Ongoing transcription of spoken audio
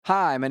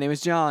Hi, my name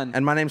is John.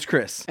 And my name's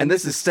Chris. And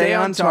this is Stay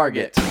on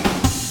Target.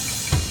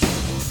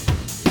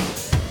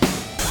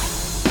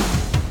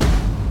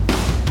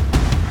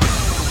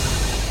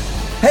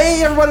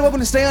 Hey, everybody, welcome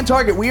to Stay on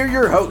Target. We are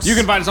your hosts. You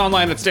can find us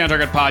online at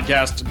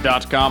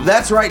stayontargetpodcast.com.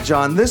 That's right,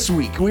 John. This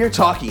week, we are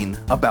talking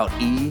about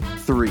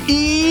E3.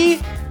 E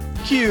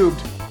cubed.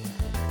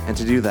 And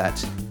to do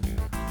that,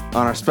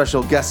 on our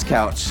special guest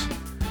couch,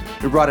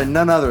 we brought in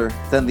none other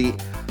than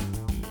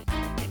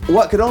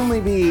what could only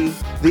be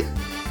the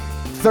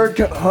third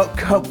I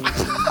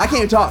can't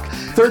even talk.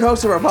 Third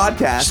host of our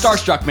podcast.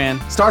 Starstruck, man.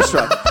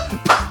 Starstruck.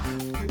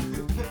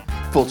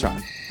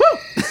 Fultron.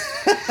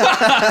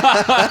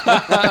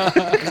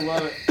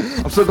 Love it.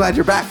 I'm so glad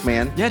you're back,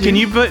 man. Yeah, Can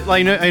you put,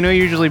 like, I know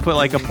you usually put,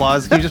 like,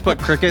 applause. Can you just put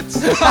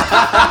crickets?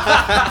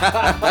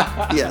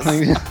 Yes.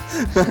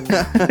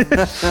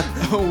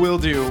 Will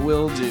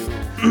do.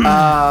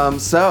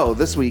 So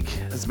this week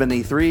has been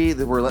E3.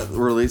 We're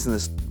releasing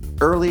this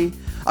early.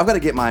 I've got to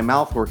get my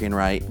mouth working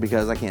right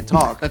because I can't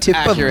talk. That's Tip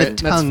of the accurate.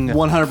 That's tongue.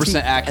 100%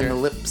 And accurate. the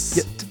lips.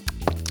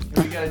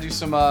 We gotta do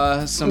some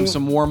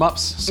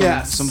warm-ups.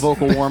 Yes. Some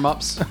vocal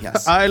warm-ups.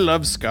 Yes. I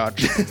love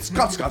scotch.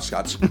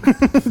 Scotch.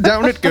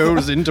 Down it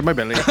goes into my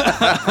belly.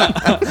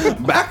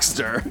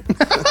 Baxter.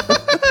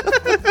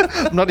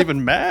 I'm not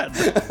even mad.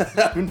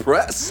 I'm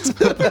impressed.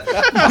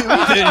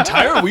 The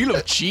entire wheel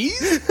of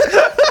cheese?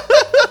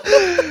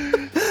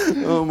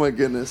 Oh my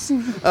goodness.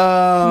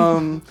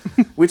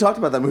 We talked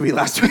about that movie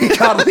last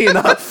week, oddly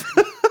enough.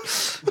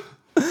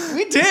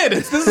 We did.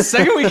 This is the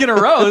second week in a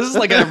row. This is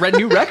like a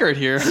new record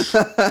here.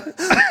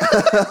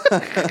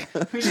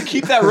 We should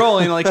keep that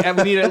rolling. Like,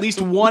 we need at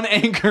least one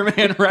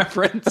Anchorman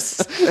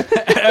reference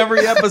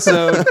every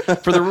episode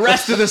for the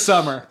rest of the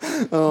summer.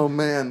 Oh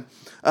man.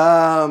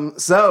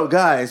 So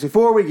guys,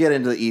 before we get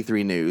into the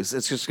E3 news,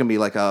 it's just gonna be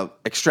like a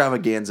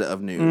extravaganza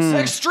of news.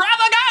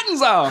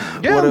 Extravaganza!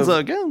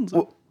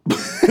 Ganza.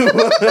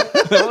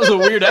 That was a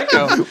weird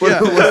echo.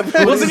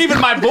 It wasn't even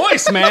my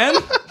voice, man.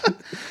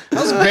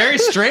 That was very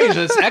strange.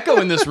 This echo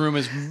in this room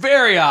is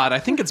very odd. I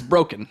think it's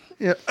broken.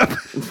 Yeah.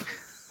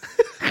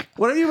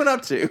 What have you been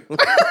up to?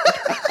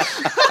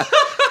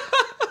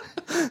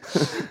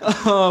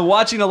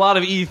 Watching a lot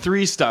of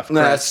E3 stuff, Chris.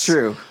 That's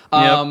true.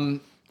 But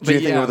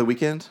Anything over the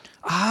weekend?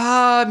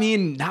 I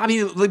mean,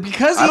 like,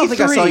 because I don't E3,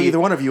 think I saw either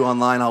one of you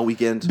online all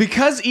weekend.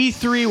 because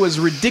E3 was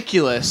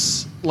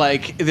ridiculous,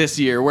 like this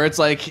year, where it's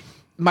like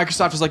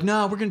Microsoft was like,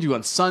 no, we're gonna do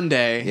on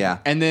Sunday, Yeah.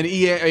 and then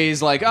EA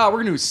is like, oh, we're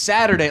gonna do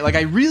Saturday. Like,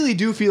 I really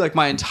do feel like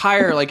my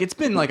entire it's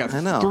been like a I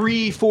know.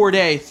 3-4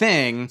 day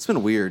thing, It's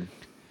been weird.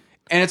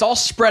 and it's all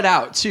spread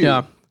out too.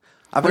 Yeah.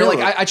 I've Where, been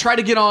like, I try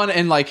to get on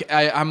and like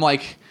I'm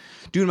like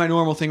doing my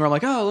normal thing where I'm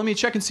like, oh, let me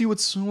check and see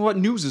what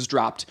news is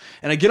dropped,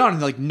 and I get on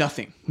and like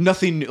nothing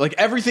new. Like,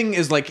 everything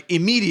is like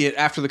immediate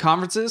after the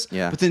conferences,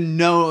 Yeah. but then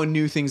no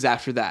new things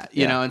after that,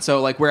 you Yeah. know. And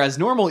so, like, whereas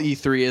normal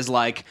E3 is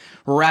like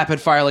rapid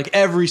fire, like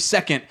every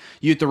second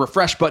you hit the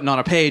refresh button on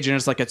a page and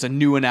it's a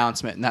new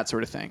announcement and that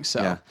sort of thing.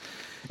 So Yeah.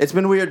 It's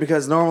been weird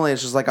because normally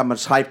it's just like I'm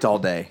just hyped all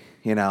day,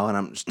 you know, and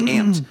I'm just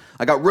amped.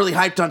 I got really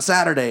hyped on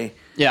Saturday,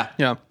 yeah.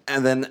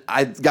 and then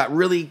I got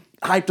really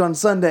hyped on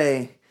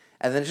Sunday,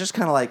 and then it's just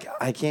kind of like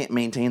I can't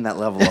maintain that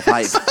level of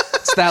hype.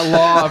 It's that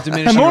law of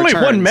diminishing I'm only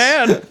returns. one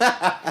man.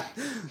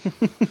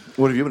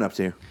 What have you been up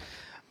to?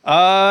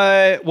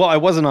 Well, I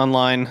wasn't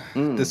online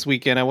this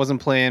weekend. I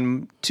wasn't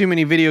playing too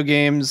many video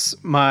games.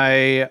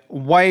 My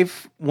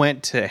wife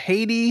went to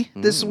Haiti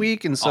this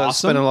week, and so I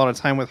Awesome. spent a lot of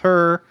time with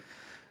her.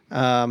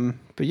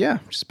 But yeah,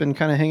 just been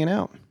kind of hanging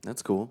out.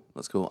 That's cool.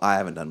 I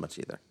haven't done much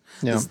either.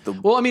 Yeah. This is the-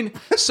 Well, I mean,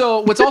 so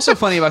what's also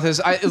funny about this,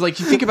 you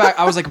think about,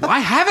 I was like, why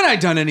haven't I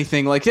done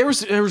anything? Like, there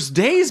was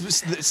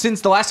days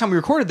since the last time we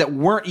recorded that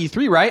weren't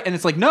E3, right? And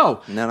it's like,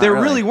 no, not there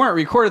really. really weren't.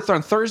 We recorded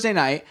on Thursday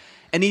night,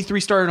 and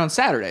E3 started on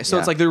Saturday. So Yeah.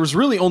 it's like there was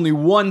really only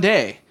one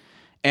day,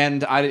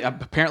 and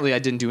apparently I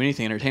didn't do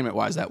anything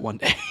entertainment-wise that one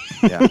day.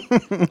 yeah. I don't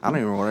even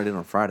remember what I did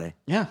on Friday.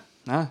 Yeah,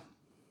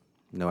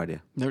 No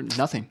idea.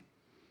 nothing,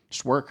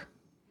 just work.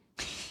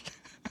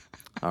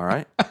 All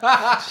right.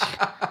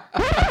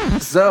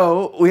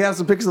 So we have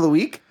some picks of the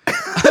week.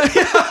 Pick of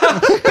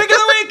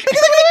the week.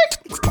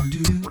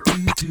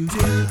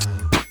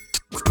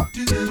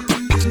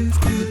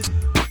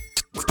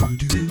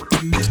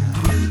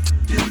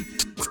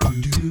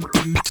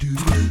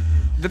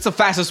 That's the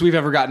fastest we've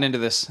ever gotten into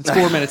this. It's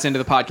 4 minutes into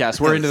the podcast.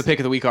 We're into the pick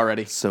of the week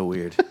already. So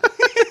weird.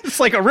 It's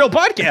like a real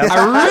podcast.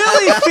 I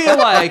really feel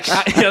like,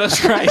 yeah,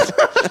 that's right.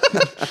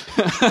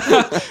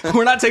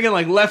 We're not taking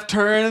like left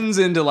turns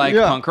into like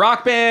punk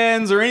rock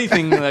bands or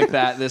anything like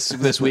that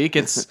this week.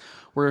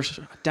 We're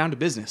down to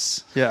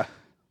business. Yeah.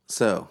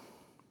 So,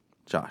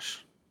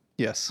 Josh,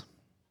 Yes.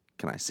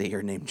 can I say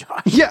your name,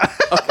 Josh? Yeah.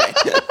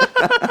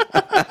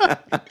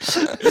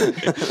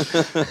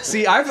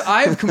 See,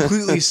 I've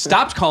completely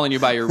stopped calling you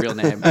by your real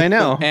name. I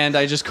know. And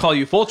I just call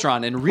you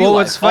Fultron in real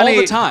what's life funny-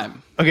 all the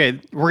time.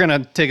 Okay, we're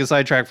gonna take a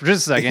sidetrack for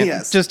just a second.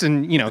 Yes. Just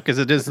because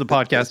it is the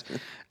podcast.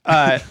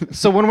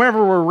 So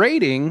whenever we're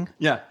rating,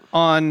 Yeah.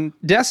 on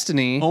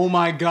Destiny. Oh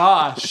my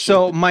gosh.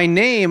 So my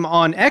name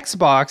on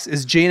Xbox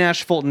is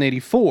Janash Fulton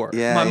 84.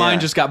 Yeah, My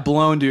mind just got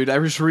blown, dude. I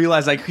just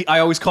realized I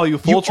always call you You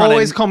Fultron.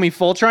 always call me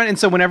Fultron, and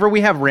so whenever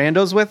we have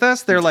randos with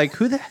us, they're like,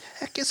 "Who the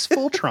heck is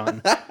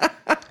Fultron?"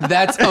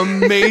 That's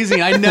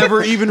amazing. I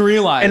never even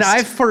realized. And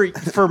I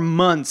for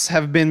months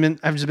I've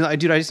just been like,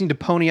 dude, I just need to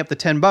pony up the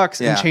 $10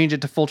 Yeah. and change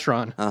it to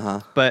Fultron.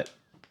 But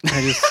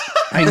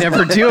I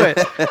never do it.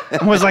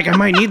 I was like, I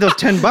might need those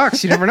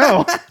 $10. You never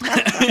know.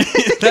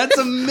 That's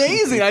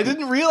amazing. I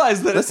didn't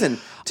realize that. Listen,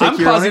 take I'm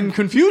your causing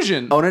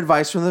confusion. own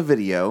advice from the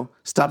video.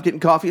 Stop getting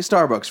coffee at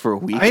Starbucks for a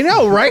week. I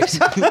know, right?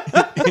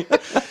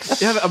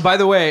 Yeah, by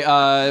the way,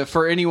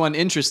 for anyone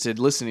interested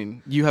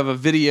listening, you have a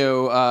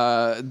video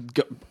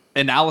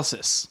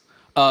analysis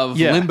of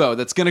Yeah. Limbo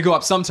that's going to go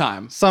up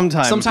sometime.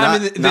 Sometime.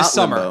 Not- this not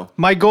summer. Limbo.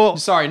 My goal.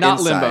 Sorry, not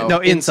Inside. Limbo. No,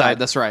 Inside.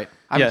 That's right.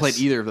 I haven't Yes. played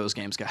either of those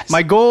games, guys.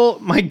 My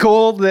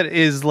goal that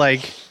is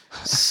like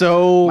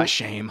so My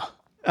shame.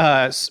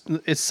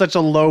 it's such a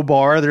low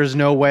bar. There's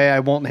no way I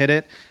won't hit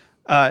it.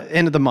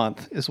 End of the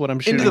month is what I'm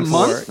shooting End of the for.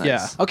 month? Nice.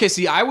 Yeah. Okay,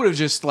 see, I would have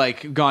just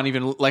like gone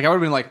even like I would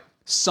have been like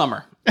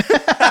summer.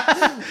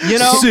 You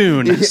know,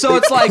 Soon. So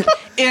it's like,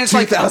 and it's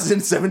like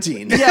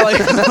 2017. yeah,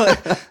 like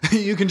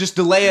you can just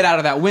delay it out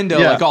of that window,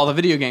 Yeah. like all the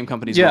video game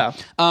companies. Yeah.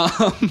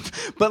 Will.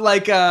 But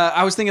like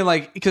I was thinking,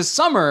 like because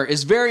summer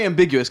is very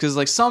ambiguous because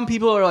like some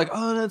people are like,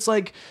 oh, that's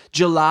like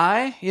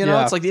July. You know,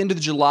 Yeah. it's like the end of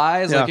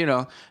July. It's Yeah.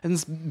 like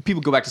and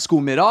people go back to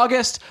school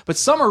mid-August. But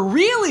summer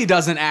really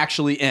doesn't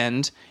actually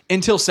end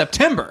until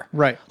September.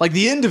 Right. Like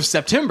the end of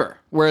September,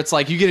 where it's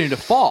like you get into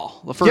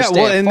fall. The first Yeah,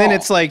 day well, of and then fall.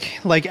 it's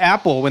like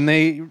Apple when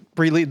they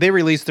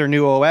release their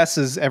new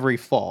OSs every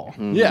fall.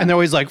 Yeah. And they're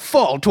always like,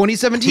 fall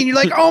 2017. You're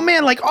like, oh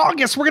man, like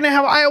August, we're going to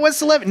have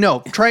iOS 11.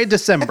 No, try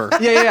December.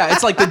 Yeah.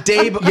 It's like the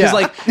day because Yeah.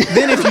 like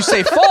then if you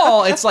say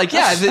fall, it's like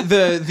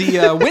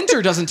the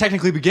winter doesn't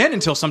technically begin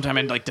until sometime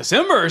in like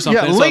December or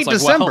something. Yeah, So late it's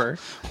like, December.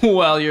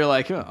 Well, you're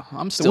like, oh,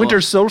 I'm still Winter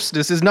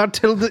solstice is not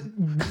till the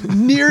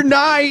near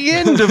nigh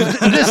end of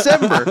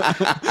December.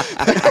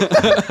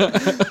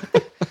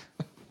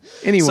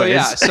 Anyways,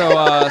 So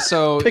yeah,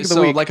 so Pick of the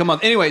so week. like a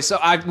month. Anyway, so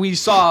we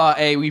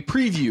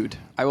previewed.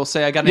 I will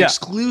say I got an Yeah.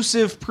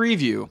 exclusive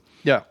preview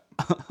yeah.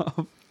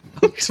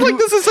 It's like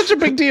this is such a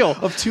big deal.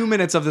 of 2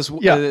 minutes of this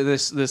Yeah.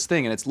 this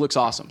thing, and it looks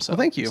awesome. So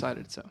thank you. I'm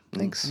excited. So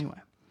Thanks. Anyway,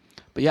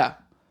 but yeah,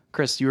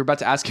 Chris, you were about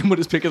to ask him what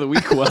his pick of the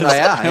week was,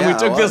 yeah, and we I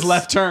took this was.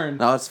 left turn.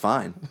 No, it's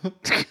fine.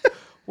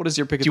 What is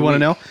your pick of Do you the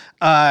want week?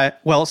 to know?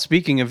 Well,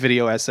 speaking of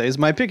video essays,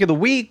 my pick of the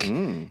week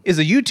is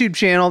a YouTube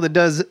channel that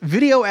does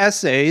video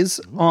essays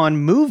on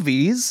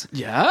movies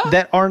Yeah.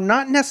 that are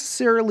not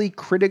necessarily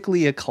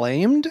critically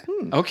acclaimed,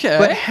 Okay.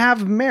 but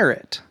have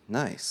merit.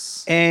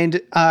 Nice.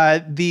 And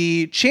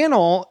the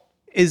channel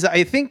is,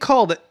 I think,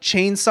 called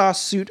Chainsaw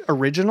Suit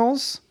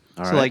Originals.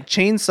 So right. like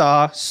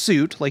Chainsaw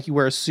Suit, like you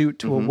wear a suit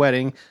to a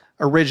wedding,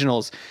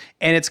 Originals.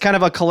 And it's kind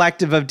of a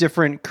collective of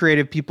different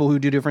creative people who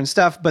do different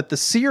stuff. But the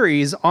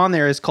series on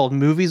there is called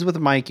Movies with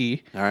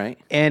Mikey. All right.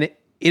 And it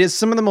is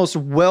some of the most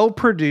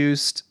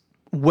well-produced,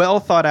 well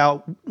thought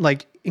out,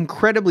 like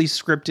incredibly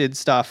scripted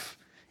stuff.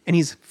 And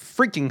he's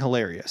freaking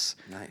hilarious.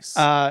 Nice.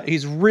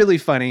 He's really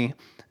funny.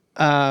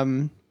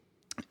 And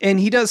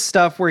he does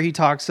stuff where he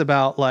talks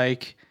about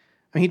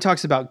he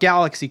talks about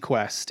Galaxy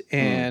Quest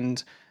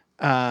and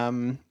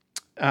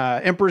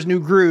Emperor's New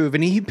Groove.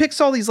 And he picks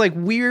all these like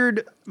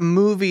weird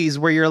movies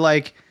where you're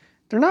like,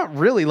 they're not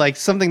really like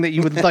something that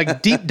you would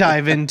like deep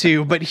dive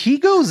into, but he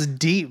goes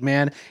deep,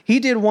 man. He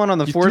did one on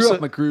the You Force. threw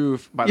up my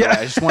groove, by the way.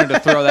 I just wanted to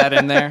throw that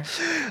in there.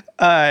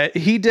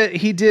 He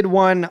did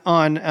one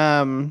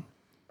on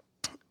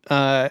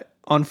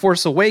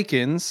Force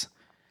Awakens,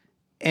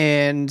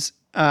 and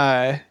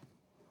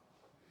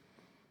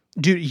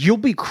dude, you'll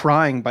be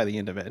crying by the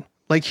end of it.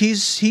 Like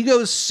he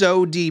goes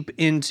so deep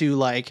into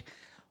like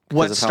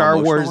what Because of how Star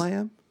Wars. emotional I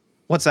am?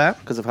 What's that?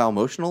 Because of how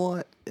emotional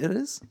it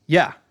is?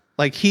 Yeah,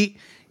 like he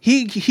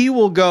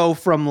will go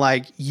from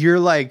like you're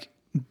like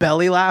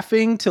belly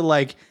laughing to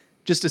like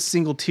just a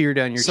single tear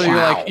down your So cheek.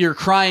 you're like you're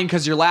crying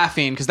because you're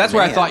laughing because that's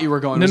where I Man. thought you were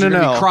going. No, was you're no,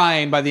 gonna no. be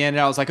crying by the end,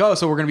 and I was like, oh,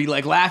 so we're gonna be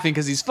like laughing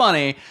because he's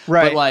funny,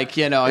 Right. But like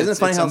Isn't it it's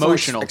funny how some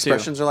emotional too.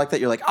 expressions are like that?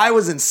 You're like, I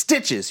was in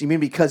stitches. You mean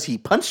because he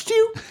punched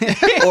you?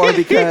 Or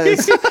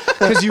because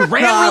Because you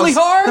ran No, I really was-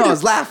 hard. No, I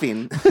was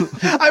laughing.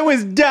 I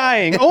was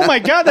dying. Oh my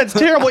god, that's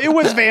terrible. It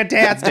was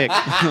fantastic.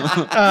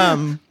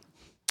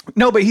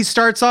 No, but he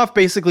starts off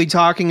basically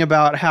talking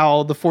about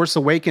how The Force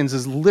Awakens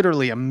is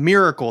literally a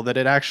miracle that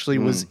it actually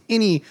was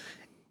any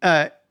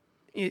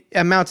it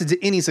amounted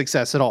to any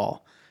success at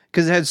all,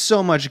 because it had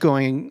so much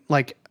going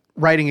like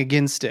writing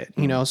against it,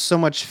 you know, so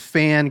much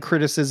fan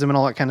criticism and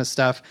all that kind of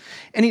stuff.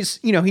 And he's,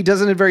 you know, he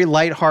does it in a very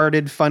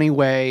lighthearted, funny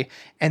way.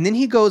 And then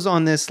he goes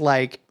on this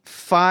like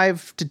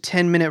 5 to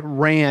 10 minute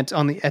rant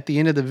at the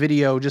end of the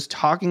video, just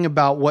talking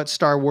about what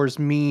Star Wars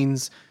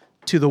means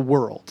to the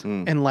world.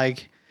 And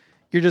like,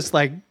 you're just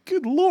like,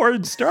 good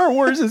Lord, Star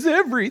Wars is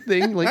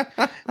everything. Like,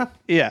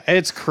 yeah,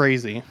 it's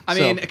crazy. I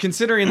mean,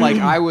 considering like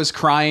I was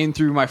crying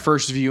through my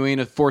first viewing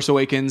of Force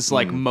Awakens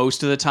like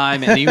most of the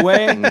time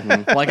anyway,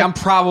 like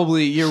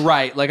you're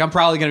right. Like I'm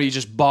probably gonna be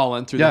just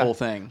bawling through the whole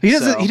thing. He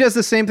does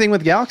the same thing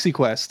with Galaxy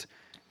Quest.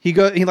 He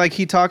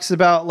talks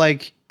about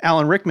like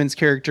Alan Rickman's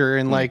character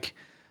and like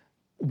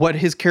what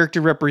his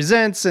character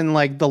represents and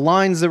like the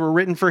lines that were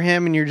written for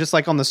him, and you're just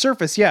like on the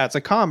surface, yeah, it's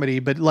a comedy,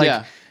 but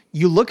like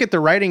you look at the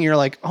writing, you're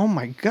like, oh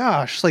my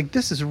gosh, like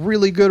this is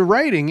really good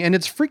writing, and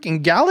it's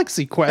freaking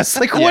Galaxy Quest.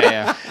 Like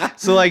what?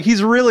 So like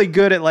he's really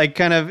good at like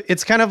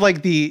it's kind of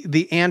like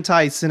the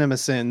anti-Cinema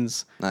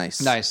Sins. Nice.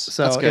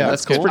 So that's good. yeah,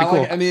 That's it's cool. pretty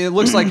cool. I mean, it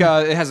looks like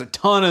it has a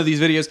ton of these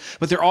videos,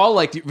 but they're all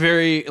like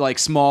very like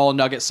small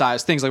nugget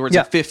sized things, like where it's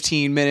like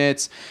 15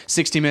 minutes,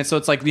 60 minutes. So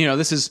it's like,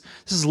 this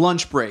is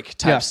lunch break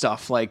type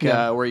stuff, like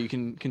where you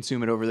can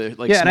consume it over the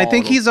like. Yeah, and I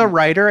think he's a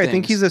writer. things. I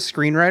think he's a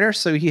screenwriter,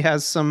 so he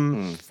has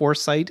some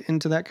foresight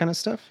into that kind of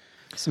stuff,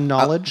 some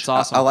knowledge. It's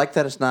awesome. I like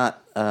that it's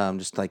not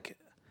just like,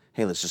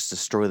 hey, let's just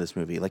destroy this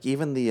movie. Like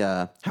even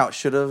the how it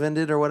should have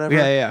ended or whatever.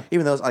 Yeah.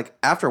 Even though it's like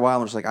after a while,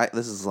 I'm just like,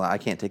 I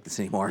can't take this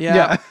anymore.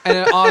 Yeah.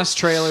 And honest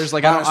trailers,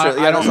 like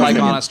I don't like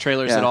honest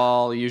trailers Yeah. at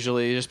all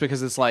usually, just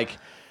because it's like,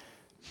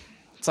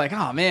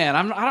 oh man,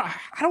 I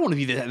don't want to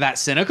be that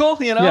cynical,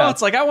 Yeah.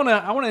 It's like I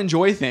want to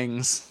enjoy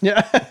things.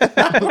 Yeah.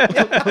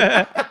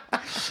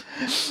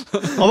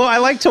 Although I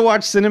like to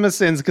watch Cinema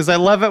Sins because I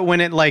love it when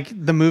it like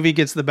the movie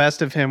gets the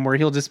best of him, where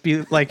he'll just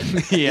be like,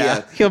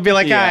 he'll be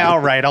like, all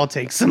right, I'll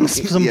take some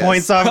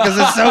points off because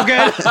it's so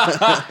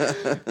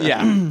good.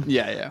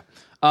 Yeah.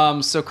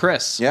 So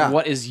Chris, Yeah.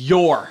 what is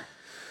your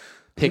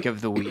pick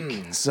of the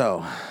week?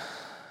 So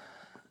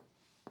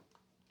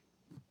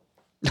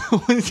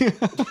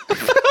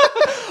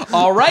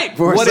All right,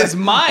 what is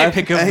my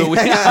pick of the week?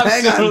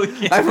 Hang on.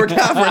 I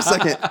forgot for a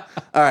second.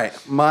 All right,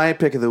 my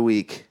pick of the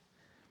week.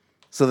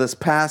 So this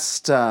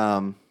past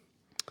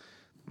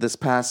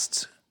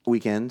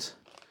weekend,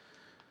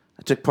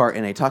 I took part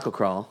in a taco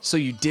crawl, So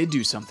you did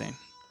do something.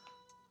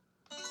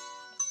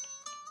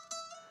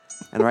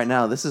 and right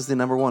now this is the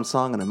 #1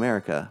 song in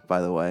America.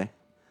 By the way,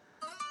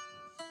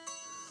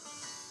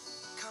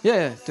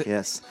 Yeah.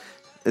 yes,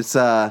 it's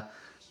I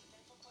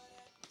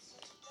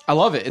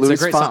love it. It's Luis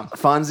a great song.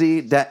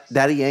 Fonzie,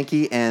 Daddy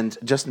Yankee, and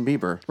Justin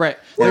Bieber. Right.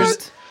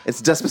 It's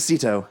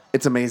Despacito.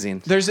 It's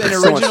amazing. There's an It's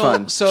original. So much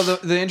fun. So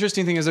the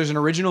interesting thing is there's an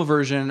original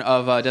version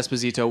of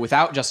Despacito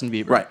without Justin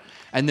Bieber. Right.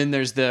 And then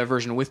there's the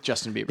version with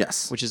Justin Bieber.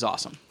 Yes. Which is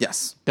awesome.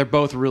 Yes. They're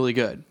both really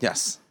good.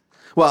 Yes.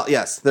 Well,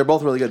 yes, they're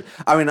both really good.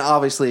 I mean,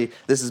 obviously,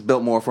 this is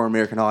built more for an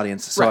American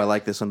audience, so Right. I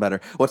like this one better.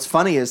 What's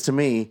funny is to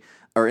me,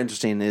 or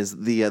interesting, is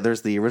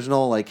there's the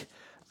original like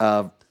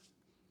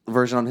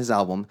version on his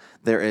album.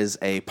 There is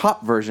a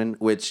pop version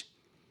which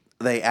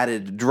they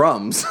added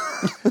drums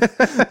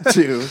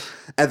to,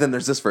 and then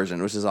there's this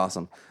version, which is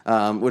awesome.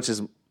 Which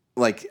is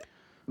like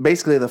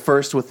basically the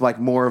first with like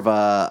more of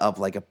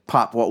a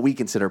pop, what we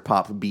consider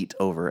pop beat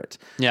over it.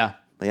 Yeah.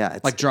 But yeah,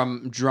 it's Like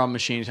drum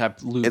machine type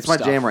loop it's my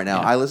stuff. jam right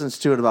now. Yeah. I listened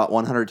to it about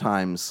 100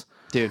 times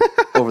Dude,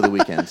 over the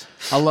weekend.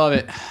 I love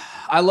it.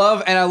 I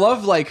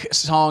love like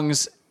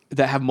songs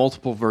that have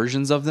multiple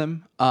versions of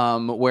them,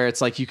 where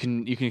it's like you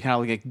can kind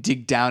of like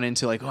dig down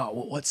into like, oh,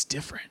 well, what's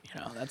different,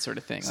 that sort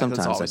of thing. Like, Sometimes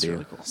that's I always do.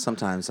 really cool.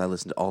 Sometimes I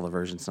listen to all the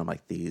versions and I'm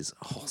like, these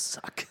all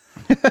suck.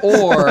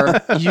 Or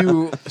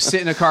you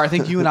sit in a car. I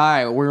think you and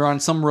I we were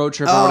on some road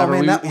trip or Oh, whatever.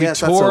 man, we yes,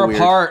 that's so tore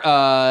weird. apart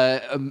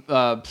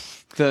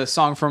the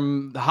song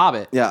from The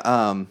Hobbit.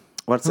 Yeah.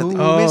 What's that?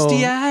 Ooh.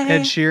 Misty Eye.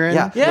 Ed Sheeran.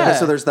 Yeah. Yeah. Okay,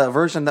 so there's the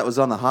version that was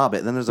on The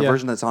Hobbit, then there's a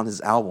version that's on his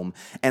album,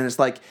 and it's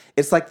like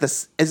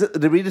this. Is it?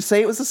 Did we just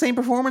say it was the same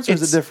performance, or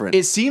is it different?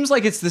 It seems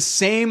like it's the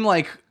same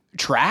like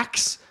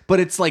tracks, but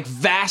it's like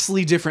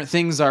vastly different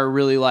things are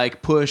really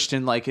like pushed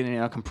and like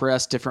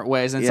compressed different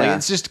ways, and it's Yeah. like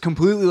it's just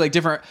completely like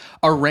different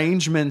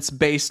arrangements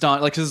based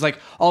on like, 'cause it's like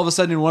all of a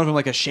sudden in one of them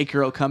like a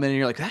shaker will come in and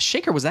you're like, that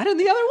shaker, was that in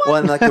the other one? Well,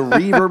 and like the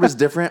reverb is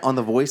different on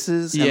the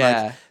voices, and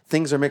Yeah. like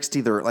things are mixed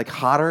either like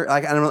hotter.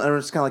 Like I don't know. I'm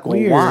just kind of like, well,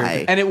 Weird.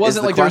 why? And it wasn't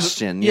is the like there was,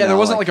 question. there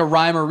wasn't like a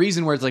rhyme or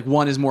reason where it's like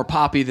one is more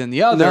poppy than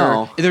the other.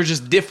 No. They're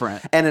just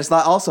different. And it's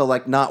not also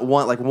like not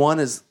one. Like one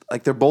is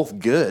like they're both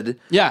good.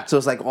 Yeah. So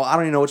it's like, well, I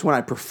don't even know which one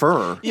I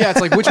prefer. Yeah, it's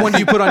like which one do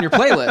you put on your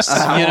playlist?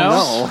 I you don't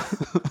know?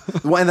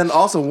 know. And then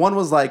also one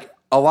was like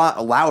a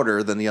lot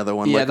louder than the other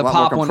one. Yeah, like, the a lot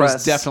more pop one was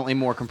compressed. definitely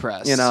more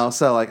compressed.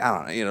 So like I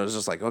don't know, it's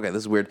just like, okay,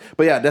 this is weird.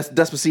 But yeah,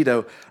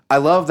 Despacito. I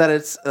love that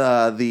it's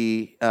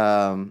the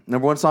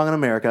 #1 song in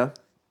America.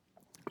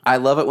 I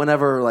love it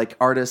whenever like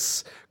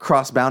artists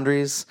cross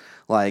boundaries.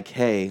 Like,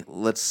 hey,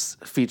 let's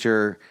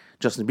feature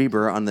Justin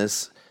Bieber on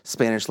this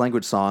Spanish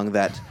language song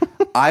that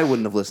I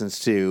wouldn't have listened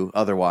to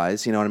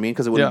otherwise. You know what I mean?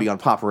 Because it wouldn't be on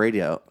pop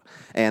radio.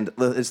 And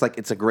it's like,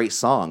 it's a great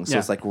song. So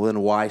it's like, well, then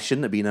why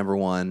shouldn't it be number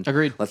one?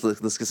 Agreed.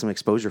 Let's get some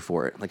exposure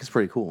for it. Like, it's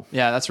pretty cool.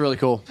 Yeah, that's really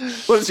cool.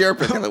 What is your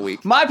pick of the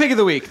week? My pick of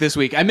the week this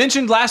week. I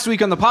mentioned last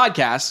week on the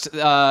podcast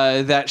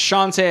that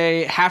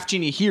Shantae Half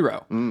Genie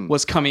Hero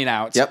was coming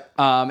out. Yep.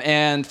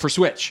 And for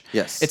Switch.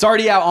 Yes. It's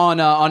already out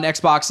on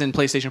Xbox and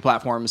PlayStation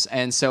platforms,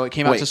 and so it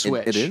came out to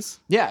Switch. It is?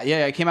 Yeah.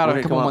 It came out When a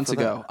did it couple come out months for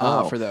that?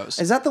 ago for those.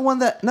 Is that the one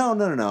that...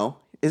 No.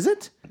 Is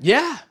it?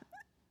 Yeah.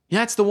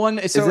 Yeah, it's the one.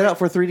 Is it out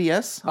for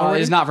 3DS already?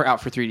 It's not out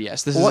for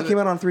 3DS. This What came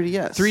out on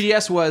 3DS?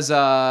 3DS was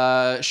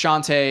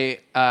Shantae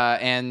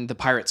and the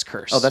Pirate's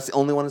Curse. Oh, that's the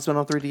only one that's been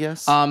on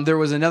 3DS? There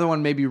was another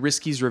one, maybe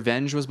Risky's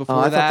Revenge was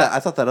before that. I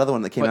thought that other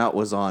one that came out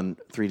was on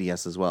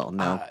 3DS as well.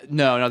 No.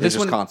 No. This just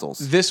one consoles.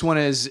 This one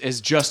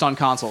is just on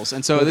consoles,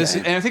 and so this,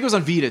 and I think it was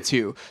on Vita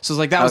too. So it's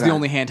like that was the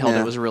only handheld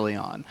it was really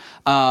on.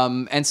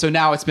 And so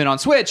now it's been on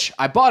Switch.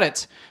 I bought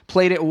it,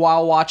 played it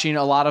while watching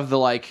a lot of the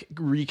like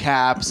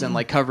recaps and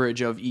like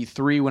coverage of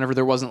E3. Whenever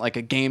there wasn't like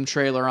a game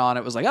trailer on,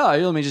 it was like, oh,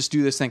 let me just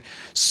do this thing.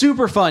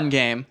 Super fun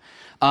game.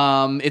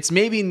 It's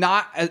maybe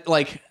not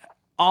like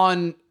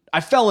on.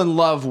 I fell in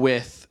love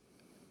with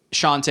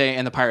Shantae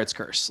and the Pirate's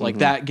Curse. Like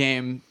that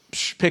game,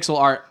 pixel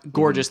art,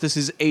 gorgeous. This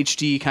is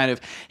HD kind of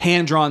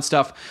hand-drawn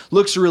stuff.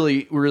 Looks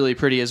really, really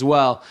pretty as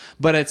well.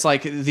 But it's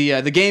like the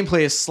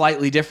gameplay is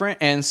slightly different,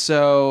 and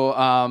so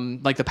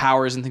like the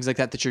powers and things like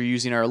that you're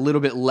using are a little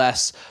bit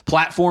less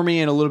platformy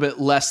and a little bit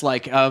less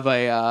like of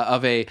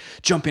a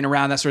jumping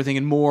around, that sort of thing,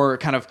 and more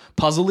kind of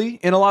puzzly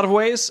in a lot of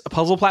ways,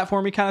 puzzle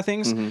platformy kind of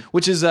things,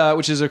 which is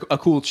a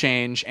cool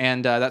change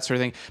and that sort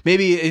of thing.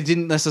 Maybe it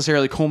didn't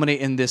necessarily culminate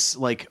in this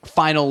like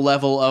final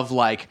level of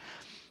like,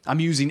 I'm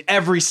using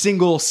every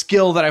single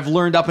skill that I've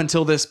learned up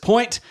until this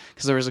point,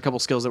 because there was a couple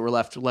skills that were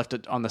left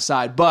on the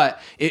side, but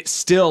it's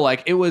still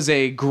like, it was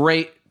a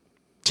great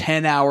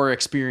 10-hour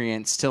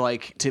experience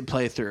to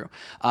play through.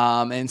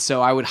 And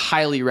so I would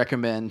highly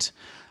recommend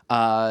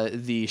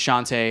the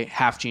Shantae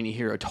Half Genie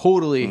Hero.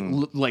 Totally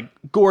like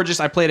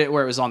gorgeous. I played it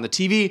where it was on the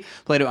TV,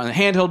 played it on the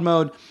handheld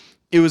mode.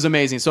 It was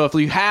amazing. So if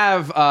you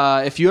have,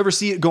 if you ever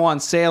see it go on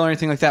sale or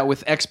anything like that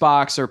with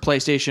Xbox or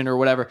PlayStation or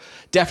whatever,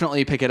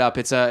 definitely pick it up.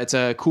 It's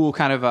a cool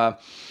kind of a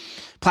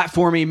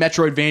platformy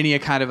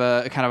Metroidvania kind of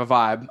a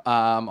vibe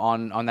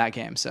on that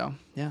game. So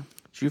yeah.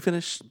 Did you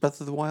finish Breath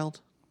of the Wild?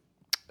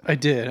 I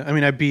did. I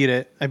mean, I beat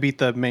it. I beat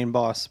the main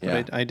boss,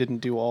 but I didn't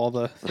do all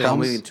the things.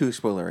 Without being too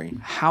spoilery.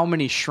 How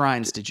many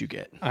shrines did you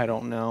get? I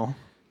don't know.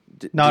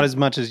 Not as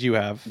much as you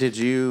have. Did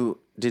you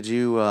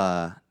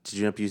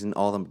end up using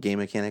all the game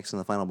mechanics in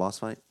the final boss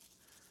fight?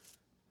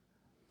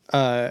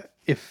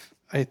 If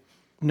I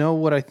know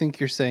what I think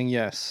you're saying,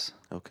 yes.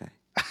 Okay.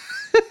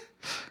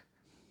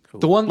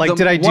 The one, like,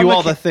 did I do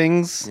all the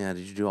things? Yeah,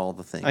 did you do all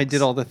the things? I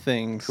did all the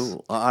things.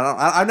 Cool.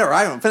 I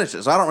haven't finished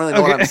it, so I don't really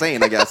know what I'm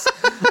saying, I guess.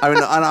 I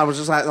mean, I was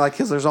just like,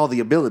 because there's all the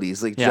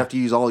abilities. Like, you have to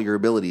use all your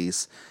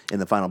abilities in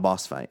the final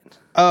boss fight.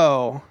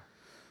 Oh.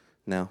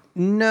 No?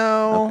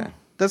 No. Okay.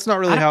 That's not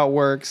really how it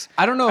works.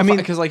 I don't know.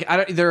 Because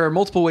there are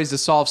multiple ways to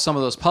solve some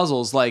of those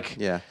puzzles. Like,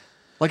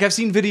 like I've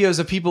seen videos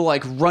of people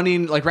like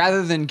running, like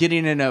rather than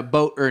getting in a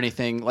boat or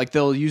anything, like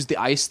they'll use the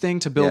ice thing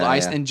to build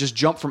ice and just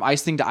jump from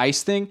ice thing to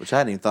ice thing. Which I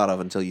hadn't even thought of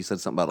until you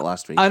said something about it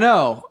last week. I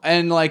know,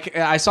 and like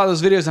I saw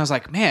those videos and I was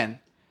like, man,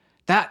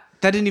 that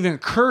didn't even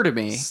occur to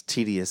me. It's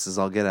tedious as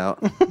all get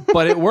out,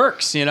 but it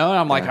works, you know. And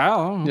I'm like,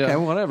 oh, okay,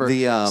 whatever.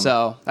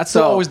 So that's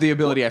always the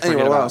ability I forget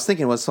about. What I was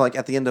thinking was, so like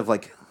at the end of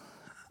like,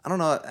 I don't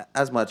know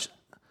as much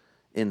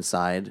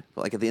inside,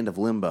 but like at the end of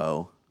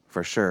Limbo,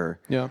 for sure.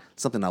 Yeah.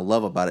 Something I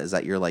love about it is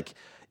that you're like,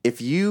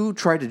 if you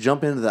tried to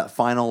jump into that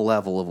final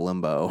level of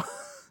Limbo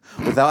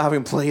without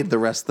having played the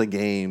rest of the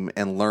game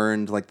and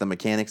learned like the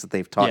mechanics that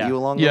they've taught you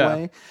along the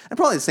way, and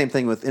probably the same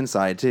thing with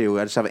Inside too.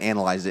 I just haven't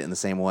analyzed it in the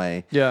same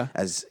way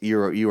as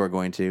you are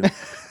going to.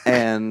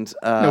 And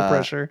no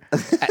pressure.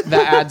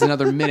 That adds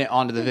another minute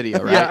onto the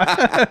video,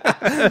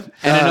 right?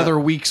 And another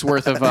week's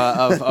worth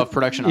of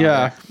production on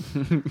there.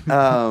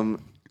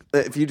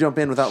 If you jump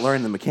in without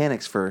learning the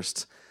mechanics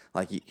first,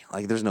 like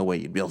there's no way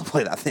you'd be able to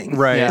play that thing.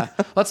 Right. Yeah.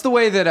 That's the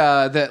way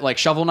that like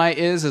Shovel Knight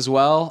is as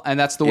well, and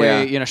that's the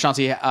way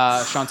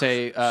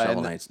Shantae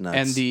Shovel Knight's nuts.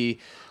 And the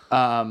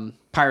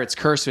Pirate's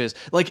Curse is.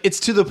 Like, it's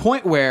to the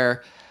point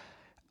where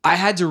I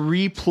had to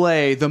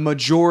replay the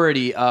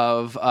majority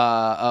of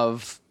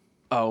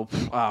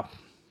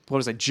what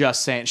was I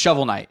just saying?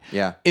 Shovel Knight.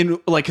 Yeah.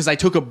 Because I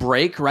took a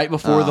break right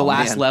before the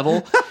last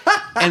level.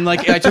 And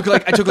like I took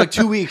like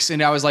 2 weeks,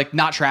 and I was like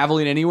not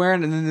traveling anywhere.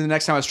 And then the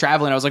next time I was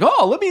traveling, I was like,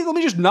 oh, let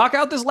me just knock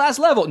out this last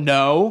level.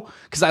 No,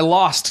 because I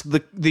lost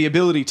the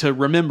ability to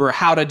remember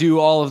how to do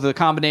all of the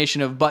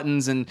combination of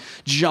buttons and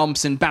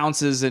jumps and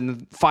bounces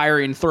and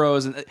firing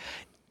throws, and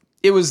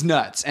it was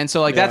nuts. And so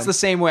like that's the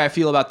same way I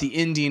feel about the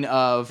ending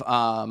of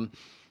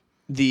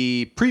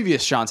the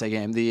previous Shantae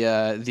game,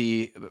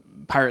 the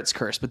Pirate's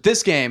Curse. But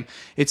this game,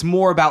 it's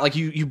more about like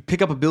you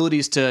pick up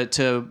abilities to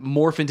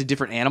morph into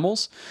different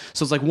animals.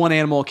 So it's like one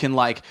animal can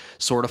like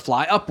sort of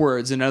fly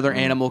upwards, another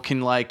animal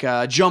can like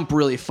jump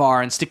really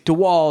far and stick to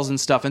walls and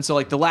stuff. And so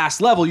like the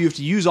last level, you have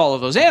to use all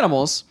of those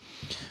animals.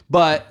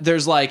 But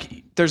there's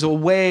a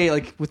way,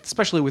 like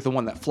especially with the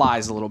one that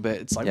flies a little bit,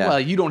 it's like, well,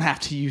 you don't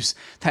have to use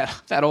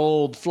that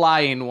old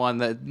flying one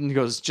that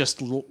goes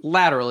just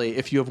laterally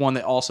if you have one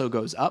that also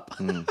goes up.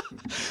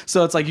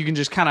 So it's like you can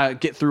just kind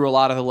of get through a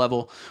lot of the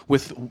level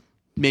with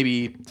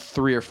maybe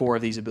 3 or 4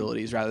 of these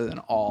abilities rather than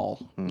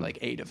all like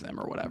 8 of them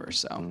or whatever.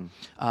 So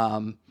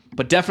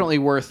but definitely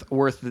worth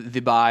the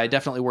buy.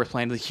 Definitely worth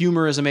playing. The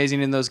humor is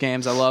amazing in those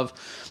games. I love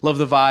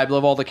the vibe,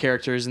 love all the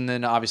characters, and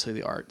then obviously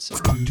the art. So.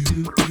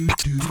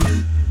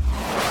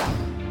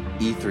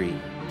 E3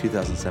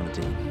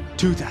 2017.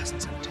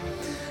 2017.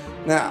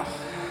 Now,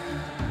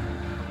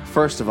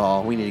 first of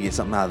all, we need to get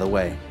something out of the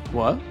way.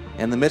 What?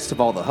 In the midst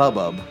of all the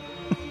hubbub,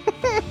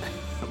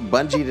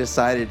 Bungie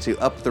decided to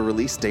up the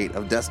release date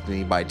of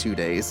Destiny by 2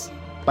 days.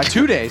 By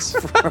 2 days?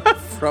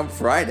 From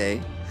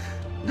Friday,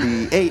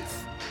 the 8th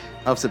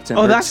of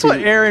September. Oh, that's what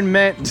Aaron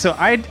meant. So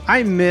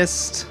I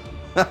missed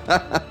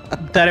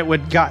that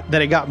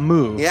it got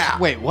moved. Yeah.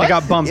 Wait, what? It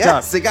got bumped up.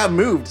 Yes, it got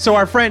moved. So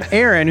our friend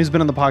Aaron, who's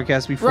been on the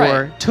podcast before,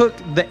 Right. took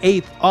the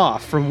 8th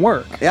off from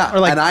work. Yeah, Or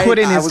like and put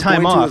in I his was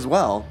time going to off. as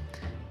well.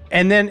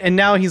 And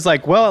now he's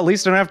like, well, at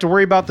least I don't have to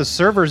worry about the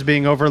servers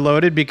being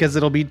overloaded because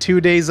it'll be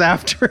 2 days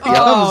after it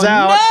comes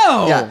out.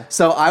 No! Yeah,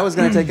 so I was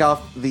going to take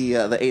off the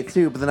 8th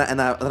too, but then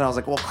I was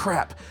like, well,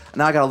 crap.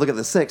 Now I got to look at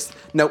the 6th.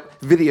 Nope,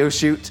 video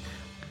shoot.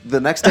 The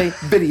next day,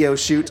 video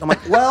shoot. I'm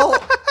like, well,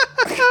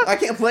 I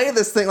can't play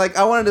this thing. Like,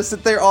 I wanted to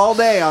sit there all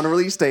day on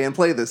release day and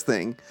play this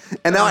thing,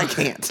 and now I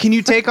can't. Can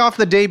you take off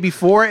the day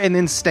before and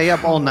then stay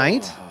up all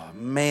night?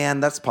 Man,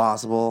 that's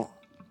possible.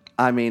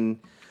 I mean,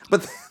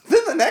 but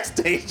then the next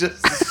day is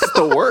just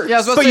the worst. Yeah, I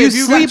was about But to say, you if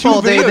you've got sleep 2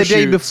 all day video the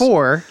day shoots-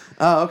 before,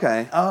 Oh,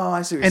 okay. Oh,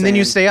 I see what you're and then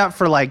you saying. stay up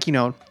for like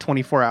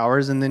 24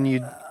 hours, and then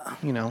you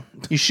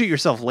shoot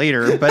yourself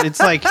later. But it's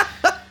like,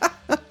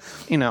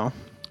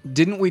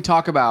 Didn't we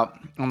talk about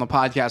on the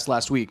podcast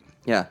last week?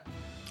 Yeah.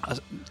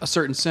 A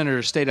certain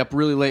senator stayed up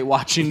really late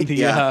watching the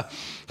Yeah.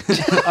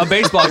 a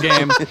baseball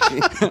game.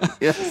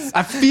 Yes.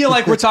 I feel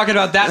like we're talking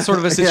about that sort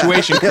of a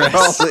situation, Yeah,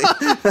 Chris,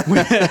 probably.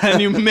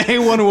 and you may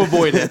want to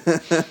avoid it.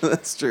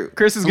 That's true.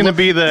 Chris is gonna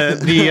be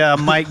the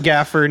mic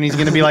gaffer, and he's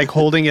gonna be like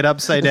holding it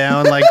upside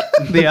down, like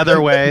the other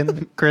way.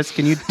 Chris,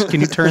 can you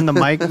turn the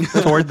mic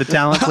toward the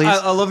talent, please?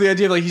 I love the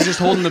idea of like he's just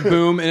holding the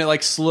boom, and it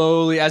like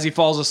slowly, as he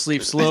falls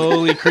asleep,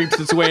 slowly creeps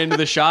its way into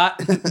the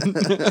shot.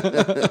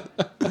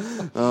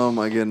 Oh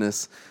my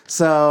goodness.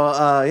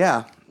 So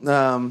yeah.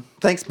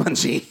 Thanks,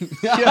 Bungie.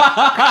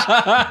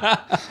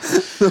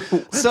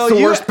 So the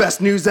you worst,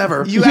 best news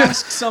ever. you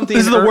asked something.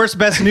 This is the worst,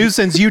 best news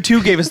since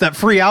U2 gave us that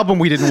free album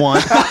we didn't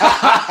want.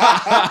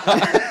 I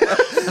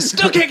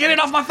still can't get it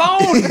off my phone.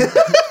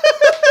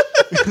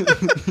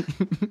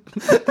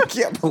 I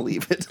can't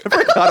believe it. I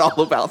forgot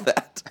all about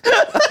that.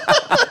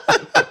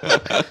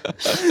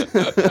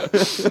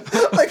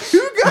 Like,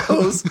 who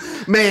goes,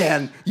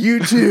 man, you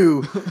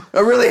two,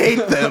 I really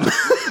hate them.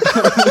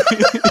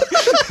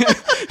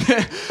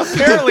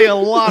 Apparently, a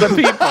lot of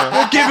people.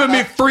 They're giving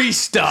me free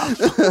stuff.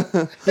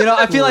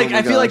 I feel like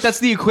gosh. that's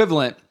the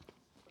equivalent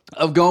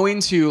of going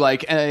to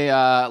like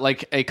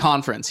a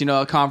conference,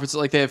 a conference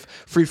like they have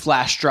free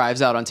flash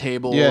drives out on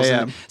tables. Yeah,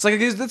 yeah. And it's like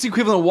that's the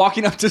equivalent of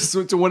walking up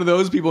to one of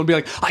those people and be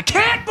like, I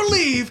can't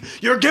believe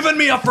you're giving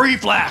me a free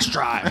flash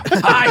drive.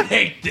 I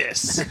hate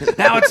this.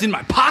 Now it's in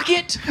my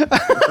pocket.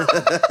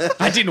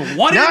 I didn't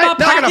want it in my Now I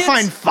pocket. gotta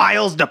find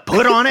files to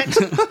put on it.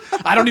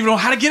 I don't even know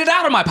how to get it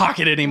out of my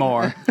pocket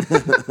anymore.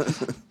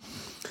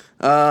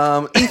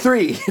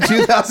 E3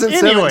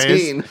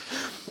 2017.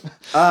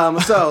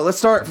 So let's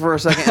start for a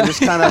second and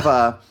just kind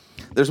of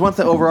there's one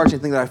overarching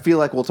thing that I feel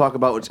like we'll talk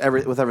about with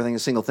everything a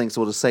single thing,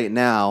 so we'll just say it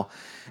now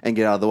and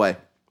get out of the way.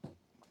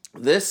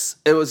 This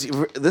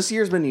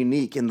year's been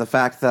unique in the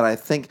fact that I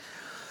think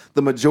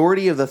the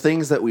majority of the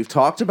things that we've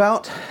talked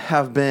about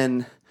have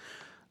been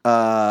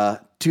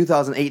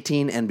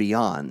 2018 and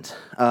beyond.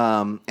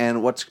 And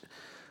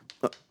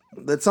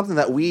that's something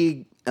that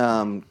we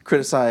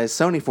criticized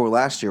Sony for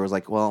last year was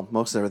like, well,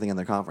 most of everything in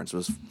their conference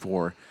was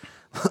for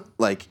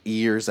like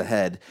years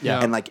ahead.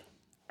 Yeah. And like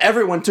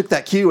everyone took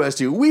that cue as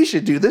to we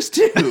should do this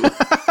too.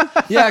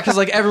 Yeah, because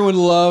like everyone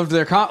loved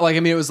their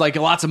it was like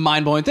lots of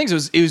mind blowing things.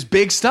 It was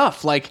big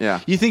stuff. Like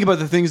you think about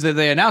the things that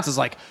they announced, it's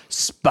like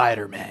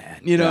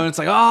Spider-Man, and it's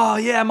like, oh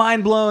yeah,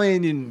 mind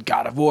blowing, and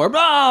God of War,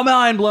 oh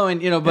mind blowing,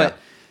 but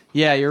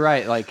yeah, you're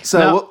right. Like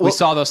So we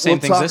saw those same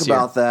things this year.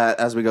 We'll talk about that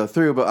as we go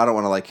through, but I don't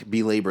want to like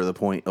belabor the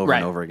point over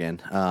and over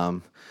again.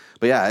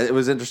 But yeah, it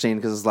was interesting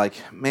because it's like,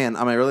 man,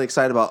 I'm really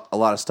excited about a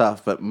lot of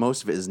stuff, but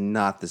most of it is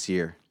not this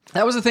year.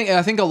 That was the thing.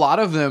 I think a lot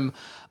of them,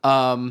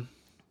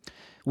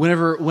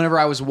 whenever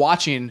I was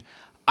watching,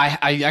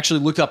 I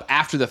actually looked up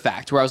after the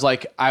fact where I was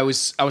like,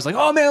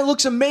 oh man, it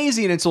looks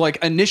amazing. And so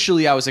like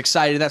initially I was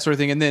excited, that sort of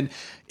thing. And then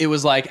it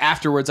was like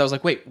afterwards I was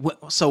like, wait,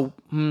 what? So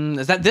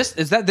is that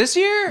this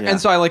year? Yeah.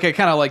 And so I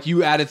kind of like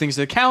you added things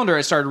to the calendar.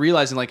 I started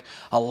realizing like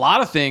a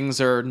lot of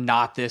things are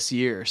not this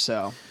year.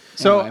 So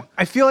anyway.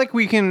 I feel like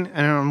we can,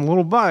 and I'm a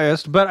little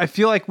biased, but I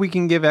feel like we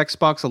can give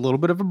Xbox a little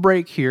bit of a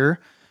break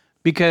here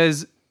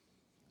because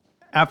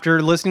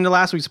after listening to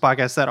last week's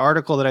podcast, that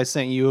article that I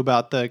sent you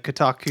about the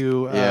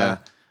Kotaku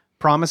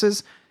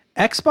promises,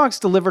 Xbox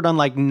delivered on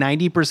like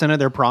 90% of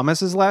their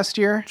promises last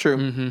year. True.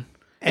 Mm-hmm.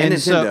 And Nintendo.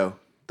 So,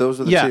 those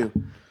were the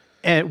two.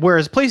 And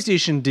whereas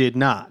PlayStation did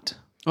not.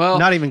 Well,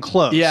 not even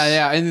close.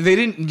 Yeah, and they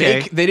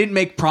didn't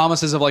make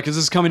promises of like, is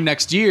this coming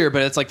next year?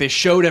 But it's like they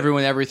showed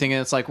everyone everything,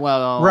 and it's like,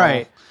 well,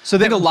 right. So I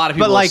think a lot of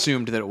people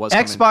assumed that it was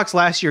Xbox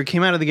coming. last year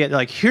came out of the gate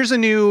like, here's a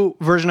new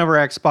version of our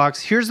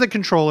Xbox. Here's the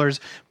controllers,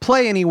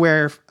 Play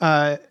Anywhere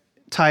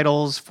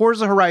titles,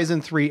 Forza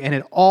Horizon 3, and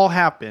it all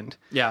happened.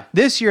 Yeah.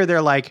 This year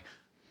they're like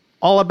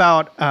all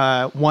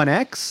about One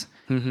X,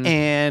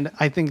 and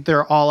I think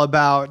they're all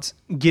about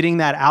getting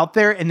that out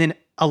there and then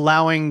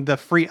allowing the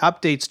free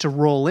updates to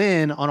roll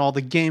in on all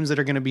the games that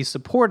are going to be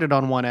supported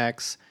on One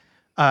X.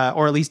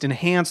 Or at least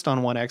enhanced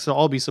on One X. They'll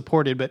all be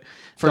supported, but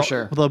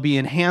they'll be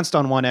enhanced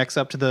on One X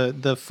up to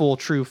the full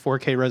true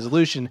 4K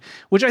resolution,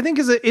 which I think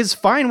is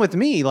fine with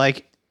me.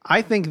 Like,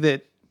 I think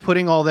that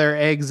putting all their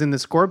eggs in the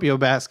Scorpio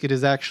basket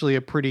is actually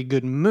a pretty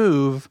good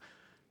move.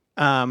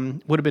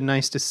 Would have been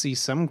nice to see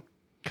some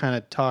kind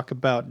of talk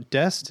about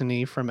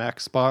Destiny from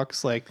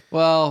Xbox. Like,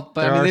 well,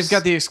 but I mean, they've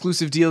got the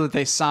exclusive deal that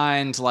they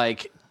signed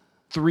like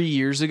 3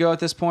 years ago at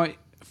this point.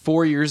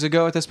 4 years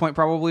ago at this point,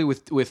 probably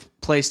with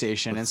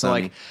PlayStation. And so Sony.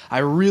 like, I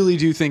really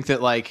do think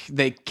that like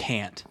they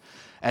can't,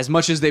 as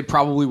much as they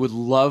probably would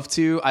love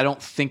to, I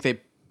don't think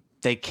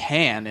they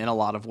can in a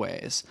lot of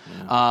ways.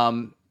 Yeah.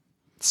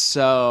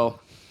 So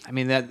I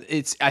mean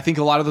I think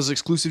a lot of those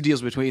exclusive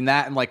deals between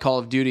that and like Call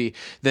of Duty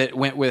that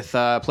went with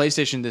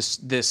PlayStation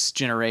this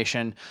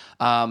generation,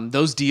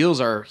 those deals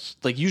are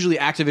like usually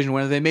Activision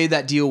when they made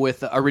that deal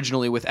with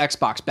originally with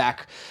Xbox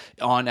back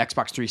on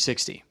Xbox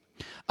 360.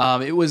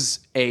 It was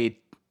a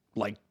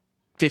like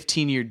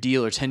 15-year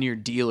deal or 10-year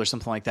deal or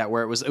something like that,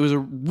 where it was a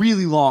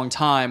really long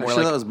time. Where,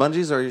 that was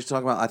Bungie's, or are you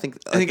talking about? I think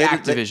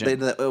Activision. They did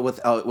that with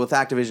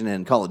Activision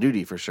and Call of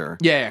Duty for sure.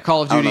 Yeah,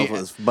 Call of Duty. I don't know if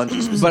it was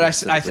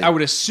Bungie, but I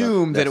would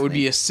assume that it would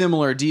be a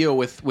similar deal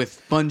with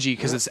Bungie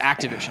because it's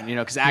Activision,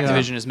 because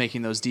Activision is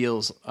making those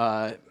deals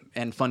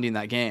and funding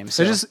that game.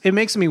 So it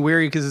makes me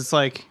weary because it's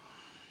like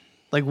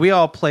we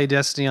all play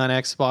Destiny on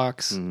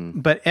Xbox,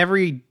 but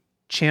every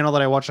channel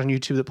that I watch on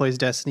YouTube that plays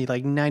Destiny,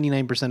 like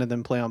 99% of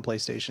them play on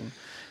PlayStation.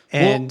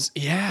 And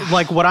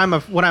like what I'm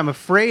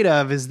afraid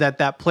of is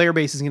that player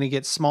base is going to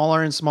get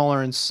smaller and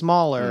smaller and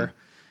smaller.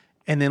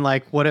 And then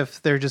like, what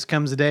if there just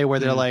comes a day where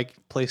they're like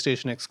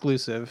PlayStation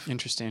exclusive?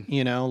 Interesting.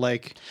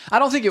 Like I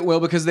don't think it will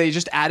because they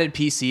just added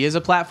PC as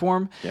a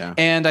platform. Yeah.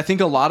 And I think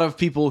a lot of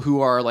people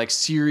who are like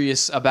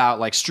serious about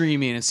like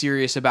streaming and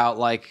serious about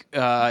like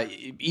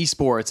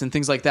esports and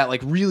things like that,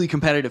 like really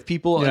competitive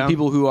people and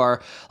people who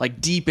are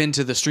like deep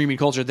into the streaming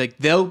culture,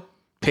 they'll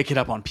pick it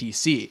up on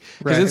PC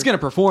because it's going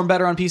to perform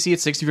better on PC.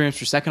 It's 60 frames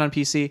per second on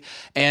PC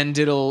and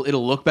it'll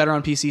look better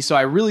on PC. So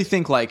I really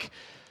think like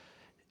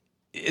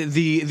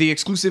the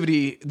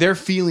exclusivity, they're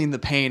feeling the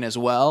pain as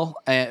well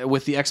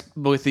with the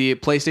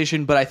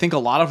PlayStation, but I think a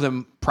lot of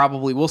them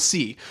probably we'll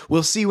see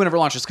whenever it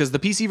launches because the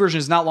PC version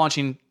is not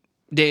launching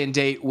day and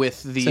date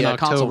with the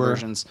console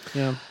versions.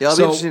 Yeah, it'll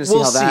be interesting to see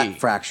how that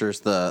fractures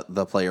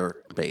the player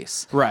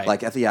base. Right.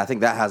 Like, I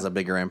think that has a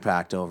bigger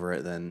impact over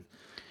it than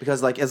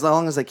because like as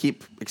long as they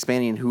keep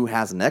expanding who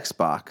has an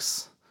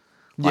Xbox,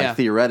 like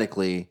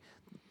theoretically,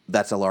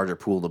 that's a larger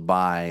pool to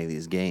buy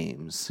these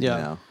games.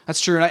 Yeah,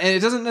 that's true, and it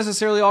doesn't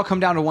necessarily all come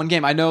down to one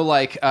game. I know,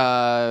 like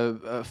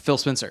Phil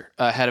Spencer,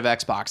 head of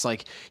Xbox,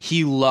 like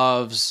he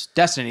loves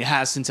Destiny. He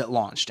has since it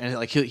launched, and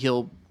like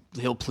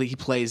he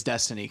plays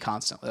Destiny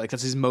constantly. Like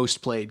that's his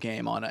most played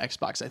game on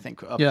Xbox, I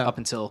think, up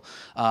until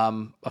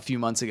a few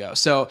months ago.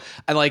 So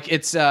I like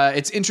it's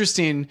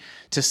interesting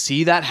to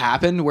see that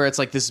happen, where it's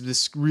like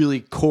this really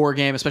core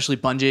game, especially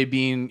Bungie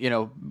being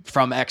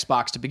from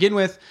Xbox to begin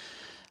with.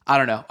 I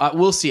don't know.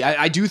 We'll see.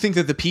 I do think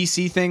that the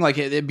PC thing, like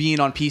it being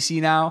on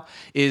PC now,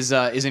 is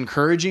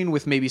encouraging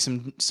with maybe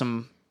some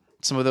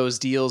of those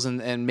deals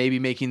and maybe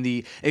making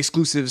the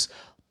exclusives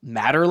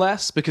matter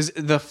less because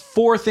the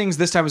 4 things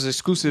this time was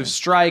exclusive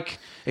strike,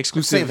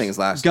 exclusive same thing as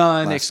last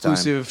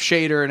exclusive time.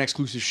 Shader, and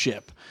exclusive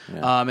ship.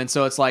 Yeah. And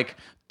so it's like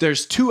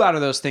there's 2 out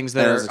of those things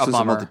that are a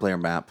bummer.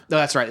 Multiplayer map. No,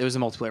 that's right. It was a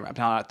multiplayer map,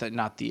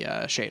 not the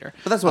shader.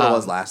 But that's what it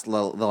was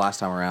the last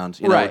time around.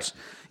 Right. Which,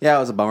 it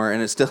was a bummer,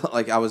 and it's still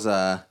like I was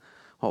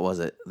what was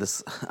it?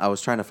 I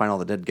was trying to find all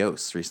the dead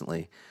ghosts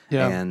recently.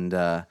 Yeah. And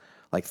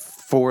like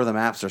 4 of the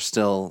maps are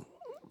still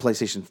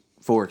PlayStation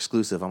 4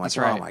 exclusive. I'm like,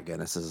 oh my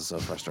goodness, this is so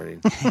frustrating.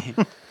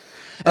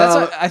 That's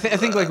why I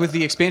think like with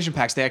the expansion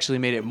packs, they actually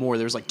made it more.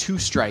 There was like 2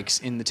 strikes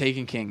in the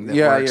Taken King that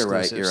were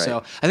exclusive. You're right.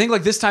 So I think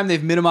like this time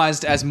they've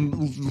minimized as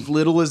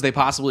little as they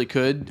possibly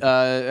could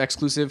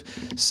exclusive.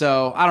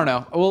 So I don't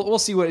know. We'll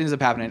see what ends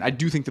up happening. I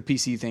do think the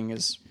PC thing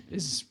is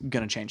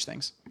going to change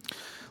things.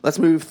 Let's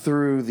move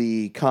through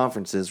the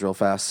conferences real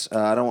fast.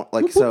 I don't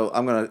like so.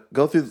 I'm going to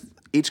go through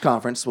each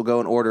conference. We'll go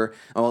in order,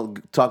 and we'll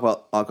talk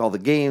about all the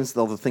games,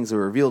 all the things that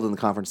were revealed in the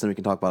conference. Then we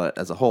can talk about it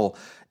as a whole.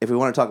 If we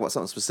want to talk about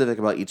something specific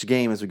about each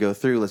game as we go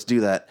through, let's do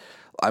that.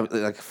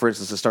 Like for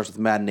instance, it starts with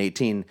Madden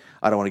 18.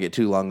 I don't want to get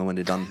too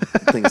long-winded on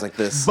things like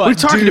this. But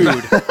dude,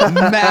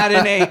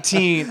 Madden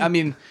 18. I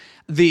mean,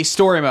 the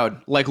story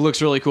mode like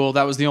looks really cool.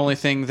 That was the only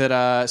thing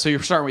that. So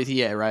you're starting with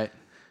EA, right?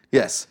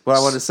 Yes. What I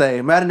wanted to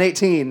say, Madden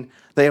 18.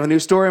 They have a new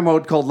story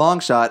mode called Long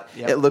Shot.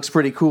 Yep. It looks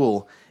pretty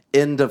cool.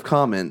 End of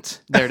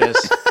comment. There it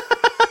is.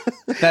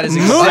 That is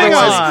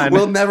exactly.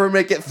 We'll never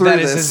make it through that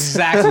this. That is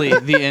exactly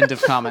the end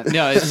of comment.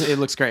 No, it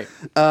looks great.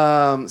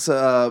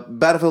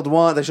 Battlefield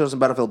 1, they showed some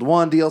Battlefield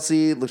 1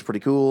 DLC. It looks pretty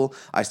cool.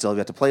 I still have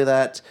yet to play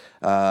that.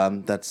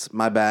 That's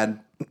my bad.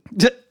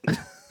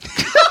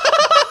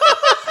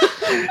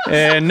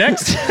 And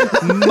next,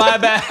 my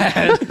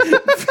bad.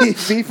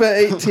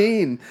 FIFA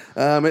 18.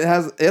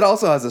 It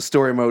also has a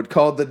story mode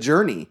called The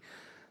Journey.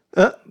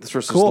 This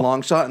versus cool.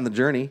 Long Shot and The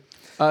Journey.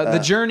 The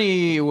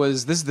Journey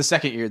this is the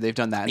second year they've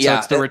done that. So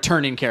it's the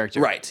returning character.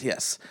 Right,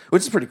 yes.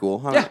 Which is pretty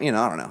cool. I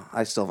don't know.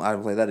 I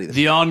haven't played that either.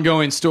 The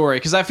ongoing story.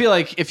 Because I feel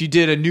like if you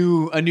did a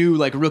new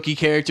like rookie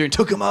character and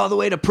took him all the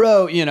way to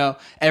pro,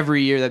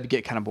 every year that'd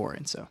get kind of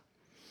boring. So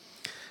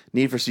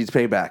Need for Speed's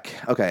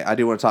Payback. Okay, I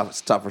do want to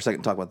stop for a second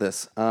and talk about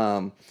this.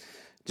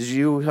 Did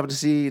you happen to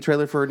see a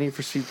trailer for Need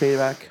for Speed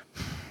Payback?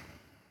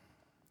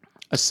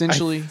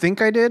 Essentially. I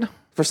think I did.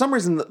 For some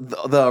reason,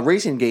 the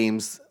racing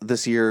games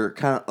this year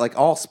kind of like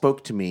all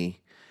spoke to me,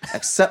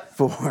 except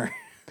for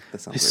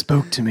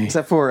spoke to me.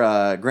 Except for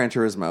Gran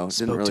Turismo,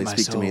 didn't really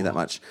speak to me that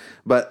much.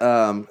 But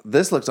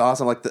this looks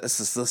awesome. Like this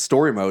is the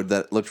story mode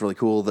that looked really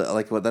cool.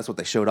 That's what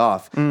they showed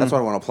off. That's what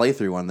I want to play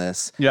through on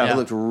this. Yeah, it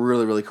looked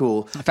really really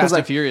cool. Fast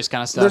and Furious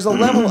kind of stuff. There's a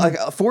level like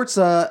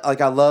Forza.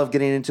 Like I love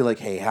getting into like,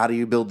 hey, how do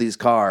you build these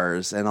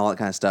cars and all that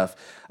kind of stuff,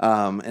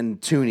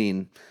 and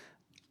tuning.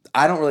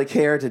 I don't really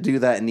care to do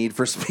that in Need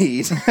for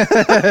Speed,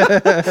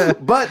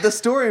 but the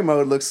story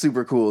mode looks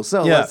super cool.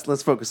 So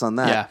let's focus on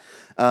that.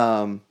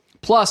 Yeah.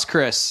 Plus,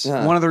 Chris,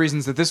 one of the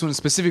reasons that this one is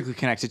specifically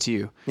connected to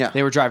you,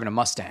 they were driving a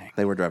Mustang.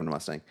 They were driving a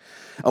Mustang.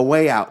 A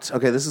Way Out.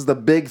 Okay, this is the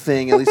big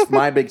thing. At least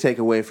my big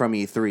takeaway from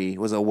E3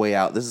 was A Way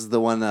Out. This is the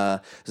one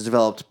that was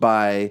developed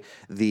by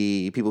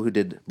the people who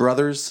did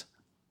Brothers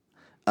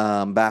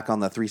back on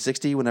the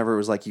 360. Whenever it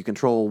was like you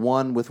control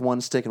one with one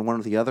stick and one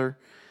with the other.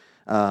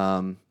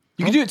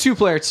 You can do it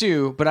 2-player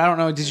too, but I don't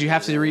know. Did you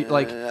have to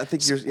I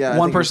think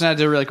one person had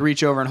to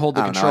reach over and hold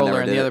the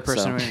controller, and the other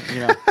person,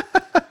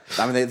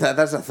 I mean,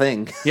 that's a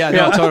thing. Yeah,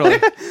 no, totally.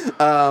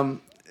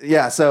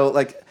 So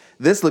like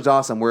this looked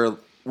awesome.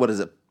 What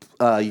is it?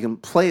 You can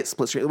play it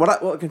split screen.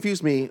 What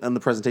confused me on the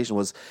presentation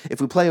was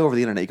if we play over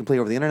the internet, you can play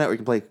over the internet or you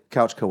can play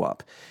couch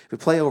co-op. If we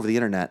play over the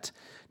internet,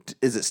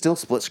 is it still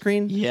split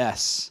screen?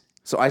 Yes.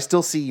 So I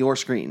still see your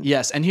screen.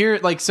 Yes, and here,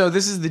 so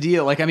this is the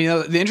deal.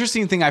 The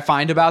interesting thing I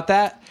find about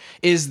that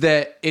is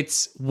that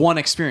it's one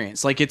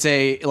experience.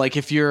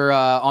 If you're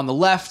on the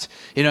left,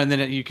 and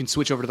then you can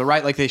switch over to the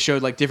right. Like they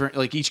showed,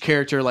 different, each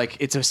character,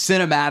 it's a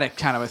cinematic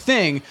kind of a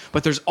thing.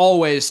 But there's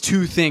always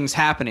 2 things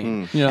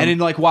happening. Yeah.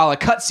 And then, while a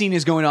cutscene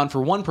is going on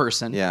for one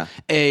person,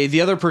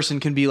 the other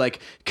person can be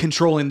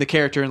controlling the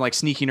character and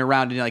sneaking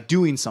around and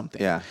doing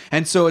something. Yeah.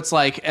 And so it's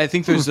I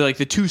think there's the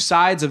 2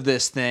 sides of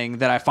this thing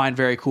that I find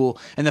very cool,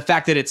 and the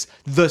fact that it's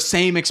the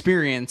same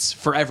experience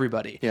for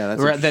everybody. Yeah,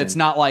 that's it's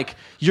not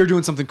you're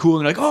doing something cool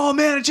and you're oh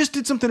man, I just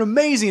did something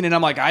amazing, and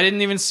I'm I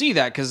didn't even see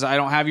that because I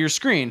don't have your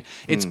screen.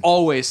 It's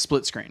always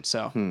split screen,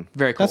 so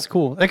very cool. That's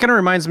cool. That kind of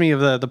reminds me of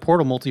the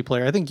Portal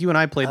multiplayer. I think you and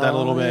I played that a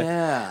little bit,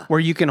 where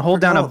you can hold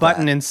down a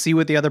button and see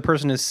what the other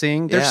person is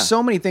seeing. There's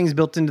so many things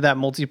built into that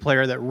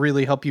multiplayer that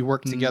really help you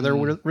work together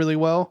really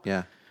well.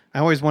 Yeah. I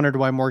always wondered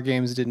why more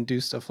games didn't do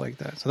stuff like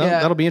that. So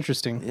that'll be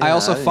interesting. Yeah, I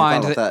also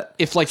find that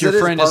if your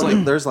friend is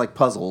there's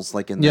puzzles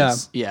in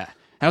this. Yeah.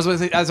 As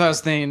I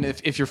was thinking,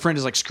 if your friend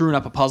is screwing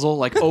up a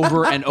puzzle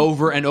over and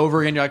over and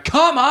over again, you're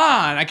come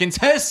on, I can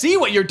see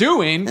what you're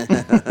doing.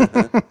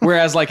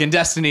 Whereas in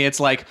Destiny,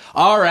 it's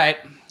all right,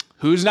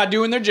 who's not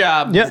doing their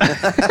job? Yeah.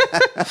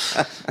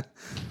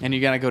 And you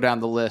got to go down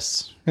the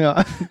list.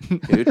 Yeah.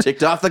 Who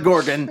ticked off the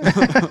Gorgon?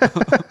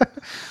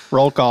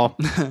 Roll call.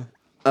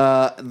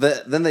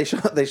 Then they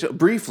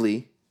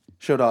briefly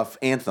showed off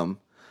Anthem,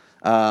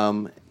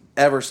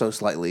 ever so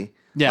slightly.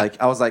 Yeah.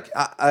 I was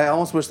I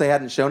almost wish they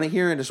hadn't shown it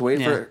here and just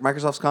waited for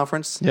Microsoft's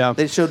conference. Yeah.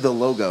 They showed the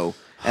logo,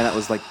 and that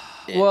was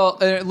well,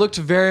 it looked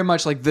very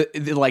much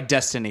like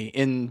Destiny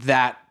in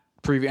that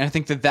preview. And I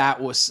think that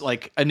was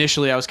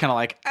initially I was kind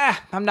of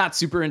I'm not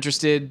super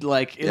interested.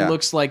 It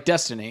looks like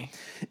Destiny.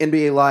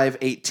 NBA Live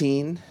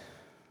 18.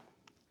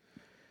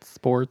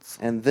 Sports.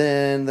 And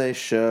then they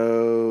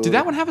showed... Did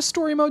that one have a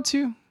story mode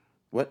too?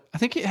 What? I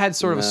think it had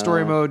sort of a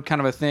story mode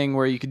kind of a thing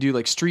where you could do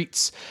like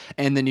streets,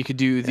 and then you could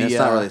do the. And it's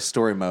not really a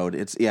story mode.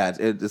 It's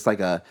it's like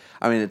a.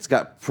 I mean, it's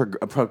got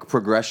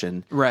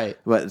progression, right?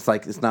 But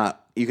it's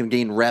not. You can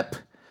gain rep,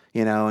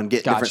 and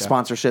get different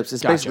sponsorships.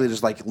 It's basically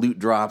just like loot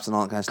drops and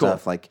all that kind of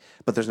stuff. Like,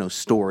 but there's no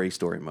story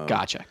mode.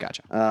 Gotcha.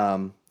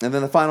 And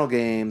then the final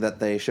game that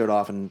they showed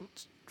off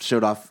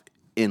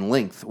in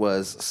length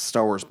was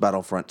Star Wars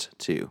Battlefront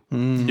 2.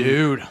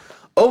 Dude.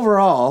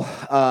 Overall,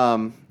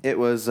 it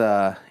was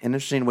an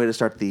interesting way to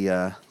start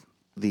the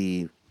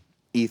E3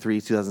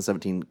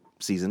 2017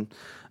 season.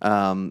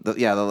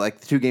 The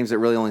two games that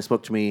really only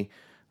spoke to me,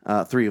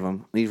 three of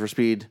them: Need for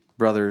Speed,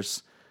 A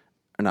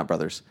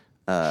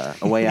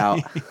Way Out,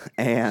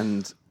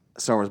 and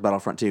Star Wars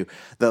Battlefront 2.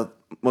 The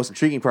most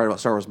intriguing part about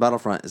Star Wars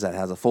Battlefront is that it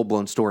has a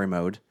full-blown story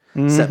mode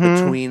set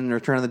between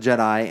Return of the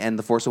Jedi and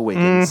The Force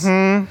Awakens.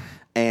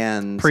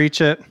 And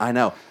preach it. I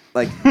know,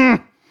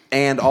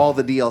 and all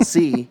the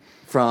DLC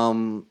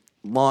from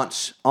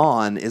launch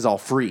on is all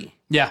free.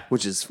 Yeah,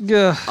 which is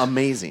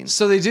amazing.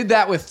 So they did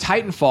that with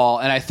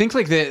Titanfall, and I think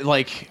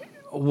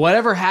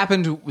whatever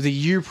happened the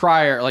year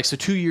prior, so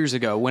 2 years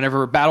ago,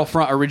 whenever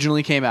Battlefront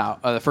originally came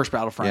out, the first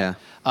Battlefront.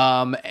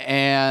 Yeah.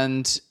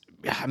 And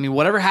I mean,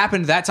 whatever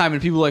happened that time,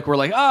 and people were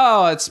like,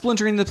 oh, it's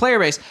splintering the player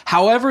base.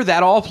 However,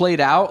 that all played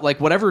out,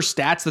 whatever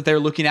stats that they're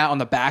looking at on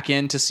the back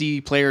end to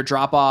see player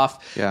drop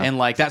off and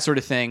that sort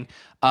of thing.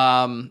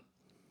 I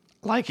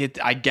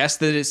guess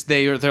that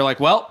they're like,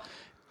 well,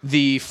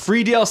 the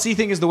free DLC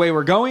thing is the way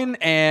we're going,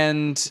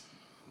 and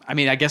I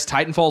mean, I guess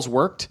Titanfall's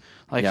worked.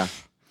 I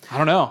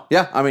don't know.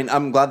 Yeah, I mean,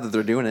 I'm glad that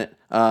they're doing it.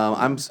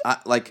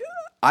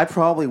 I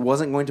probably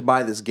wasn't going to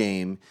buy this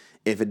game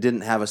if it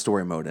didn't have a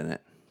story mode in it.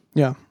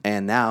 Yeah,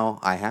 and now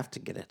I have to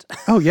get it.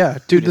 Oh yeah,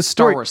 dude, the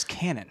Star story, Wars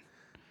canon,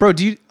 bro.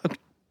 Do you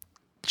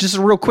just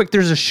real quick?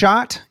 There's a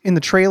shot in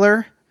the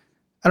trailer.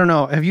 I don't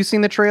know. Have you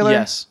seen the trailer?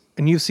 Yes,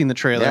 and you've seen the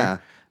trailer. Yeah.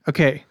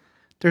 Okay.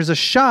 There's a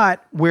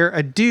shot where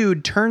a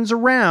dude turns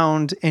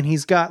around and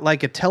he's got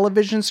a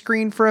television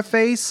screen for a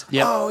face.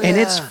 Yep. Oh, yeah. And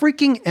it's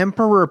freaking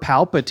Emperor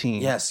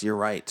Palpatine. Yes, you're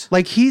right.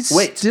 He's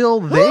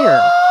still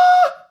there.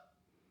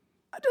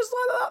 I just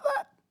thought about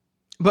that.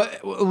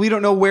 But we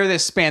don't know where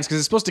this spans because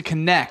it's supposed to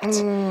connect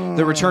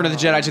the Return of the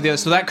Jedi to the other.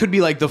 So that could be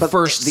the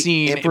first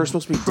scene Emperor's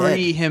supposed to be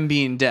pre him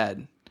being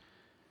dead.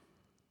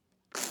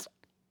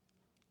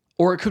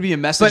 Or it could be a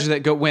message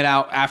that went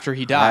out after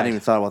he died. I hadn't even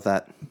thought about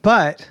that.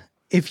 But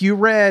if you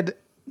read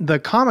the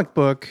comic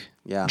book,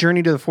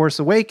 Journey to the Force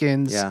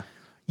Awakens,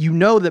 you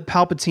know that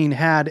Palpatine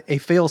had a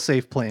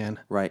failsafe plan.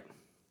 Right.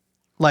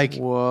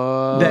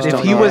 That if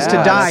he was to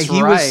die,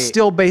 he was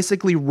still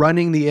basically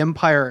running the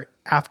Empire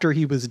after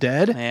he was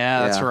dead.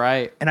 Yeah, that's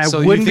right. And I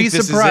wouldn't be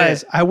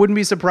surprised. I wouldn't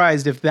be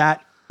surprised if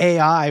that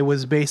AI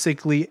was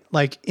basically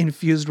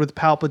infused with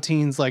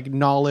Palpatine's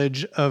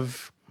knowledge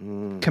of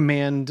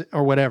command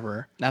or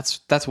whatever.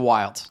 That's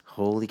wild.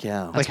 Holy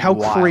cow. How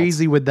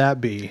crazy would that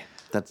be?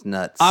 That's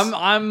nuts.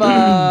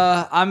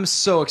 I'm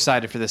so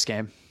excited for this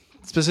game,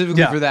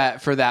 specifically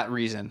for that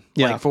reason.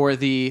 Yeah. For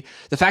the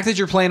fact that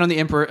you're playing on the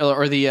Emperor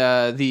or the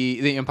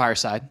Empire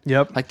side.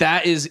 Yep.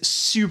 That is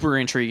super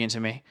intriguing to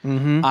me.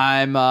 Mm-hmm.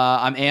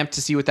 I'm amped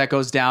to see what that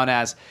goes down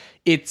as.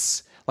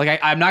 It's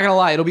I'm not gonna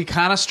lie, it'll be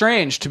kind of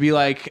strange to be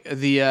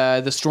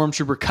the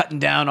stormtrooper cutting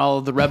down all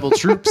of the rebel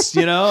troops,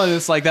 and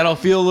it's that'll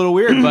feel a little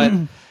weird, but.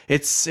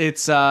 It's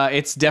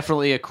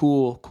definitely a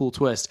cool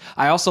twist.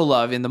 I also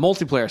love in the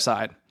multiplayer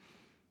side.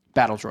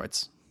 Battle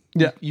droids.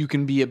 Yeah. You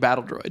can be a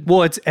battle droid.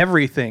 Well, it's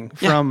everything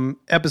from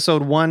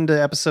episode 1 to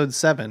episode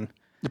 7.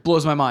 It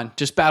blows my mind.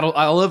 Just battle.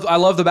 I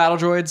love the battle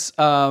droids.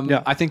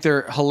 I think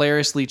they're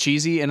hilariously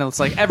cheesy, and it's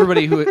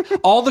everybody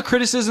all the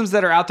criticisms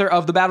that are out there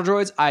of the battle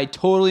droids, I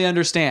totally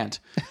understand.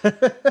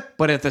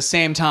 But at the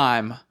same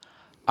time,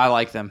 I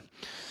like them.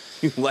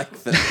 You like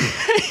them.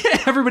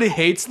 Everybody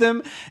hates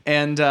them,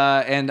 and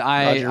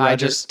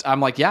Roger.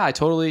 I'm I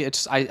totally.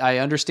 I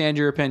understand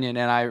your opinion,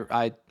 and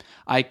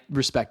I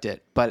respect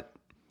it, but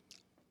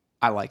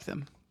I like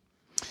them.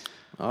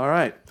 All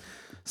right,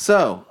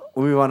 so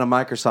we move on to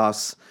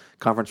Microsoft's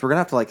conference. We're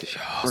gonna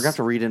have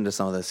to read into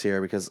some of this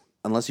here because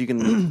unless you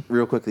can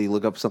real quickly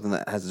look up something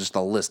that has just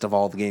a list of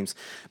all the games,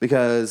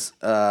 because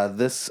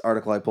this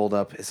article I pulled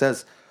up, it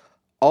says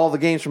all the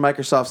games from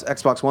Microsoft's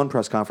Xbox One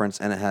press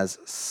conference, and it has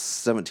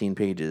 17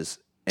 pages,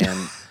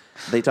 and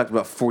they talked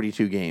about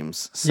 42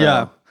 games.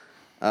 So,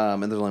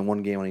 and there's only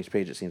one game on each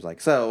page, it seems like.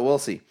 So we'll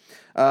see.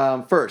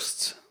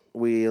 First,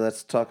 let's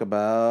just talk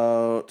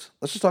about.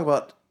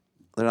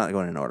 They're not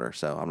going in order,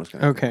 so I'm just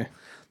gonna. Okay.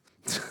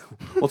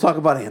 We'll talk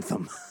about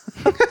Anthem.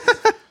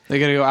 They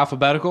gotta go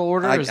alphabetical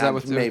order? Is that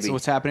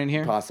what's happening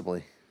here?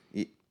 Possibly.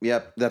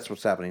 Yep, that's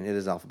what's happening. It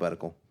is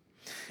alphabetical.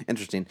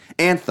 Interesting.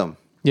 Anthem.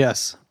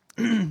 Yes.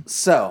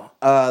 So,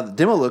 the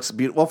demo looks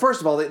beautiful. Well, first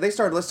of all, they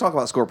started. Let's talk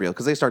about Scorpio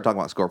because they started talking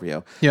about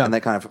Scorpio. Yeah, and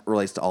that kind of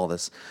relates to all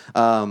this.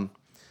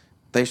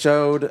 They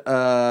showed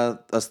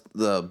us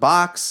the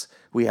box.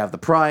 We have the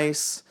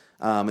price.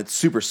 It's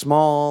super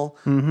small.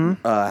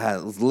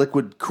 Has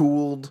liquid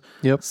cooled.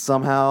 Yep.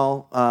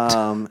 Somehow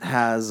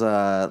has.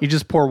 You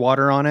just pour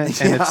water on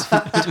it, and it's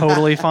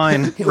totally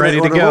fine, ready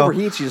to when it go.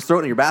 overheats, you just throw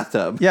it in your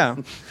bathtub. Yeah.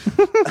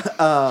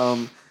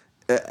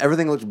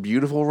 Everything looks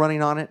beautiful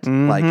running on it.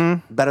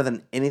 Like better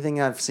than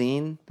anything I've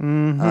seen.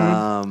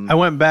 I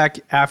went back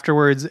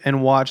afterwards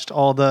and watched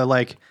all the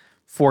like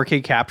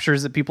 4K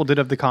captures that people did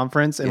of the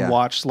conference, and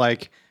watched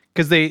like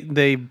because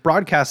they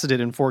broadcasted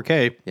it in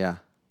 4K. Yeah.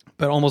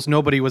 But almost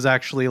nobody was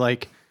actually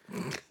like,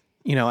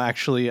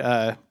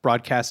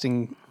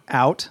 broadcasting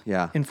out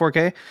in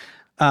 4K.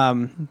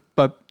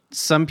 But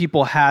some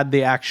people had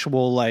the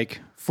actual like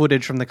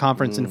footage from the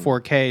conference in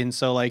 4K. And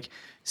so like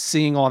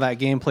seeing all that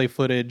gameplay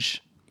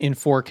footage in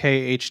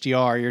 4K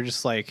HDR, you're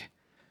just like,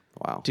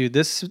 wow, dude,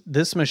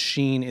 this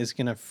machine is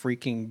going to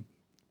freaking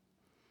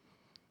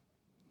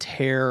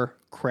tear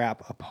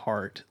crap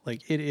apart.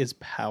 Like it is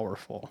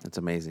powerful. It's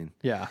amazing.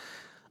 Yeah.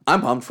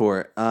 I'm pumped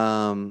for it.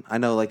 I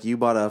know, like you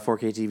bought a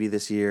 4K TV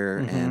this year,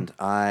 and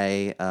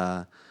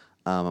I'm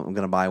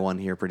gonna buy one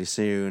here pretty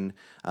soon.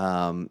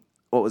 What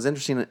was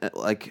interesting,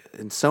 like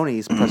in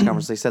Sony's press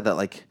conference, they said that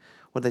like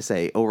what they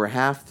say, over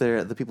half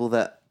the people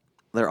that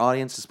their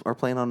audience are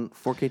playing on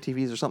 4K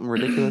TVs or something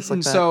ridiculous like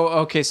that.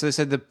 So they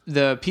said the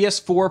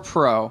PS4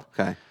 Pro.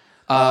 Okay.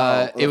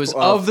 It was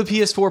of the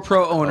PS4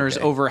 Pro owners,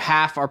 over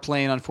half are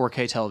playing on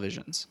 4K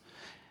televisions.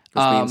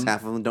 Which means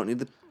half of them don't need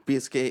the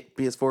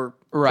PS4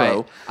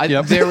 right.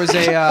 Pro. There was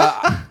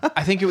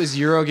I think it was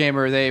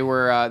Eurogamer.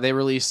 They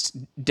released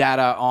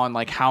data on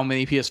like how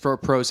many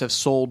PS4 Pros have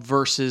sold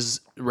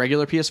versus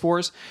regular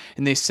PS4s,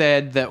 and they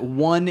said that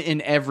 1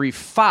 in every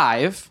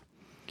 5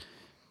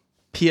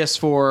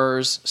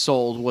 PS4s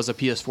sold was a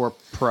PS4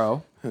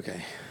 Pro.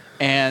 Okay.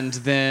 And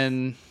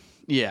then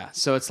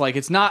so it's like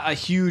it's not a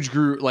huge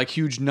group, like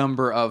huge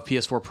number of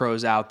PS4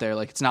 Pros out there.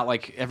 Like it's not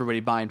like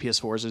everybody buying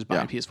PS4s is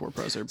buying PS4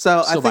 Pros. They're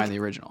still buying the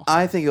original.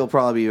 I think it'll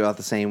probably be about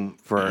the same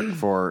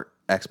for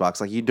Xbox.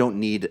 Like you don't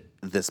need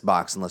this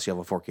box unless you have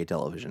a 4K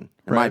television,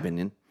 in my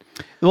opinion.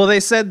 Well,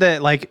 they said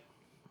that like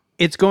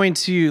it's going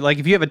to like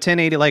if you have a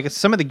 1080, like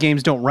some of the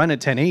games don't run at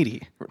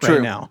 1080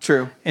 right now.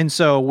 True. And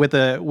so with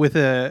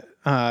a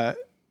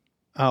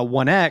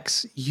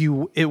 1X,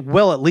 it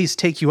will at least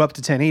take you up to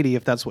 1080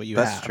 if that's what you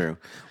have. That's true.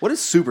 What is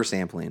super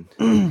sampling?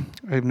 I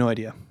have no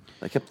idea.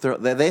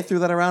 They threw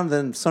that around,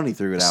 then Sony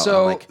threw it out.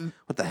 So, I'm like,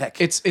 what the heck?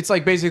 It's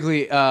like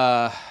basically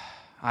I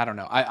don't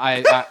know.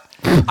 I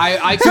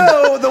could.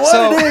 So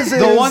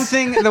the one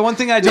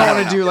thing I don't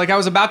want to do, like I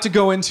was about to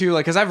go into,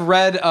 like, because I've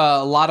read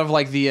a lot of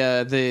like the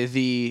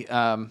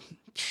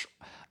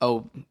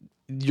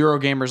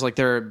Eurogamers, like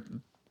their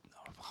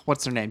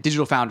what's their name,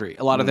 Digital Foundry.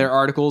 A lot of their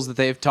articles that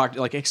they've talked,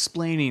 like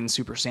explaining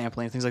super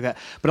sampling and things like that.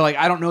 But like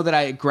I don't know that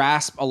I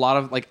grasp a lot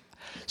of like.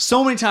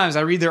 So many times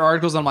I read their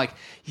articles and I'm like,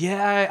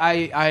 yeah,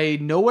 I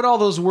know what all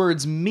those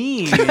words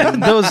mean.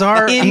 Those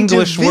are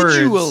English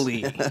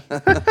words.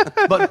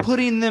 But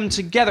putting them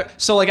together.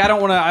 So like I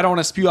don't want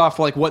to spew off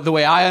like what the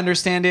way I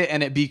understand it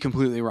and it be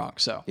completely wrong.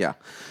 So yeah.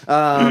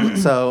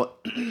 So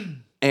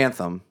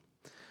Anthem.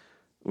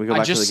 We go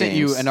back I just to the sent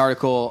games. you an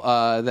article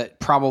that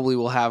probably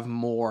will have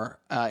more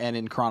and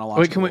in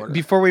chronological order.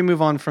 Before we move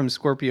on from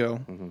Scorpio,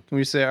 can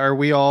we say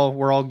we're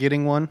all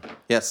getting one?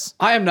 Yes.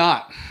 I am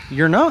not.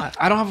 You're not.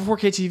 I don't have a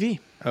 4K TV.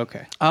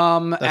 Okay.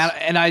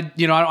 And I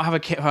don't have a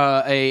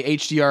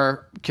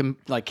HDR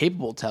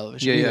capable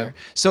television either.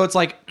 Yeah. So it's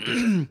like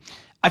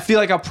I feel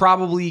like I'll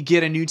probably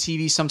get a new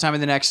TV sometime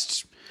in the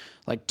next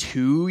like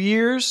 2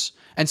 years.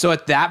 And so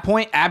at that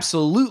point,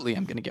 absolutely,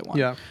 I'm going to get one.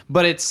 Yeah.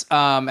 But it's,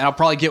 and I'll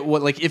probably get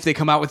what, like, if they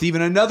come out with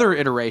even another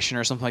iteration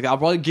or something like that, I'll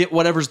probably get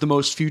whatever's the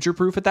most future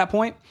proof at that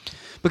point.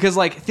 Because,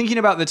 like, thinking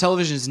about the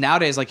televisions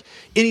nowadays, like,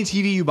 any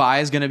TV you buy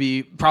is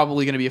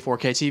probably going to be a 4K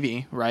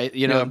TV, right?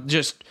 You know,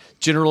 just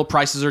general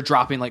prices are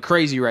dropping like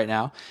crazy right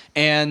now.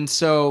 And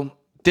so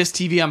this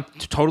TV, I'm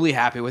totally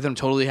happy with. I'm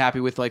totally happy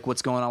with, like,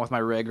 what's going on with my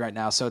rig right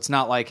now. So it's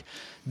not like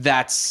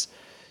that's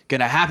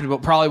gonna happen,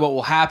 but probably what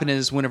will happen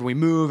is whenever we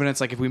move and it's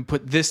like if we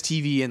put this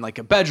TV in like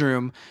a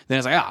bedroom, then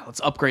it's like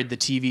let's upgrade the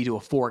TV to a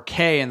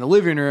 4K in the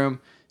living room,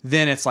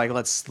 then it's like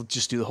let's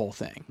just do the whole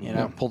thing, you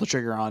know, pull the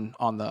trigger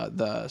on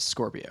the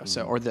Scorpio,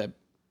 so or the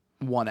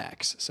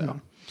 1X.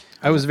 So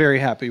I was very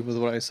happy with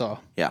what I saw.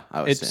 Yeah,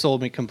 it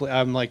sold me completely.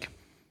 I'm like,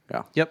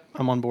 yep,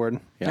 I'm on board.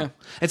 Yeah.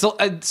 It's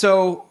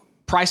so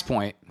price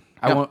point.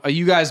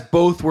 You guys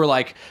both were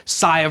like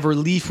sigh of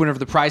relief whenever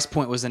the price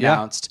point was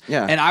announced.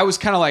 Yeah. And I was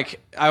kind of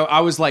like,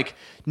 I was like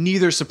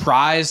neither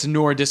surprised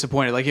nor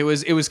disappointed. Like it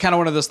was kind of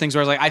one of those things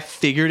where I was like, I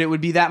figured it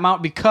would be that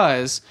amount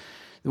because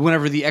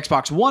whenever the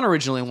Xbox One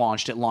originally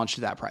launched, it launched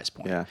at that price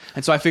point. Yeah.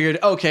 And so I figured,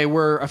 okay,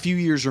 we're a few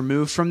years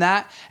removed from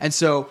that. And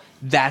so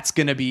that's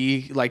going to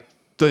be like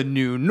the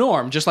new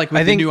norm. Just like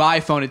with the new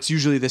iPhone, it's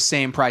usually the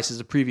same price as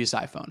the previous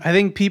iPhone. I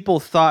think people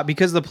thought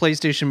because the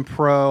PlayStation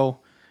Pro,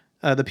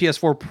 the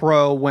PS4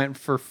 Pro went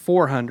for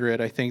 $400,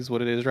 I think is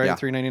what it is, right? Yeah.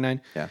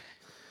 $399. Yeah.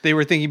 they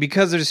were thinking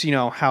because there's,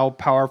 how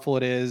powerful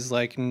it is,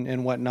 like,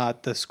 and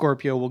whatnot, the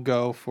Scorpio will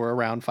go for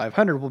around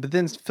 500. Well, but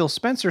then Phil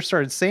Spencer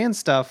started saying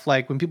stuff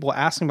like when people were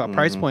asking about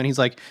price point, he's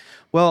like,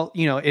 well,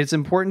 it's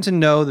important to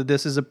know that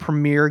this is a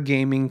premier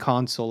gaming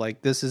console.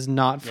 Like, this is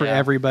not for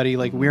everybody.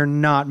 Like, we're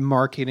not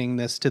marketing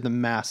this to the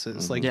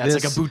masses. Like, it's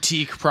like a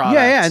boutique product.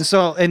 Yeah. And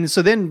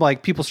so then,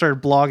 like, people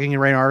started blogging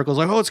and writing articles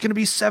like, oh, it's going to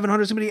be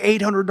 $700, it's going to be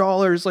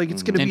 $800. Like,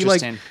 it's going to be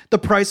like the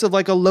price of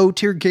like a low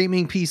tier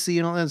gaming PC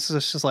and all that. It's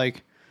just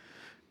like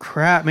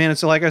crap, man. And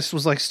so like I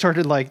was like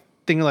started like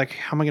thinking like,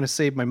 how am I going to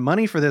save my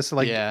money for this?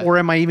 Like, or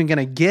am I even going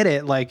to get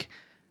it? Like,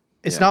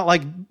 it's not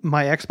like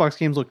my Xbox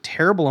games look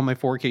terrible on my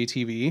 4K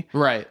TV.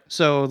 Right.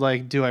 So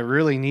like, do I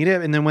really need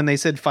it? And then when they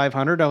said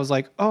 500, I was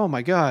like, oh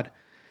my God,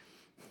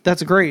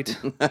 that's great.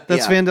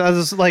 That's fantastic. I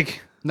was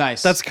like,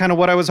 nice. That's kind of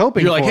what I was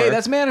hoping You're for. like, hey,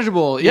 that's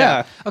manageable.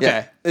 Yeah.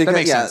 Okay. Yeah. That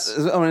makes sense.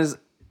 I mean, it's,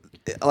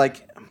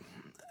 like,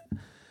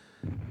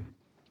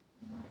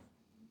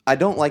 I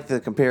don't like the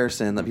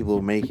comparison that people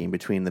are making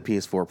between the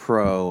PS4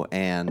 Pro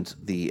and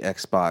the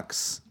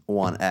Xbox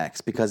One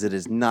X because it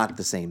is not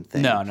the same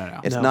thing. No.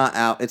 It's not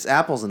out. It's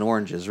apples and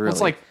oranges, really. Well,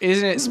 it's like,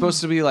 isn't it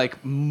supposed to be like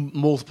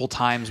multiple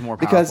times more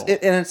powerful?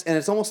 Because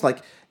it's almost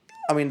like,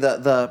 I mean,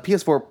 the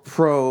PS4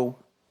 Pro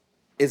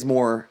is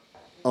more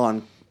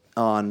on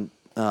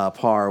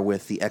par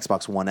with the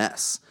Xbox One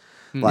S.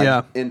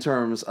 Like in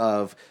terms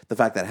of the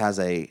fact that it has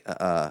the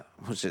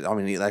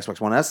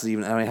Xbox One S it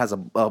has a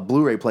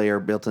Blu-ray player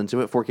built into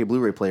it, 4K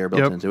Blu-ray player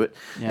built into it,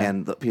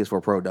 and the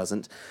PS4 Pro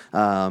doesn't.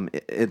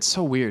 It's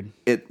so weird.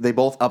 They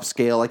both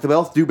upscale, like they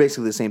both do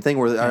basically the same thing.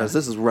 Whereas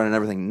this is running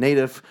everything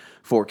native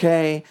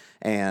 4K,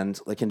 and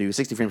they can do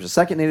 60 frames a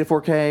second native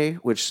 4K,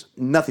 which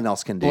nothing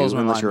else can do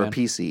unless you're a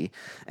PC.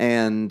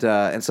 And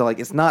so like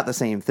it's not the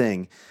same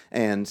thing.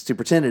 And to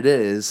pretend it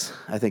is,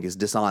 I think, is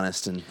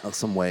dishonest in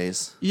some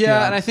ways.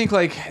 Yeah, and I think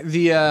like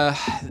the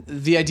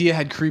idea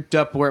had creeped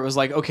up where it was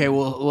like, okay,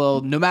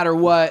 well, no matter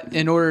what,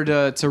 in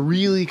order to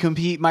really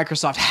compete,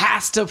 Microsoft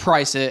has to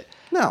price it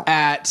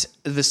at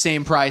the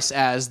same price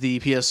as the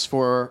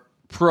PS4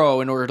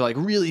 Pro in order to like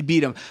really beat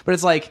them. But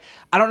it's like,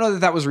 I don't know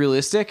that was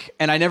realistic,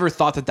 and I never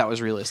thought that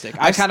was realistic.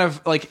 I kind of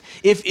like,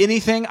 if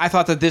anything, I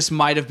thought that this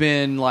might have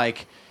been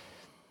like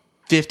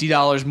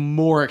 $50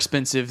 more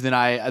expensive than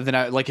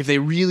I like. If they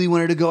really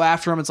wanted to go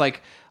after them, it's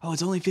like, oh,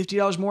 it's only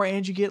 $50 more,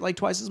 and you get like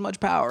twice as much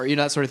power,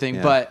 that sort of thing.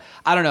 Yeah. But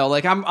I don't know.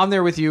 Like I'm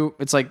there with you.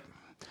 It's like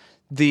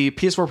the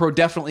PS4 Pro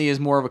definitely is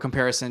more of a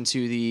comparison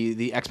to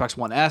the Xbox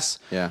One S.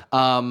 Yeah.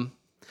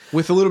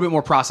 With a little bit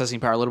more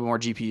processing power, a little bit more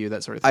GPU,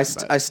 that sort of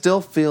thing. I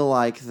still feel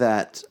like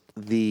that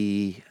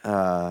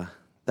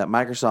that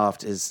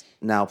Microsoft is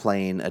now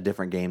playing a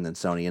different game than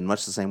Sony, in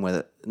much the same way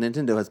that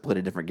Nintendo has played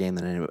a different game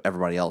than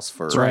everybody else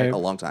for a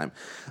long time.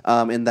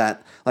 In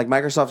that, like,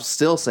 Microsoft is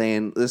still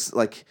saying these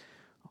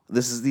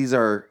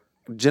are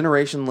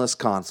generationless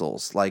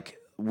consoles. Like,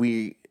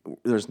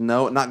 there's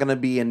not going to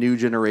be a new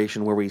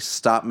generation where we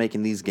stop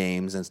making these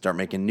games and start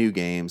making new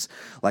games.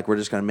 Like, we're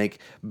just going to make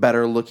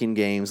better looking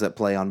games that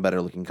play on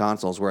better looking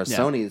consoles. Whereas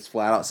Sony has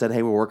flat out said,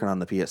 hey, we're working on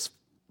the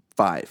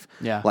PS5.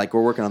 Yeah. Like,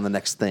 we're working on the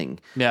next thing.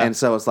 Yeah. And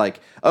so it's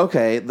like,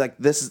 okay, like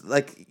this is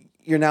like,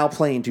 you're now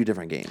playing two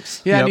different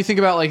games. Yeah, and you think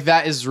about like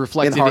that is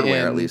reflected in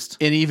hardware, at least.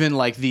 In even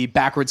like the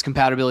backwards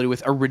compatibility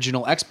with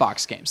original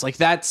Xbox games. Like,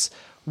 that's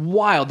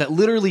wild that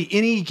literally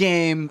any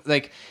game,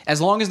 like,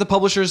 as long as the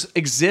publishers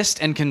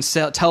exist and can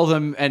tell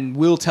them and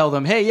will tell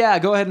them, hey, yeah,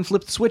 go ahead and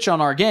flip the switch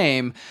on our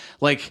game,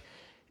 like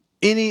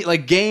any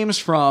like games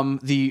from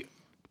the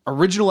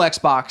original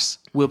Xbox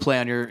will play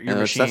on your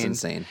machine. That's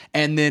insane.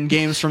 And then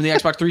games from the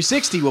Xbox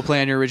 360 will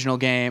play on your original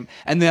game.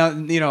 And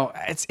then,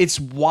 it's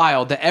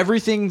wild that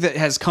everything that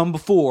has come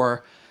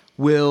before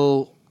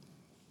will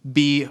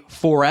be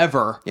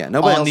forever on the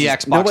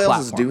Xbox platform. Nobody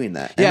else is doing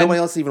that. And nobody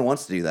else even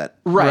wants to do that.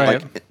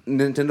 Right. Like,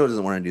 Nintendo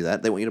doesn't want to do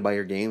that. They want you to buy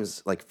your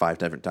games like 5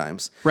 different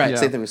times. Right.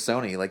 Same thing with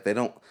Sony. Like, they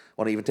don't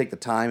want to even take the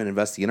time and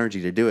invest the energy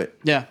to do it.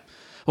 Yeah.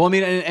 Well, I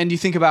mean, and you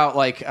think about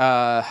like,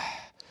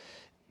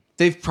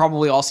 they've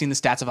probably all seen the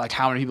stats of like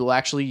how many people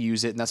actually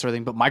use it and that sort of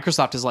thing. But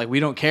Microsoft is like, we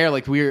don't care.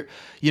 Like, we're,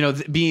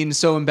 being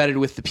so embedded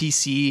with the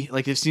PC,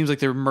 like it seems like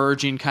they're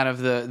merging kind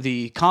of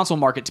the console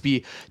market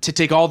to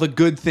take all the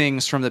good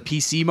things from the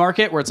PC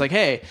market, where it's like,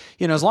 hey,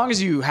 as long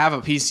as you have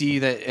a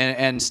PC that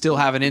and still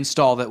have an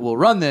install that will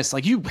run this,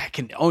 like, you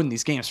can own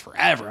these games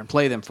forever and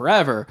play them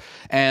forever.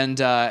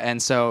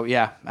 And so,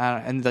 yeah.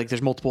 And like,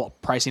 there's multiple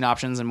pricing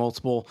options and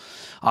multiple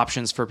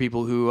options for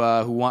people who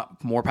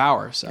want more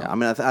power. So, yeah, I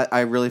mean,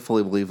 I really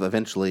fully believe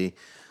eventually,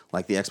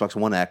 like, the Xbox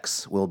One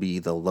X will be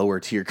the lower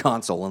tier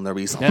console, and there'll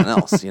be something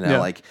else,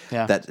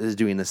 that is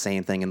doing the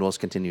same thing and will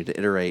continue to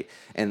iterate.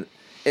 And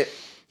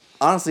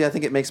honestly, I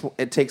think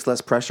it takes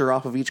less pressure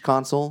off of each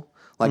console.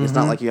 Like, it's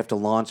not like you have to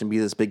launch and be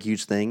this big,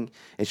 huge thing.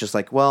 It's just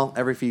like, well,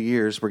 every few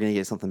years we're going to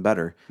get something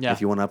better. Yeah.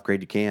 If you want to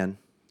upgrade, you can.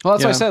 Well,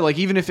 that's what I Yeah. said. Like,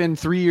 even if in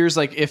 3 years,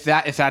 like if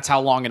that's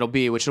how long it'll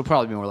be, which it'll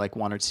probably be more like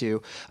 1 or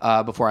 2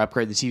 before I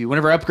upgrade the TV.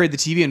 Whenever I upgrade the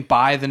TV and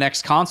buy the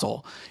next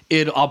console,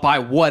 I'll buy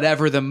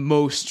whatever the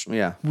most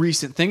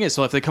recent thing is.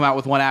 So if they come out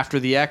with one after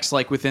the X,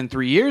 like within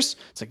 3 years,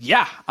 it's like,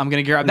 yeah, I'm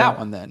gonna grab that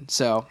one then.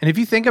 So, And if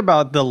you think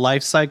about the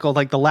life cycle,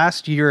 like the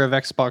last year of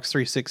Xbox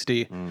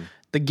 360,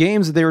 the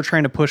games that they were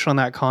trying to push on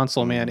that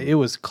console, man, it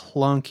was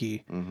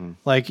clunky.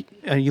 Like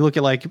you look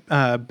at like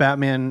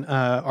Batman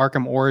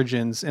Arkham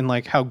Origins and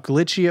like how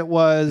glitchy it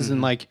was,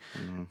 and like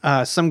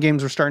some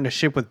games were starting to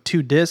ship with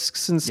 2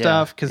 discs and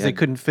stuff because they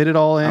couldn't fit it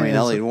all in. I mean,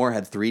 LA Noire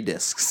had 3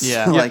 discs.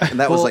 Yeah. Like, and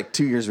that was like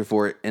 2 years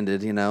before it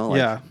ended, you know? Like,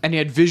 yeah. and you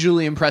had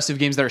visually impressive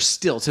games that are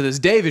still to this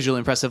day visually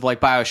impressive,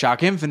 like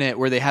BioShock Infinite,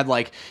 where they had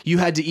like you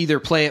had to either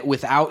play it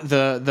without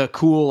the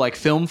cool like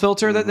film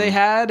filter that they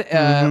had,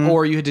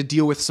 or you had to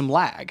deal with some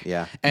lag.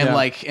 Yeah. And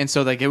Yeah.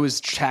 so it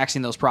was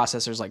taxing those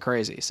processors like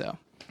crazy. So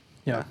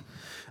Yeah.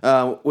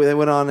 They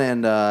went on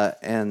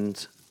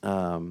and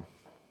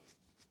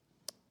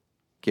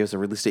gave us a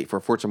release date for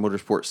Forza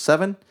Motorsport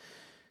 7.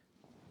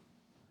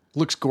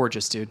 looks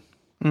gorgeous, dude.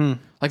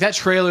 Like that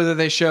trailer that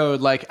they showed,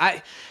 like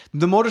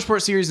the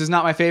Motorsport series is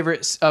not my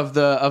favorite of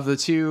the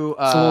two.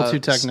 It's a little too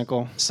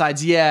technical.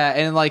 Sides, yeah,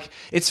 and like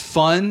it's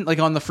fun, like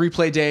on the free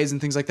play days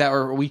and things like that,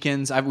 or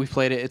weekends. We've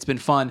played it; it's been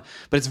fun,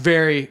 but it's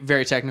very,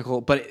 very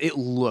technical. But it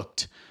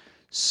looked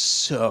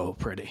so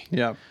pretty.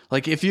 Yeah.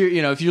 Like if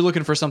you're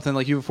looking for something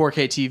like you have a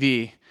 4K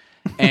TV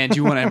and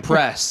you want to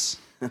impress,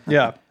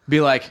 Yeah. be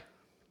like,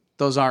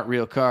 those aren't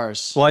real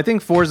cars. Well, I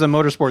think Forza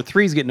Motorsport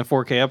 3 is getting a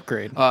 4K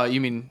upgrade.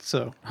 You mean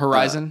So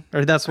Horizon?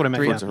 or that's what I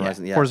meant. Forza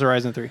Horizon, yeah. Forza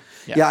Horizon 3.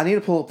 Yeah, I need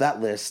to pull up that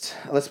list.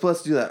 Let's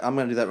do that. I'm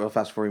going to do that real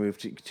fast before we move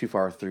too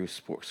far through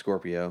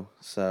Scorpio.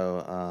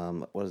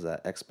 So, what is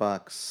that?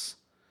 Xbox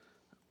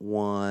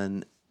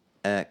One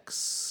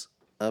X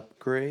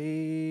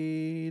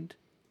upgrade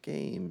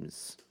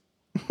games.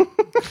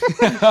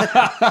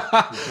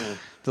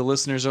 The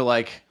listeners are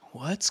like,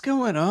 what's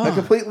going on? A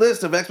complete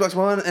list of Xbox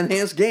One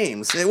enhanced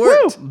games. It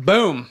worked.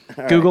 Boom.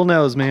 Google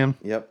knows, man.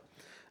 Yep.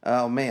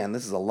 Oh man,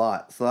 this is a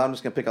lot. So I'm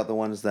just gonna pick out the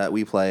ones that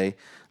we play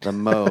the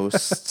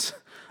most.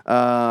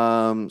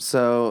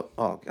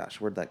 Oh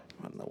gosh, where'd that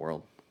come in the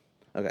world?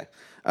 Okay.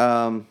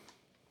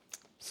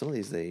 Some of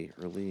these they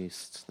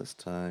released this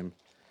time.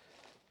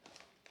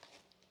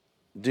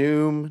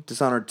 Doom,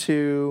 Dishonored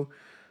 2,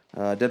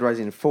 Dead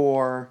Rising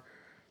 4,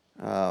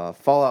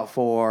 Fallout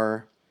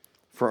 4,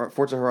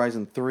 Forza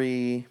Horizon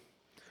 3,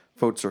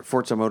 Forza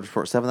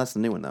Motorsport 7. That's the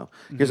new one though.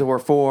 Gears of War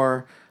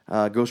 4.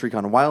 Ghost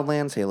Recon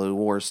Wildlands, Halo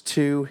Wars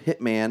 2,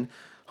 Hitman,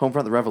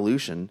 Homefront: The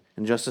Revolution,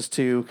 Injustice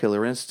 2,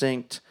 Killer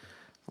Instinct,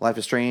 Life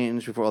is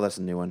Strange. That's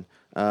a new one.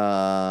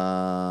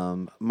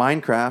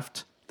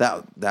 Minecraft.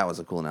 That was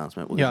a cool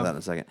announcement. We'll get to that in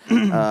a second.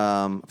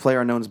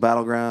 PlayerUnknown's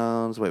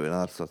Battlegrounds. Wait,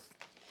 no, that's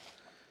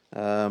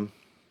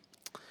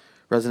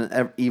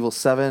Resident Evil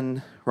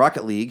 7,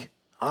 Rocket League.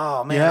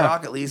 Oh man, Yeah.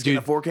 Rocket League's getting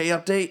a 4K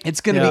update.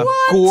 It's going to Yeah. be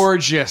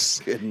gorgeous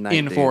Good night,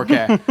 in dude.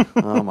 4K.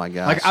 Oh my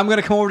gosh. Like, I'm going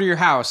to come over to your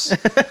house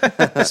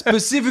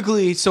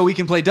specifically so we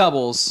can play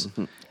doubles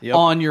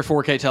on your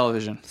 4K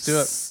television. Do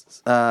it.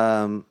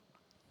 Some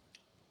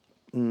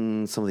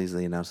of these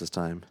they announced this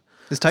time.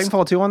 Is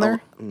Titanfall 2 on there?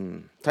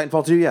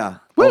 Titanfall 2, yeah.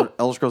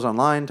 Elder Scrolls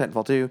Online,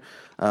 Titanfall 2.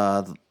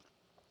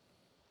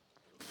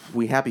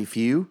 We Happy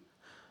Few.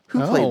 Who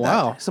played that?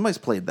 wow. Somebody's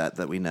played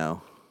that we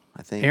know,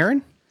 I think.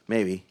 Aaron?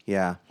 Maybe,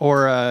 yeah.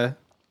 Or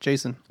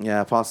Jason?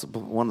 Yeah,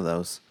 possible one of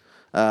those.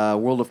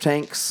 World of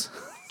Tanks.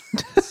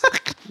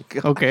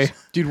 Okay.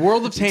 Dude,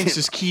 World of Tanks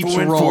just keeps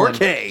In rolling.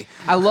 4K.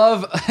 I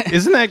love...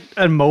 Isn't that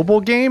a mobile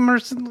game or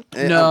something?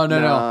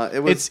 No. It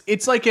was,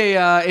 It's like a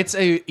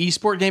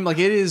esport game. Like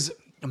it is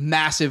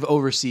massive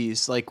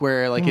overseas. Like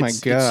where like Oh my it's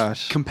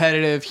gosh.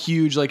 competitive,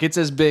 huge. Like it's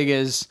as big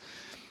as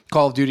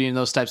Call of Duty and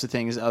those types of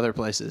things other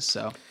places.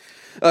 So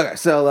okay,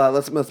 so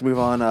let's move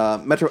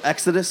on. Metro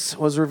Exodus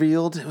was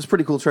revealed. It was a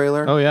pretty cool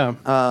trailer. Oh yeah.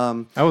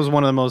 That was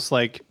one of the most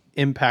like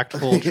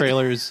impactful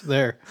trailers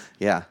there.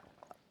 Yeah,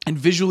 and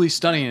visually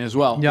stunning as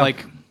well. Yeah.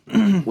 Like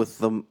with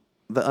the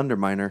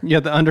Underminer.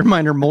 Yeah, the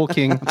Underminer Mole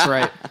King. that's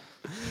right.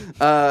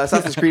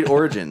 Assassin's Creed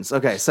Origins.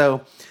 Okay,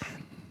 so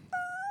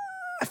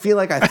I feel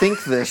like I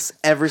think this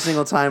every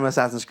single time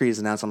Assassin's Creed is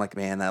announced. I'm like,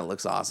 man, that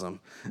looks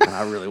awesome, and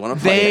I really want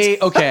to play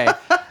it. Okay,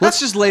 let's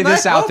just lay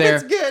this I out hope there.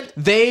 it's good.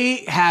 They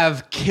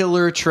have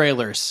killer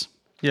trailers.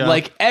 Yeah.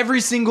 Like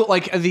every single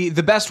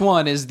the best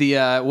one is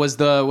was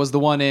the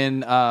one in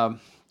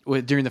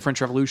during the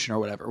French Revolution or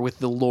whatever with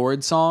the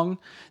Lord song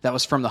that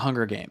was from the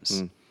Hunger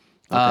Games.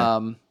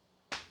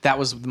 That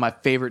was my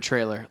favorite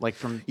trailer. Like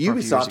from a few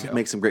years Ubisoft ago.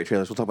 makes some great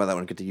trailers. We'll talk about that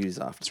when we get to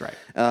Ubisoft. That's right.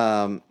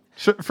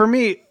 So for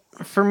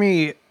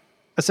me,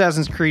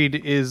 Assassin's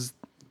Creed is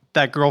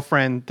that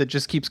girlfriend that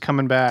just keeps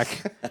coming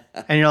back,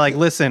 and you're like,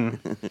 listen,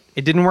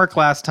 it didn't work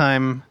last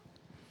time.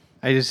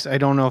 I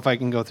don't know if I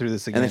can go through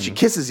this again. And then she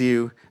kisses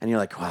you, and you're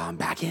like, wow, I'm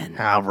back in.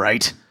 All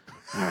right.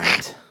 All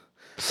right.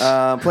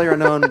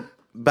 PlayerUnknown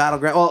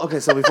Battleground. Well, okay,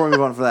 so before we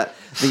move on for that,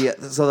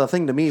 the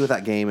thing to me with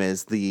that game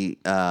is the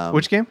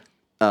Which game?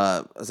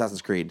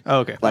 Assassin's Creed. Oh,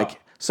 okay. Like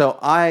So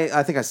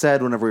I think I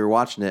said whenever we were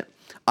watching it,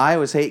 I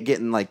always hate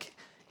getting like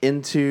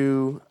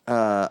into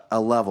a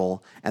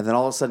level and then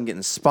all of a sudden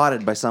getting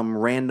spotted by some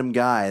random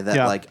guy that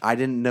like I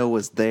didn't know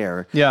was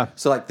there. Yeah.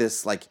 So like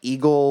this like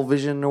eagle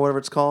vision or whatever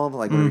it's called,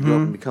 like where you go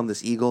up and become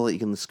this eagle that you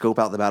can scope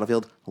out the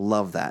battlefield.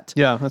 Love that.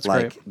 Yeah, that's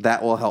like great.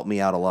 that will help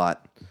me out a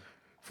lot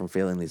from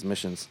failing these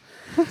missions.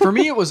 For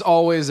me, it was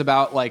always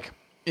about like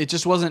it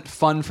just wasn't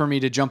fun for me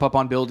to jump up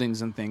on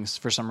buildings and things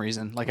for some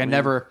reason. Like it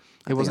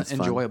wasn't it's fun.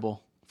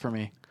 enjoyable for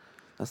me.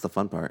 That's the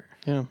fun part.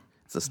 Yeah.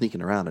 It's the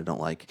sneaking around I don't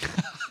like.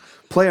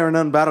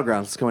 PlayerUnknown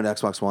Battlegrounds is coming to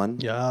Xbox One.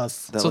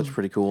 Yes. That looks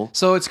pretty cool.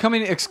 So it's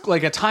coming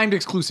like a timed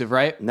exclusive,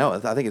 right? No,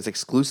 I think it's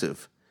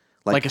exclusive.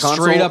 Like a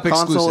straight-up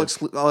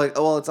exclusive.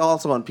 Well, it's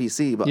also on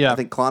PC, but Yeah. I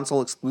think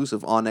console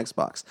exclusive on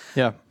Xbox.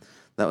 Yeah.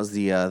 That was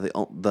the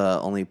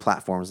only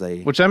platforms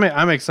they. Which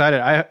I'm excited.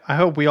 I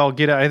hope we all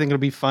get it. I think it'll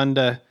be fun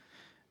to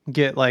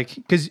get like,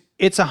 because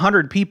it's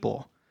 100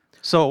 people.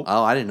 So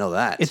Oh, I didn't know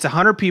that. it's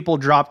 100 people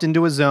dropped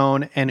into a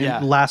zone, and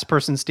Yeah. last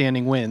person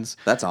standing wins.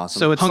 That's awesome.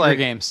 So it's Hunger like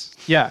Games.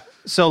 Yeah.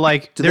 So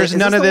like, Do there's they- is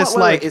none this of the this one-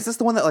 wait, like. wait, is this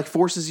the one that like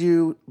forces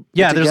you?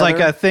 Yeah, there's like a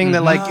together? thing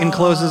that like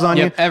encloses on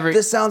Yep, you.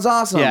 This sounds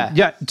awesome. Yeah.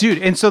 Yeah,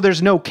 dude. And so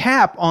there's no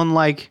cap on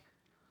like,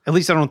 at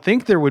least I don't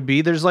think there would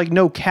be. There's like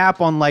no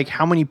cap on like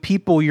how many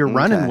people you're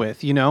running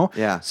with, you know?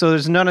 Yeah. So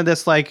there's none of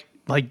this like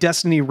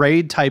Destiny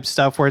raid type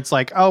stuff where it's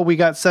like, oh, we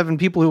got 7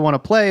 people who want to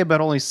play,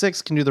 but only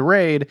 6 can do the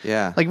raid.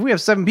 Yeah. Like if we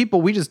have 7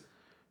 people, we just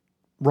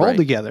roll Right.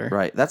 together.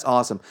 Right. That's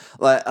awesome.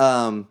 Like,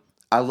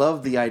 I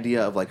love the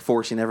idea of like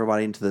forcing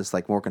everybody into this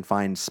like more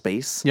confined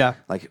space. Yeah.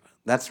 Like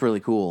that's really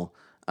cool.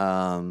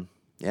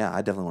 Yeah,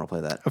 I definitely want to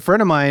play that. A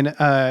friend of mine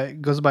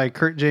goes by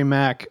Kurt J.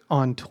 Mack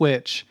on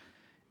Twitch.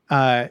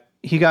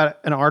 He got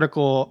an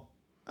article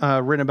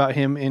written about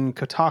him in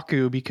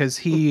Kotaku because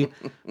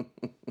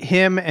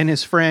him and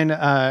his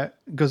friend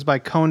goes by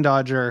Cone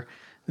Dodger.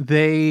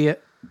 They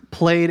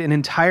played an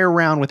entire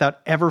round without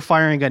ever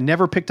firing a gun,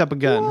 never picked up a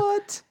gun.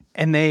 What?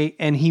 And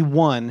he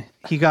won.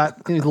 He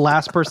got the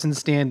last person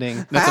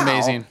standing That's How?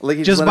 amazing. Like,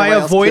 you just let by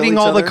everybody else kill avoiding each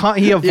all the other?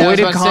 he Yeah, I was avoided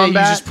about to say,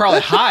 combat. you just probably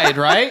hide,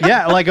 right?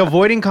 Yeah, like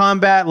avoiding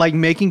combat, like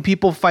making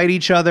people fight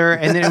each other,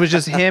 and then it was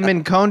just him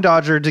and Cone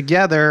Dodger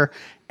together.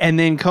 And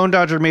then Cone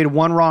Dodger made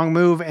one wrong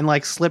move and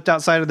like slipped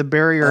outside of the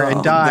barrier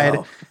and died.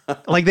 no.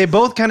 Like they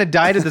both kind of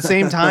died at the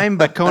same time,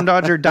 but Cone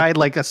Dodger died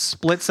like a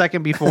split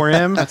second before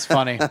him. That's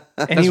funny.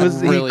 And he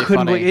really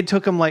couldn't. funny. It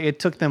took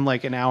them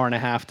like an hour and a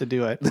half to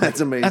do it.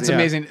 That's amazing. That's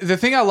amazing. The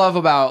thing I love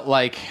about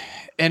like,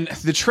 and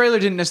the trailer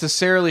didn't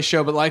necessarily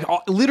show, but like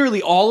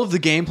literally all of the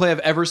gameplay I've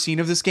ever seen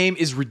of this game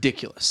is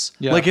ridiculous.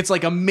 Yeah. Like it's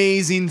like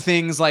amazing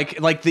things like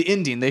the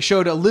ending. They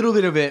showed a little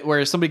bit of it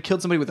where somebody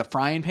killed somebody with a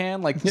frying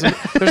pan. Like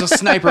there's a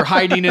sniper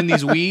hiding in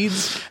these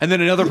weeds, and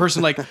then another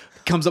person like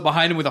comes up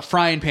behind him with a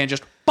frying pan,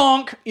 just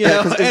bonk. You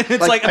know, 'cause and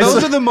it's like, like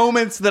those are the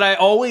moments that I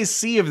always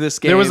see of this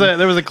game. There was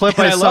a clip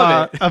and I saw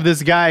love it. of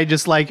this guy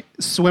just like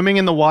swimming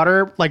in the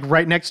water, like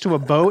right next to a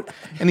boat,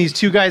 and these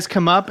 2 guys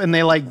come up and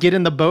they like get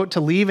in the boat to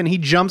leave, and he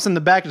jumps in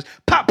the back, just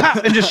pop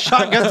pop, and just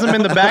shotguns them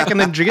in the back, and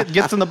then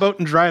gets in the boat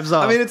and drives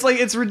off. I mean,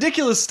 it's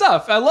ridiculous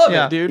stuff. I love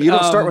Yeah. it, dude. You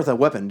don't start with a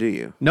weapon, do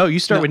you? no, you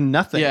start with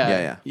nothing. Yeah,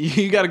 Yeah.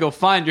 You got to go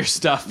find your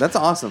stuff. That's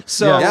awesome.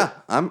 So- yeah,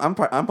 I'm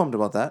pumped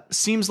about that.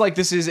 Seems like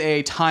this is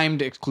a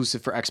timed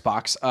exclusive for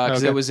Xbox because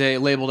Okay. it was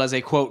labeled as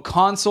a quote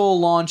console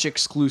launch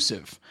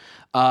exclusive.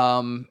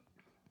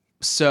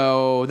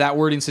 So that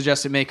wording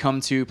suggests it may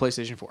come to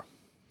PlayStation 4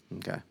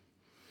 Okay.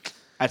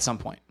 at some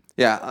point.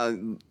 Yeah.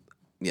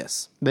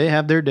 Yes. They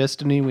have their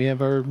Destiny, we have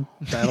our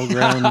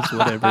Battlegrounds,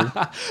 whatever.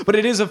 But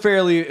it is a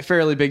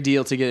fairly big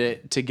deal to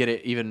get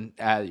it even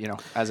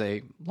as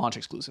a launch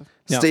exclusive.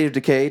 Yeah. State of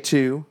Decay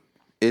 2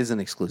 is an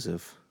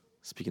exclusive.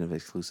 Speaking of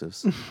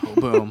exclusives, Oh,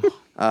 boom.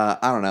 I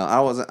don't know.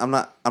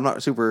 I'm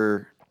not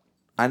super.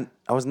 I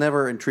was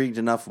never intrigued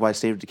enough by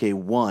State of Decay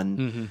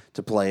 1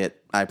 to play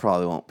it. I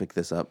probably won't pick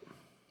this up.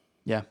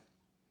 Yeah.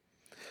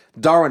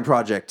 Darwin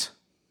Project.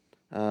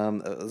 It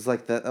was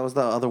like that. That was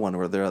the other one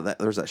where there was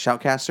that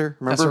shoutcaster.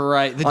 Remember? That's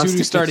right. The On dude who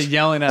stage. started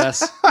yelling at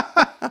us.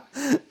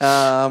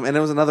 And it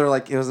was another.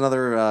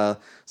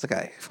 It's like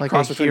a Like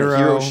cross a between a hero.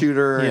 hero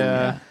shooter.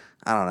 Yeah. And,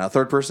 I don't know,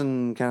 third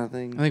person kind of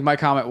thing. I think my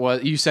comment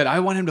was, you said,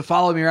 I want him to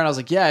follow me around. I was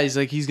like, yeah. He's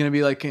going to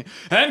be like,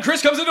 and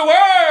Chris comes into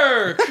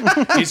work.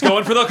 He's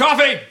going for the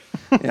coffee.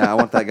 Yeah, I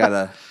want that guy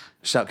to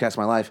shoutcast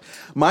my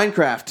life.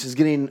 Minecraft is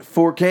getting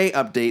 4K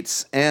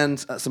updates and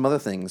some other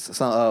things.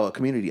 A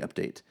community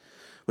update.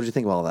 What did you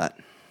think of all that?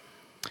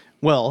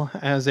 Well,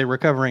 as a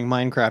recovering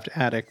Minecraft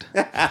addict,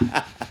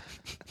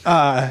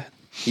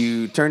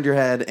 You turned your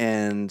head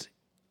and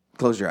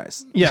closed your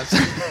eyes. yes.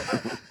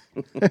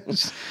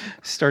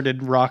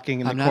 Started rocking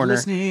in the I'm not corner.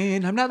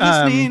 listening. I'm not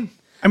listening.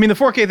 I mean, the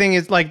 4K thing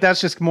is like, that's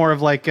just more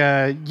of like,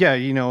 it's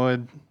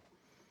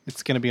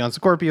going to be on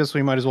Scorpio, so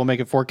we might as well make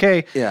it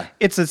 4K. Yeah.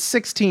 It's a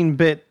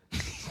 16-bit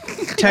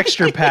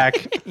texture pack,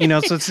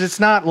 so it's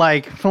not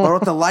like, Or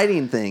with the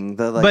lighting thing,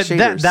 the like but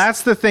shaders.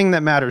 that's the thing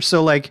that matters.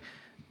 So like,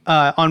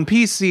 on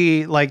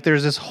PC, like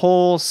there's this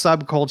whole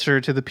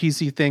subculture to the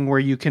PC thing where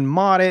you can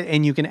mod it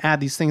and you can add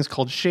these things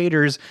called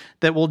shaders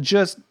that will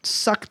just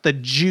suck the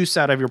juice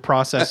out of your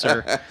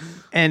processor.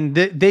 And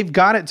they've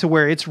got it to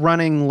where it's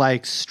running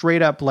like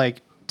straight up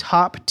like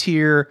top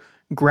tier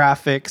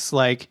graphics,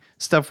 like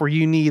stuff where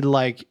you need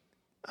like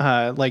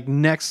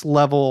next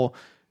level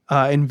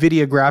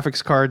NVIDIA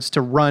graphics cards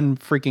to run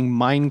freaking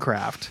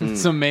Minecraft.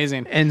 It's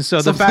amazing. And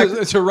so the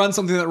fact to run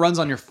something that runs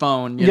on your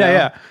phone, you know?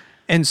 yeah.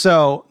 And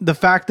so the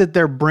fact that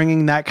they're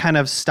bringing that kind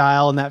of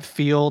style and that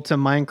feel to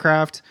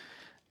Minecraft,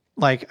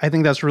 like, I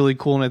think that's really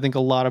cool. And I think a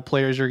lot of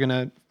players are going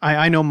to,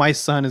 I know my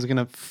son is going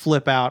to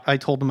flip out. I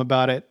told him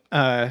about it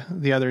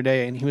the other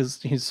day and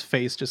his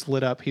face just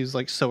lit up. He was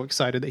like so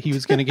excited that he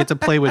was going to get to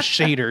play with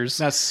shaders.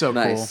 That's so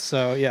Nice. cool.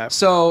 So, yeah.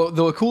 So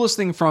the coolest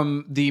thing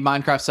from the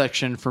Minecraft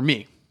section for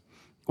me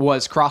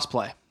was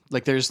crossplay.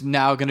 Like there's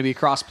now going to be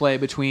crossplay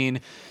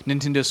between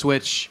Nintendo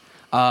Switch,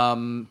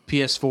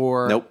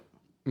 PS4. Nope.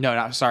 No,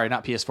 not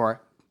PS4,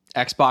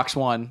 Xbox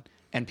One,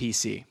 and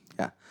PC.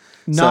 Yeah.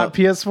 Not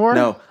PS4?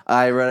 No,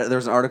 I read it. There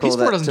was an article PS4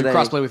 that doesn't do today,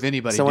 crossplay with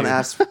anybody, Someone dude.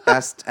 asked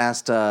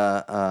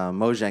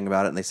Mojang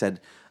about it, and they said,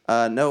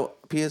 no,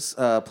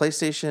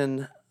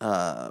 PlayStation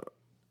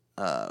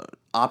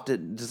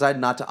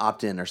decided not to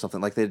opt in or something.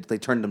 Like they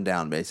turned them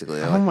down, basically.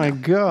 They're Oh like, my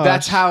God.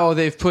 That's how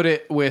they've put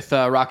it with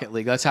Rocket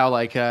League. That's how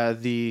like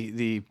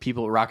the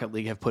people at Rocket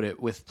League have put it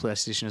with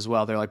PlayStation as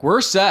well. They're like,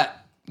 we're set.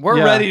 We're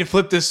Yeah. ready to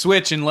flip this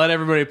switch and let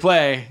everybody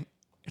play.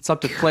 It's up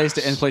to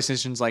PlayStation, and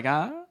PlayStation's like,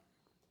 I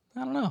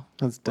don't know.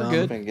 That's dumb.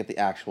 If I can get the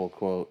actual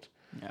quote.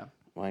 Yeah.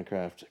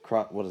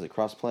 Minecraft, what is it?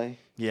 Crossplay?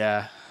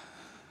 Yeah.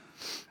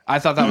 I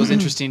thought that was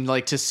interesting,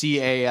 like to see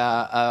a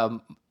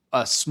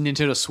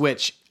Nintendo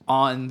Switch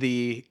on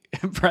the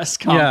press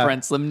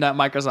conference, the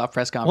Microsoft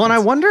press conference. Well, and I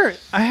wonder,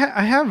 I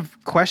have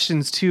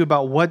questions too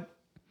about what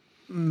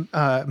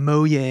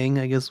Mojang,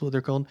 I guess what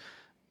they're called,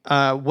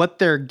 what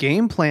their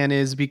game plan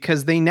is,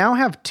 because they now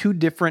have two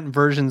different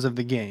versions of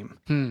the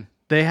game.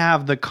 They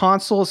have the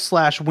console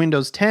 /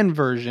 Windows 10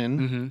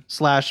 version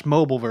 /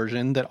 mobile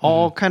version that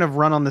all kind of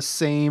run on the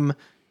same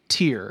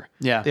tier.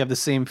 Yeah. They have the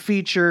same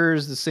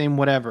features, the same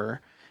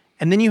whatever.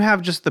 And then you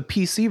have just the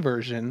PC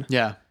version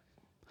Yeah.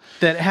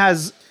 that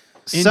has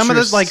some of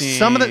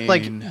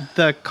the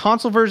the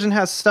console version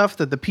has stuff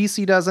that the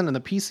PC doesn't, and the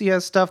PC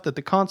has stuff that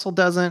the console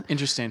doesn't.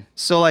 Interesting.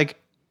 So like,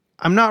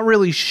 I'm not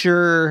really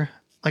sure.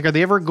 Like, are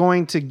they ever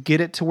going to get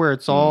it to where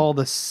it's all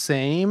the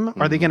same?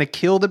 Are they going to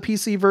kill the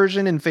PC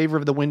version in favor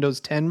of the Windows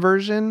 10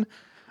 version?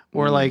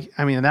 Or like,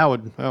 I mean, that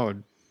would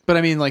But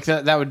I mean, like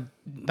that would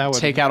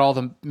take out all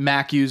the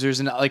Mac users,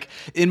 and like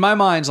in my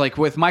mind, like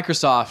with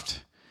Microsoft,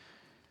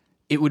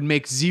 it would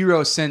make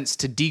zero sense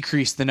to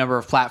decrease the number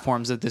of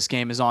platforms that this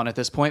game is on at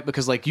this point,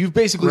 because like you've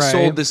basically Right.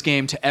 sold this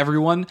game to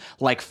everyone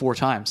like 4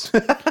 times.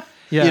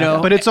 yeah. you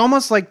know? But it's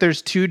almost like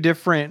there's two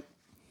different,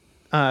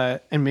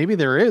 and maybe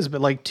there is, but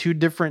like two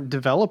different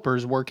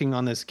developers working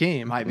on this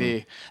game. Might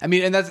be. I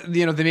mean, and that's,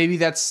 you know, maybe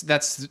that's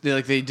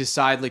like they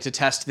decide like to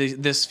test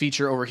this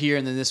feature over here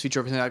and then this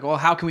feature over here. Like, well,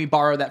 how can we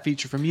borrow that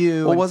feature from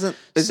you? Well, And wasn't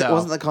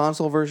the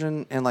console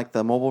version and like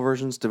the mobile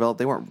versions developed?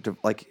 They weren't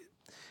like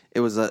it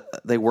was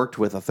they worked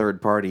with a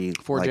third party.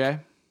 4J? Like,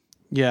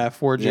 Yeah,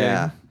 4J.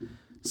 yeah.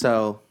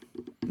 So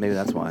maybe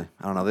that's why.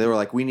 I don't know. They were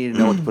like, we need to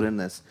know what to put in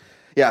this.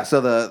 Yeah.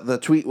 So the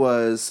tweet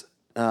was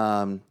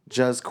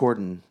Juz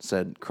Corden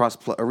said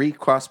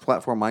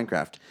cross-platform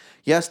Minecraft.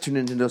 Yes to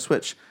Nintendo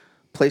Switch.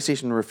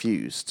 PlayStation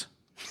refused.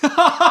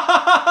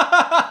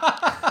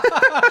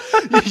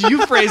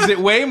 You phrased it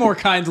way more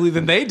kindly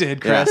than they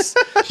did, Chris.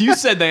 You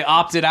said they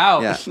opted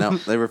out. Yeah. No,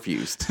 they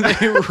refused.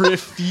 They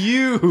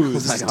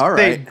refused. Like, all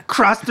They right.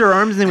 crossed their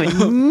arms and went,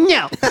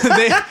 no.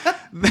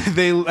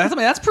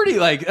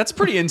 That's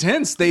pretty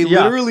intense. They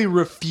Yeah. literally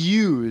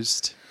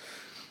refused.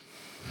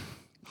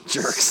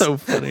 Jerks. So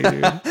funny,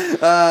 dude.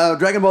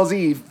 Dragon Ball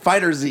Z,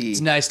 Fighter Z.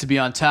 It's nice to be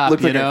on top,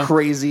 Looked you like know? a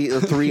crazy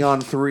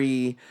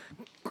 3-on-3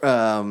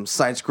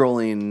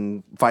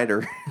 side-scrolling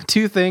fighter.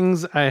 Two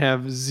things I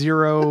have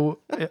zero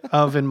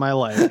of in my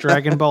life: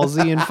 Dragon Ball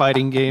Z and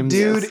fighting games.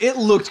 Dude, it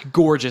looked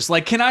gorgeous.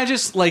 Like, can I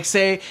just like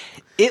say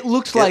it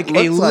looked like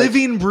a looked like-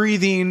 living,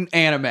 breathing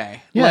anime.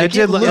 yeah, like, it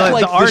did. Look, looked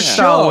the art show.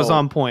 style was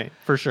on point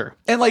for sure.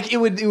 And like it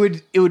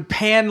would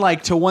pan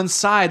like to one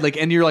side, like,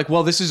 and you're like,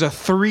 well, this is a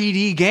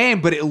 3D game,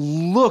 but it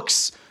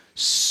looks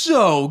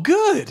so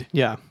good.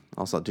 Yeah.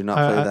 Also, do not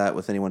play that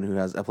with anyone who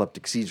has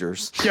epileptic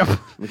seizures. Yep.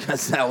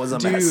 Because that was a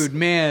mess. Dude,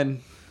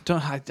 man.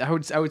 I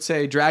would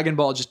say Dragon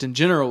Ball just in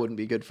general wouldn't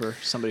be good for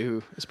somebody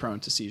who is prone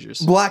to seizures.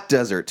 Black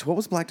Desert. What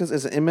was Black Desert?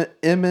 It's an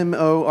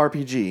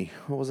MMORPG.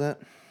 What was that?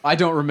 I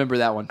don't remember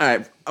that one. All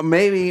right.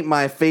 Maybe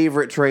my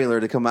favorite trailer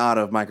to come out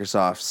of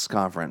Microsoft's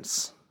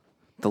conference.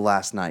 The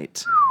Last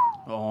Night.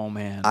 Oh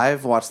man.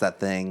 I've watched that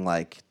thing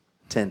like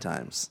 10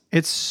 times.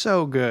 It's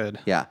so good.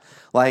 Yeah.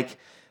 Like,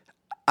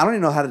 I don't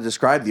even know how to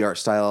describe the art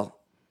style.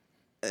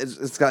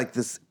 It's got like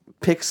this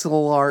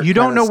pixel art. You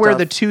don't kinda know where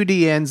stuff. the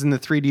 2D ends and the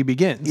 3D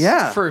begins.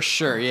 Yeah. For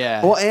sure,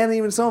 yeah. Well, and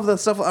even some of the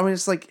stuff, I mean,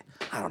 it's like,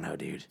 I don't know,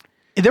 dude.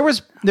 there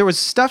was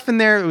stuff in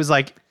there. It was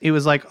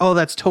like, oh,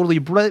 that's totally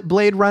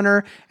Blade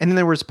Runner. And then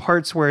there was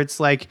parts where it's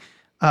like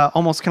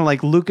almost kind of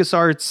like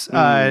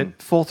LucasArts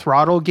Full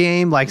Throttle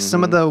game. Like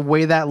some of the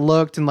way that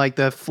looked and like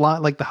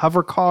the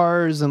hover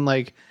cars and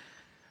like,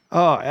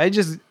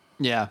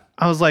 Yeah.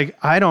 I was like,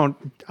 I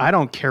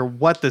don't care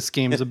what this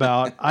game is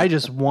about. I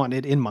just want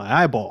it in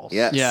my eyeballs.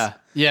 Yes. Yeah.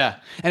 Yeah.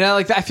 And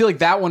I feel like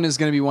that one is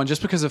going to be one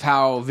just because of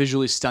how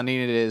visually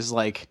stunning it is.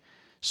 Like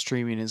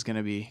streaming is going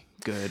to be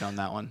good on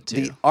that one too.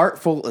 The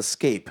Artful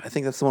Escape. I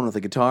think that's the one with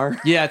the guitar.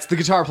 Yeah. It's the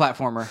guitar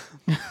platformer.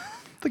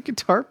 The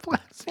guitar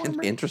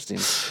platformer. Interesting.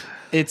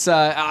 It's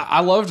I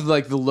loved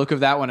like the look of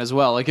that one as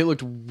well. Like it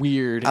looked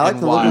weird. I like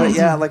and the look wild. of it.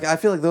 Yeah, like I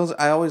feel like those.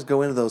 I always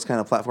go into those kind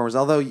of platformers.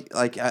 Although,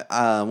 like,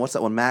 what's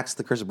that one? Max,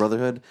 the Curse of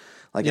Brotherhood.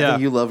 Like, I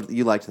think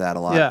you liked that a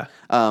lot. Yeah.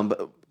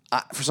 But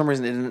for some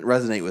reason, it didn't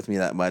resonate with me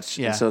that much.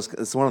 Yeah. And so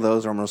it's one of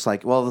those where I'm just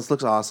like, well, this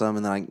looks awesome,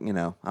 and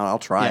then I'll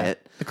try Yeah.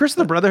 it. The Curse of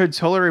the Brotherhood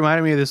totally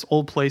reminded me of this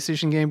old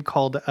PlayStation game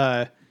called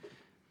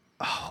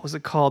was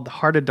it called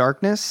Heart of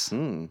Darkness?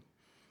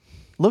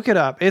 Look it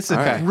up. It's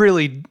a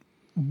really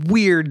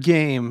weird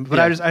game, but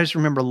Yeah. I just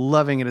remember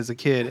loving it as a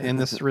kid, and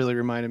this really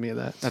reminded me of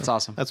that. That's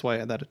awesome. That's why I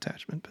had that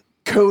attachment. But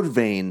Code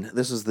Vein.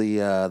 This is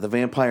the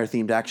vampire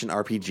themed action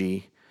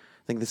RPG.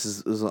 I think this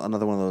is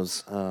another one of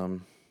those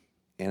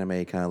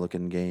anime kind of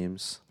looking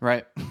games.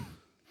 Right.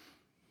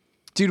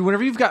 Dude,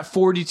 whenever you've got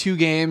 42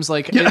 games,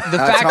 like the It's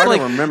fact hard to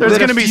like remember. There's that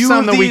gonna a be few some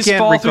of that we these can't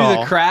fall through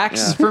recall. the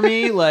cracks for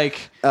me, like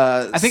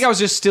I think I was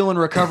just still in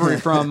recovery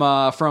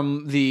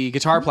from the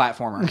guitar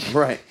platformer.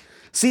 Right.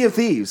 Sea of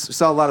Thieves. We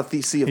saw a lot of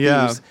Sea of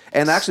yeah, Thieves,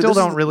 and actually, still this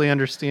is don't really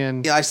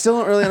understand. Yeah, I still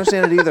don't really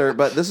understand it either.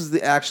 But this is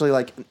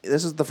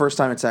the first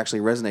time it's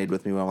actually resonated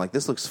with me. Where I'm like,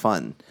 this looks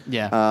fun.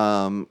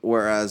 Yeah.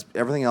 Whereas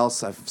everything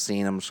else I've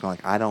seen, I'm just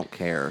like, I don't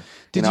care.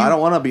 Did I you-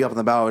 don't want to be up in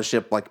the bow of a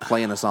ship like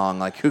playing a song.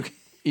 Like who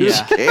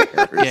Yeah.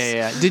 cares?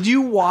 Yeah. Did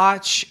you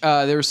watch?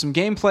 There was some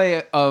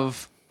gameplay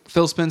of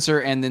Phil Spencer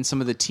and then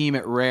some of the team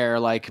at Rare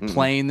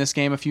playing this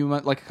game a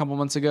couple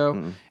months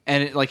ago,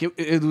 and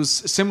it was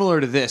similar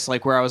to this,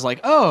 like where I was like,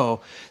 oh,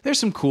 there's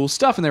some cool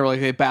stuff, and they were like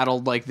they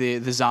battled like the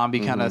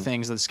zombie kind of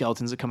things, the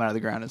skeletons that come out of the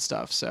ground and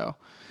stuff. So,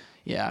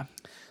 yeah.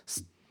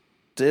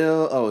 They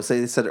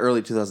said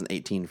early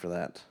 2018 for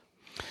that.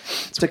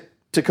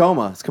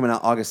 Tacoma is coming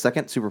out August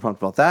 2nd. Super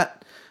pumped about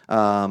that.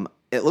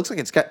 It looks like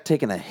it's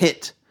taken a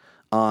hit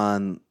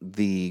on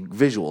the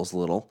visuals a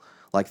little,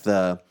 like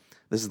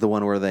this is the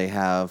one where they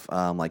have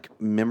like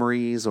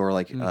memories or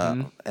like,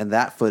 and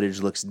that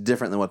footage looks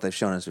different than what they've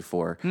shown us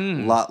before. A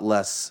lot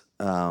less,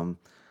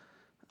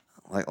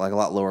 like a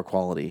lot lower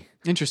quality.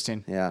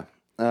 Interesting. Yeah.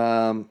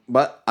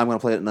 But I'm going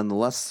to play it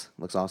nonetheless.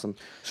 Looks awesome.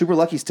 Super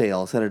Lucky's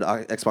Tale is headed to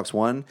Xbox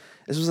One.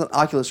 This was an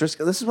Oculus Rift.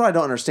 This is what I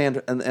don't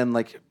understand. And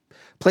like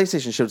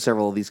PlayStation showed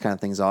several of these kind of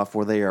things off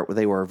where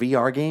they were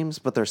VR games,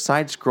 but they're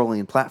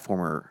side-scrolling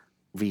platformer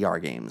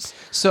VR games.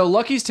 So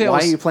Lucky's Tale. Why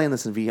are you playing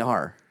this in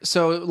VR?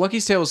 So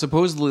Lucky's Tale was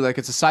supposedly like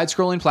it's a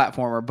side-scrolling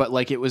platformer, but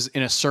like it was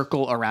in a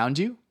circle around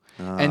you.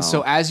 And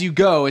so as you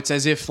go, it's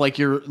as if like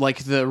you're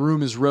like the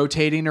room is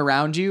rotating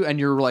around you and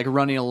you're like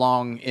running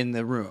along in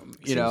the room,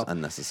 you know,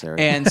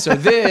 unnecessary. And so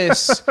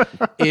this,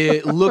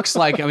 it looks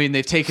like, I mean,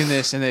 they've taken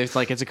this and they've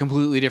like, it's a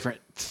completely different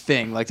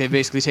thing. Like they've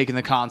basically taken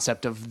the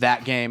concept of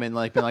that game and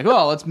like been like,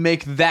 oh, let's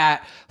make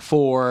that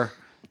for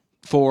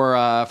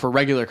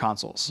regular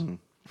consoles.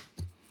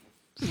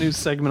 New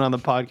segment on the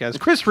podcast.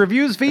 Chris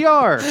reviews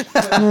VR.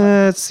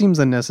 It seems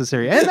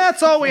unnecessary. And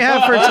that's all we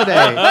have for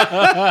today.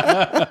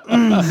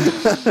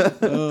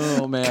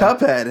 Oh man.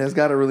 Cuphead has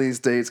got a release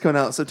date. It's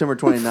coming out September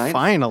 29th.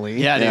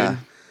 Finally. Yeah, dude. Yeah.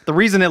 The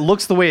reason it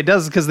looks the way it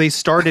does is because they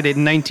started it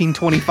in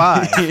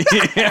 1925.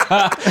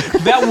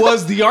 That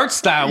was the art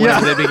style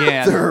whenever they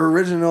began. Their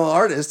original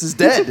artist is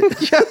dead.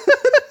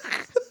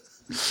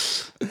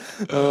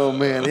 Oh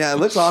man, yeah, it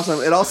looks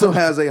awesome. It also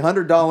has a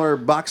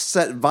 $100 box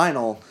set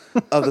vinyl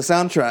of the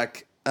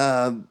soundtrack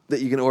that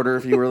you can order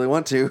if you really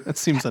want to. That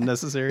seems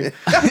unnecessary.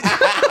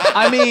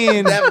 I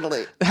mean,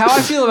 Definitely. how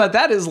I feel about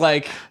that is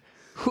like,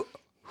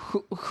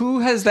 who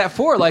has that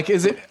for? Like,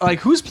 is it like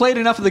who's played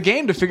enough of the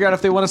game to figure out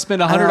if they want to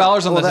spend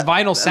 $100 on this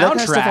vinyl soundtrack? That kind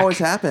of stuff always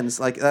happens.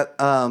 Like that.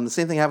 The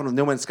same thing happened with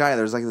No Man's Sky.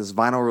 There's like this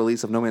vinyl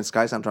release of No Man's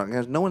Sky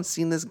soundtrack. No one's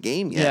seen this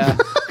game yet. Yeah.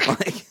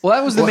 Like, Well,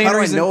 that was the main how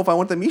reason. do I know if I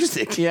want the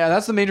music? Yeah,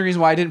 that's the main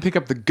reason why I didn't pick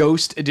up the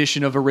Ghost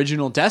edition of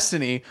original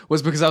Destiny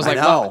was because I was like,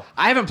 know. well,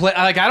 I haven't played.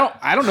 Like, I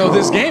don't know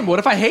this game. What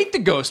if I hate the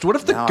Ghost? What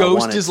if the Now I Ghost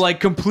want it. is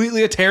like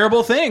completely a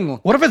terrible thing?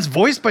 What if it's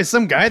voiced by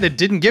some guy that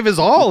didn't give his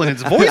all and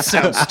its voice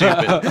sounds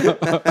stupid?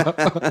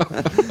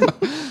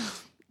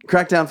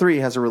 Crackdown 3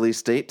 has a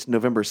release date,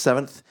 November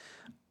 7th.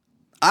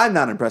 I'm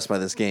not impressed by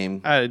this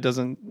game. It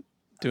doesn't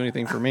do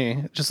anything for me.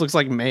 It just looks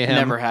like mayhem.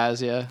 Never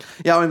has, yeah.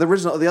 Yeah, I mean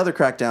the other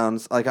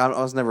Crackdowns, like I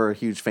was never a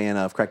huge fan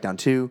of Crackdown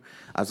 2.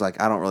 I was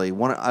like, I don't really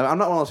want to. I'm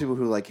not one of those people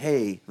who like,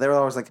 hey, they were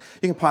always like,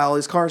 you can pile all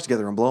these cars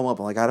together and blow them up.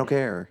 I'm like, I don't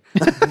care.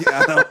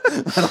 I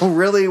don't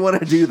really want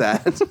to do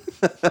that.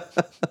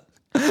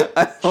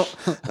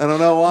 I don't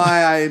know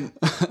why I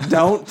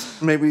don't.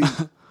 Maybe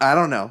I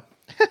don't know.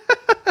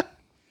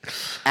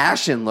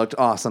 Ashen looked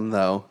awesome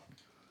though.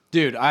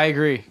 Dude, I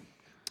agree.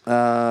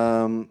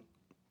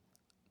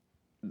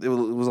 It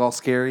was all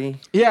scary.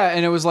 Yeah,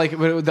 and it was like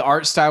the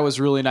art style was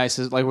really nice.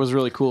 Like was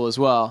really cool as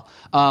well.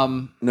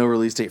 No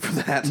release date for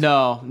that.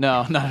 No,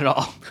 not at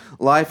all.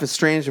 Life is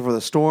Strange Before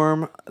the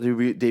Storm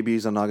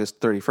debuts on August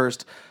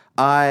 31st.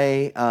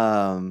 I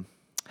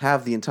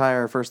have the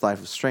entire first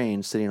Life is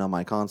Strange sitting on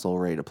my console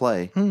ready to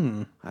play.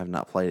 I have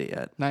not played it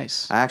yet.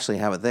 Nice. I actually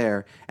have it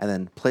there, and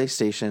then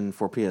PlayStation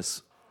for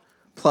PS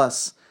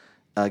Plus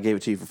gave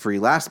it to you for free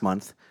last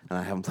month, and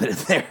I haven't played it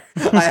there.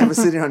 I have it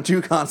sitting on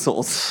 2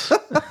 consoles.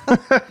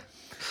 I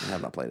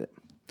have not played it.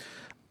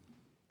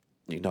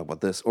 You can talk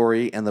about this.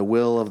 Ori and the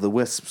Will of the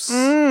Wisps.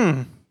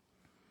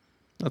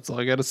 That's all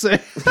I got to say.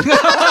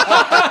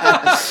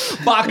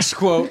 Box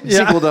quote.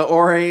 Sequel to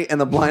Ori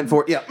and the Blind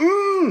Forest. Yeah.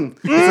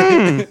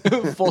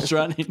 Full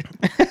running.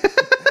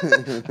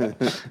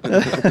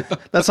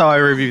 That's how I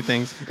review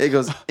things. It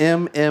goes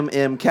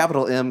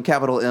capital M,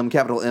 capital M,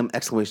 capital M,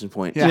 exclamation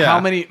point. Yeah. Yeah.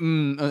 How many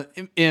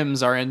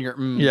M's are in your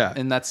Yeah.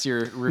 and that's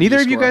your review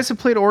Neither of you score. guys have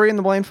played Ori and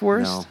the Blind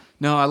Forest? No.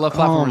 No, I love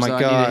platformers. Oh my though.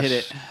 gosh. I need to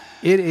hit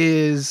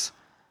it.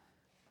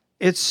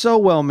 It's so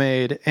well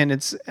made, and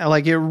it's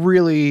like it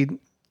really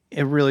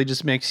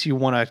just makes you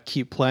want to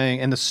keep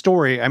playing. And the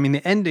story, I mean,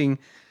 the ending,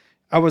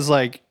 I was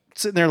like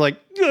sitting there like,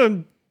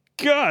 oh,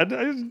 God,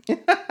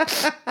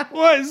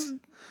 why is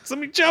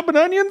somebody chopping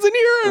onions in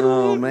here?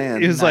 Oh,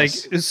 man. It was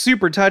Nice. like, it's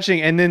super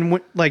touching. And then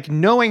like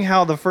knowing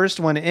how the first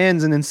one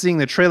ends and then seeing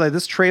the trailer,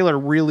 this trailer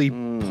really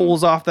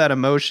pulls off that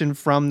emotion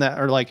from that,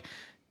 or like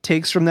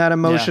takes from that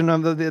emotion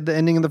of the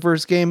ending of the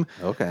first game.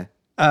 Okay.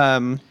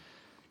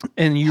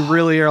 And you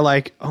really are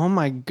like, oh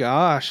my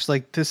gosh,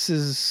 like this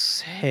is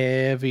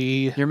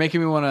heavy. You're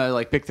making me want to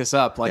like pick this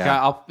up. Like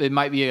Yeah. it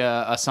might be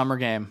a summer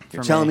game.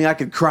 For Telling me I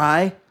could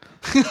cry?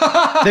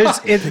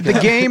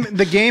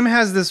 The game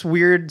has this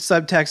weird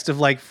subtext of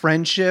like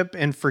friendship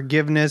and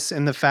forgiveness,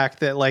 and the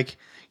fact that like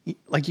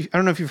I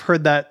don't know if you've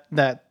heard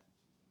that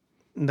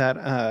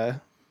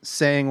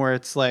saying where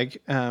it's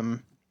like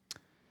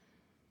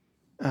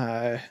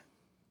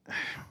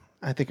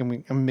I think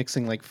I'm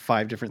mixing like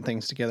 5 different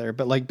things together,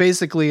 but like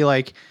basically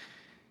like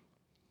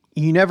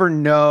you never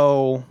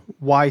know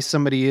why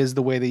somebody is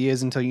the way they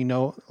is until you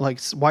know, like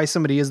why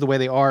somebody is the way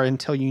they are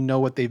until you know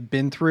what they've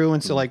been through.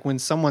 And so like when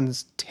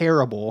someone's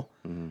terrible,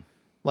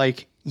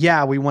 like,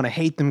 yeah, we want to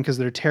hate them because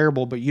they're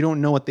terrible, but you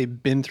don't know what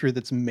they've been through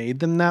that's made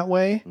them that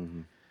way.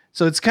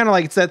 So it's kind of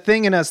like, it's that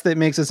thing in us that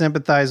makes us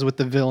empathize with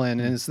the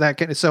villain. And it's that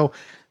kind of, so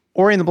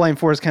Ori and the Blind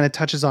Forest kind of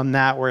touches on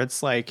that, where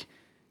it's like,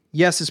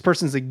 yes, this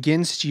person's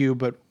against you,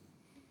 but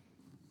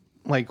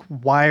like,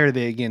 why are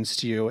they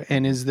against you?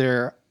 And is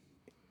there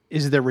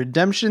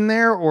redemption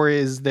there, or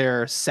is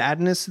there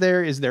sadness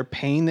there? Is there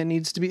pain that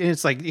needs to be? And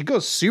it's like, it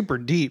goes super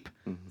deep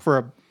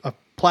for a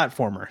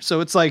platformer.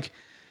 So it's like,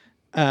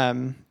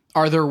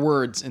 Are there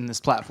words in this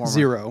platform?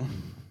 0.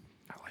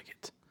 I like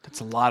it. That's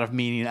a lot of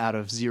meaning out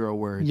of 0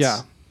 words. Yeah.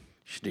 You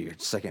should do your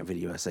second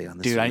video essay on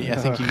this. Dude, one. I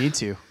think you need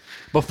to.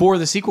 Before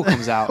the sequel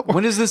comes out.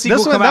 When does the sequel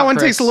This come one, out? that one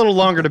Chris? takes a little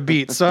longer to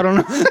beat. So I don't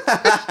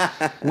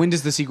know. When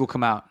does the sequel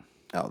come out?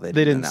 Oh, they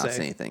didn't announce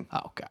say. anything.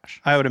 Oh,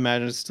 gosh. I would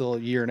imagine it's still a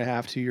year and a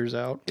half, 2 years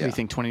out. Do you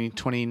think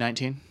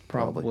 2019?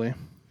 Probably.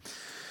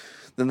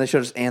 Then they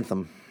showed us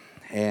Anthem,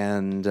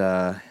 and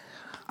I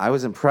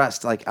was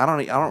impressed. Like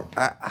I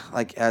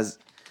like as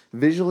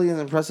visually as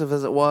impressive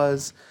as it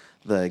was.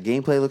 The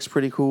gameplay looks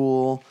pretty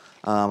cool.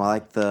 I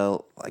like the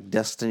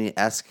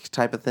Destiny-esque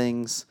type of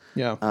things.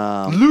 Yeah.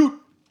 Loot.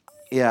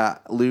 Yeah,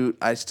 loot.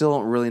 I still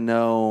don't really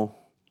know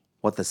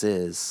what this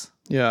is.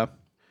 Yeah.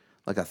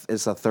 Like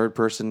it's a third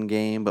person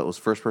game, but it was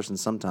first person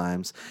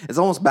sometimes. It's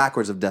almost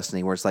backwards of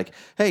Destiny, where it's like,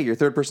 hey, you're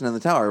third person in the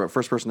tower, but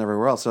first person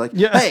everywhere else. They're like,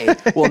 Yeah. hey,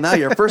 well now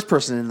you're first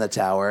person in the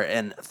tower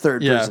and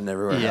third Yeah. person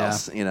everywhere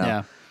else. You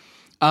know,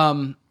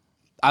 Yeah.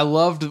 I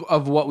loved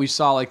of what we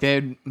saw. Like they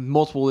had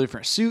multiple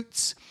different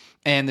suits,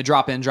 and the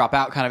drop in, drop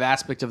out kind of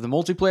aspect of the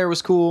multiplayer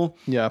was cool.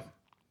 Yeah.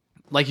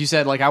 Like you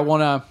said, like I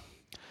want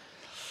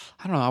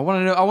to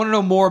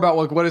know more about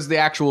like what does the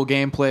actual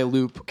gameplay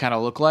loop kind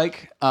of look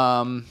like.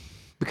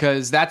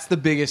 Because that's the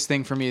biggest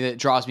thing for me that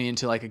draws me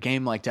into like a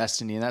game like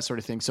Destiny and that sort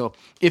of thing. So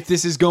if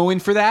this is going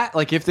for that,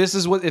 like if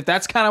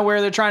that's kind of where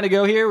they're trying to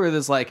go here, where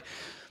there's like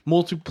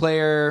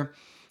multiplayer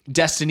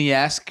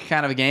Destiny-esque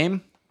kind of a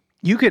game,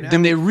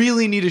 then they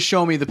really need to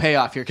show me the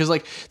payoff here. Because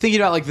like thinking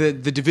about like the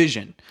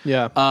Division,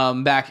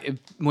 back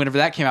whenever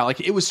that came out, like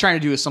it was trying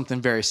to do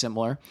something very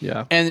similar,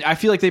 and I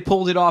feel like they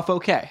pulled it off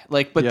okay.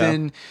 Like, but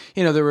then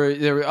there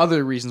were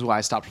other reasons why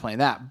I stopped playing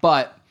that.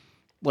 But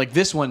like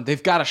this one,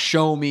 they've got to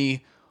show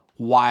me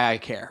why I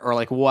care, or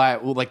like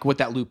what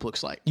that loop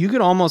looks like. You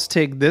could almost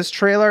take this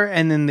trailer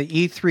and then the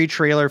E3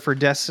 trailer for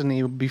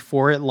Destiny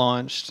before it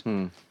launched,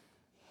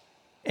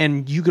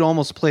 and you could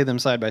almost play them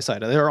side by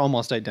side. They're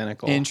almost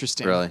identical.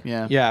 Interesting. Really?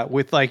 Yeah. Yeah,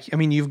 with like, I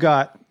mean, you've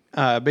got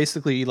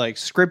basically like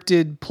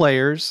scripted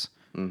players,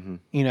 and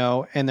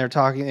they're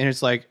talking, and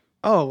it's like,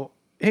 oh,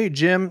 hey,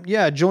 Jim,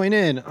 yeah, join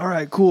in. All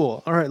right,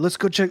 cool. All right, let's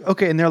go check.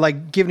 Okay, and they're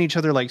like giving each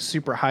other like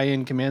super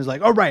high-end commands,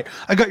 like, all right,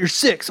 I got your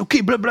 6.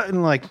 Okay, blah, blah,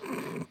 and like,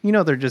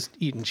 they're just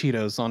eating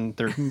Cheetos on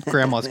their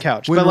grandma's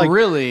couch. When But like,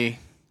 really,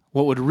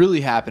 what would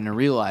really happen in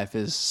real life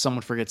is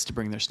someone forgets to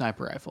bring their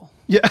sniper rifle.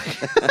 yeah.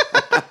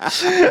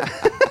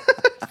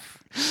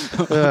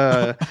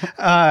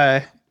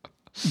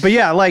 But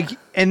yeah, like,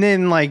 and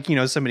then like,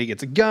 somebody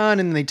gets a gun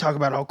and they talk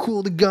about how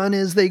cool the gun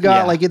is they got.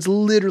 Yeah. Like, it's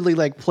literally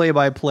like play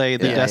by play,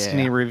 the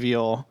Destiny yeah.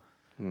 reveal.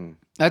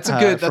 That's a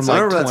good. from That's I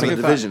like remember that's for the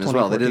 25 Division as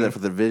well. They did 2014. that for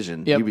the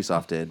Division. Yep.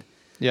 Ubisoft did.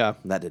 Yeah.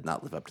 That did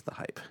not live up to the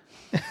hype.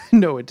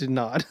 No, it did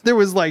not. There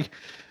was like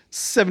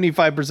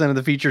 75% of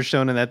the features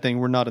shown in that thing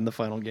were not in the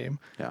final game.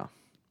 Yeah.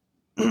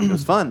 It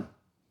was fun.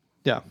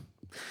 Yeah.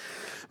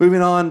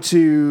 Moving on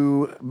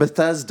to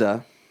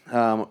Bethesda.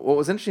 What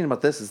was interesting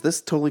about this is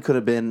this totally could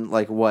have been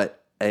like what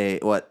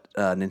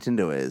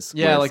Nintendo is.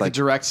 Yeah, where like it's the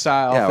direct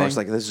style. Yeah, thing. where it's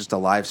like this is just a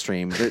live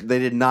stream. They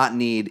did not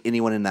need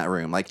anyone in that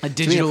room. Like A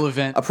digital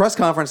event. A press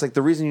conference. Like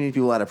the reason you need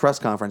people at a press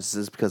conference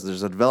is because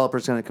there's a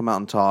developer's going to come out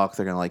and talk.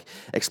 They're going to like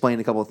explain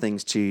a couple of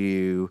things to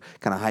you,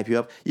 kind of hype you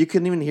up. You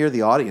couldn't even hear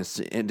the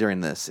audience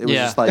during this. It was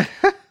Yeah. just like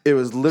it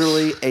was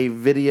literally a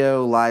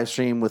video live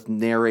stream with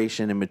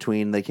narration in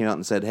between. They came out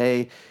and said,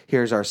 "Hey,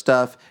 here's our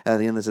stuff," and at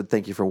the end they said,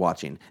 "Thank you for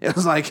watching." It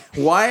was like,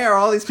 why are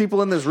all these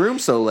people in this room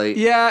so late?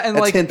 Yeah, and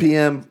at like 10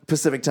 p.m.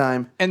 Pacific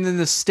time. and then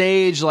the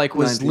stage like 9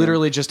 was p.m.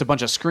 literally just a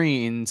bunch of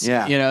screens.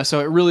 Yeah. So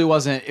it really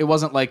wasn't. It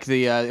wasn't like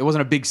it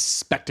wasn't a big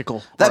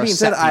spectacle. That or a being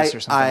said, set piece or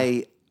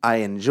something. I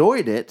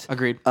enjoyed it.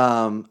 Agreed.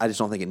 I just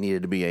don't think it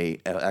needed to be a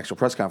actual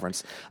press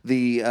conference.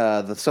 The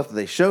stuff that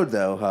they showed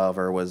though,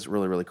 however, was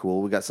really really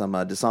cool. We got some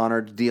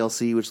Dishonored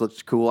DLC, which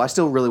looked cool. I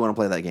still really want to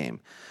play that game.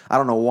 I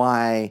don't know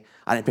why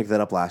I didn't pick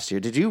that up last year.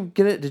 Did you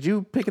get it? Did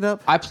you pick it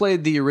up? I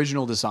played the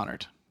original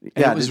Dishonored.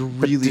 And it was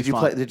really did you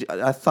fun. play?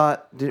 I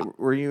thought.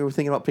 Were you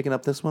thinking about picking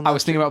up this one? I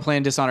was thinking about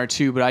playing Dishonored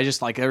 2, but I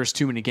just like there was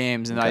too many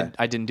games and Okay.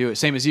 I didn't do it.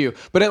 Same as you.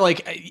 But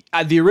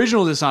the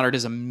original Dishonored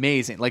is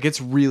amazing. Like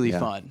it's really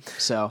fun.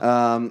 So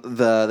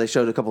They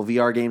showed a couple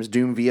VR games,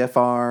 Doom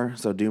VFR,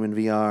 so Doom in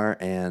VR,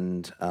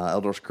 and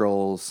Elder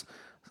Scrolls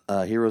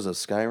Heroes of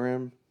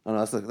Skyrim. Oh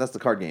no, that's the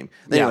card game.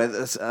 Anyway,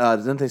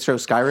 didn't they show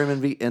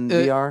Skyrim in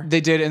VR?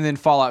 they did, and then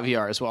Fallout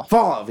VR as well.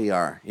 Fallout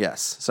VR.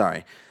 Yes,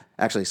 sorry.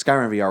 Actually,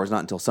 Skyrim VR was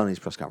not until Sony's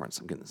press conference.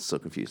 I'm getting so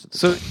confused.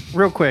 So,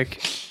 real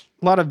quick,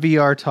 a lot of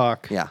VR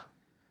talk. Yeah.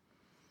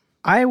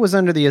 I was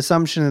under the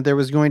assumption that there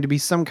was going to be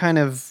some kind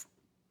of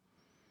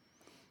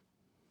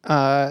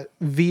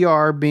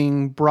VR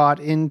being brought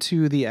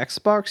into the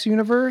Xbox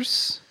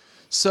universe.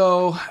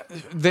 So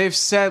they've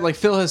said, like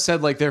Phil has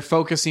said, like they're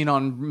focusing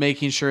on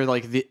making sure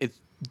like that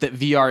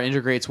VR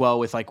integrates well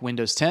with like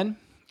Windows 10.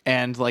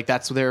 And like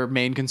that's their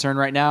main concern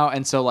right now.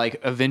 And so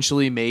like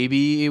eventually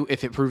maybe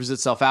if it proves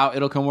itself out,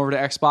 it'll come over to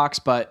Xbox.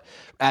 But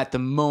at the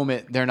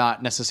moment, they're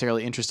not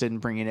necessarily interested in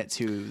bringing it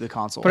to the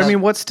console. But I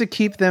mean, what's to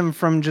keep them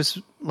from just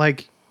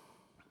like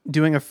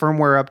doing a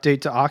firmware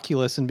update to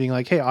Oculus and being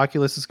like, hey,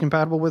 Oculus is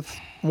compatible with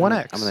One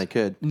X? I mean, they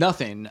could.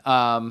 nothing.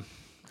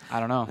 I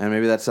don't know. And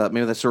maybe that's a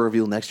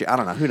reveal next year. I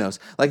don't know. Who knows?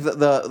 Like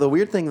the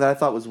weird thing that I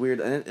thought was weird,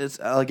 and it's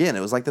again, it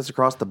was like this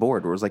across the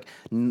board. Where it was like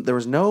there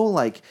was no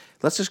like,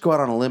 let's just go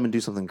out on a limb and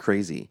do something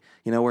crazy.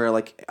 You know, where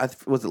like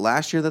was it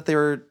last year that they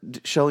were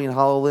showing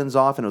HoloLens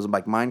off, and it was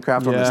like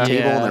Minecraft on this Yeah.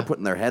 table, Yeah. and they're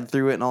putting their head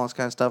through it and all this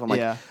kind of stuff. I'm like,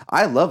 Yeah.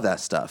 I love that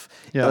stuff.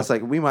 Yeah. But it's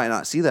like we might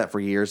not see that for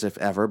years, if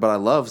ever. But I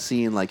love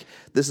seeing like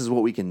this is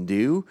what we can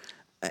do.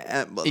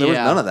 But there was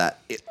none of that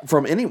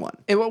from anyone.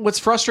 What's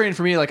frustrating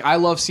for me, like I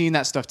love seeing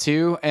that stuff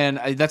too, and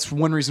that's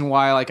one reason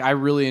why like I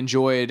really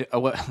enjoyed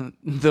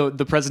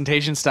the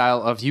presentation style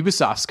of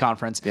Ubisoft's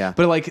conference. Yeah.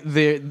 But like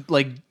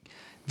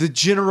the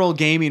general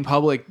gaming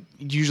public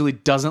usually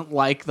doesn't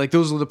like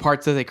those are the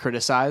parts that they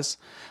criticize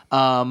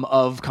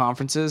of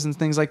conferences and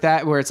things like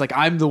that, where it's like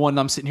I'm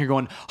sitting here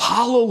going,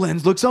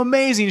 HoloLens looks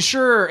amazing.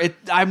 Sure,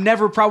 I'm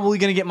never probably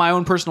going to get my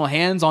own personal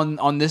hands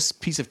on this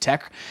piece of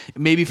tech,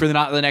 maybe for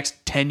not the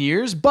next 10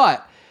 years,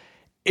 but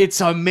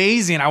it's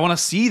amazing. I want to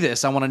see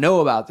this. I want to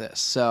know about this.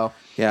 So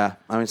Yeah,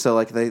 I mean, so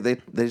like they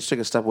just took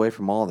a step away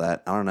from all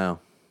that. I don't know.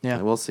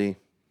 Yeah. We'll see.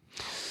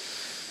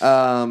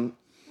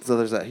 So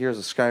there's that. Here's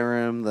a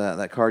Skyrim,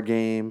 that card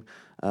game.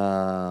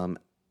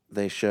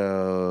 They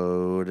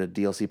showed a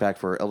DLC pack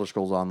for Elder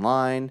Scrolls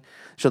Online.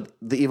 Showed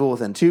The Evil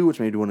Within 2, which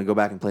made me want to go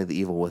back and play The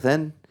Evil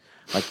Within.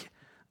 Like,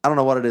 I don't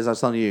know what it is. I was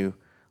telling you,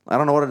 I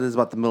don't know what it is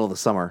about the middle of the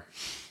summer.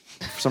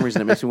 For some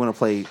reason, it makes me want to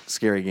play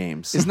scary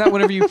games. isn't that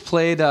whenever you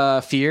played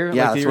Fear?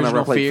 Yeah, Like the that's whenever I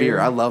original played Fear.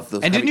 I love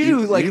those. And did you do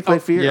like did you play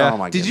Fear? yeah. Oh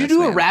my god! Did you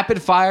do a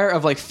rapid fire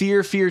of like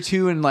Fear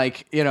 2, and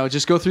like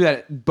just go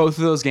through both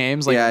of those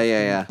games like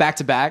Yeah. back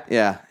to back?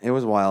 Yeah, it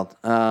was wild.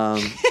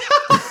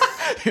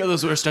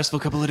 Those were a stressful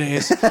couple of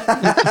days.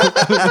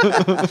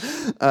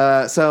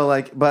 So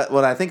like, but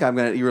what I think I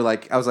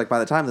was like, by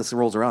the time this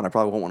rolls around, I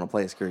probably won't want to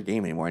play a scary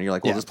game anymore. And you're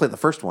like, well, Yeah. just play the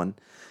first one,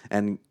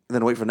 and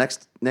then wait for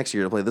next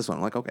year to play this one.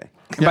 I'm like, okay,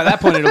 And by that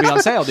point, it'll be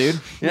on sale, dude.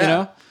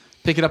 Yeah.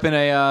 Pick it up in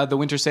the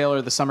winter sale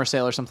or the summer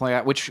sale or something like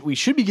that. Which we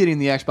should be getting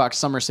the Xbox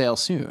summer sale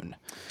soon.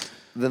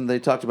 Then they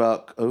talked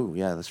about, oh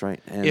yeah, that's right.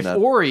 And If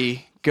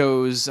Ori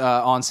goes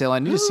on sale. I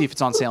need to see if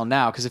it's on sale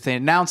now, because if they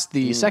announced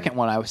the second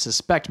one, I would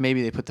suspect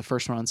maybe they put the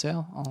first one on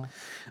sale.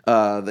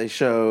 They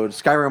showed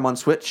Skyrim on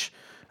Switch.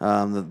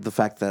 The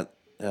fact that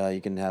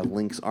you can have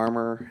Link's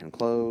armor and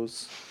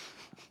clothes.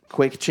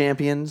 Quake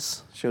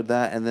Champions showed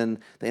that, and then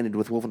they ended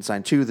with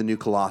Wolfenstein 2: The New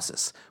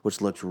Colossus, which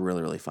looked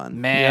really, really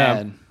fun.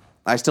 Man.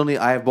 I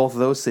have both of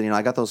those sitting.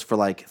 I got those for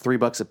like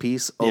 $3 a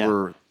piece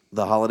over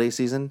the holiday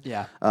season.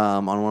 Yeah.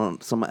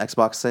 On some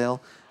Xbox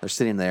sale. They're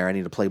sitting there. I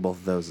need to play both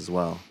of those as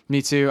well.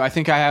 Me too. I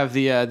think I have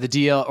the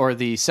DL or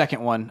the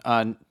second one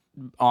on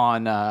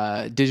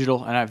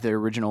digital, and I have the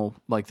original,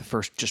 like the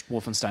first just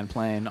Wolfenstein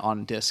playing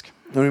on disc.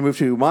 Then we move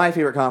to my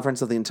favorite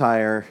conference of the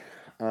entire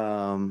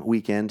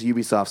weekend,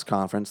 Ubisoft's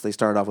conference. They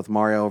started off with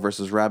Mario and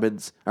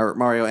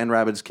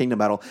Rabbids Kingdom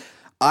Battle.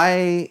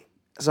 I've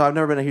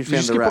never been a huge fan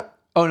of the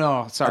Oh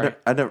no, sorry.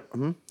 I never.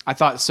 I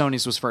thought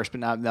Sony's was first, but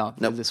no,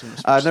 Nope. this one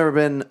was first. I've never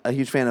been a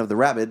huge fan of the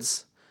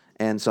Rabbids,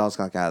 and so I was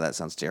like, that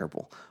sounds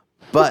terrible.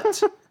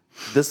 But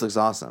this looks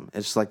awesome.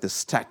 It's just like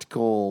this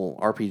tactical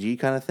RPG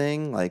kind of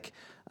thing. Like,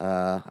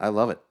 I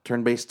love it.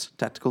 Turn-based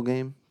tactical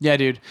game. Yeah,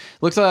 dude.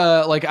 Looks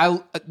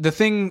the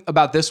thing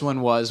about this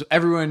one was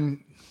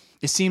everyone.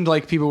 It seemed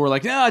like people were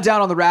like,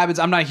 down on the Rabbids.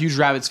 I'm not a huge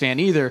Rabbids fan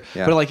either.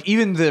 Yeah. But like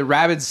even the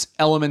Rabbids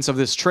elements of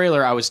this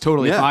trailer, I was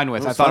totally fine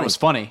with. I thought it was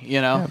funny, you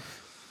know? Yeah.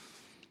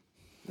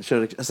 It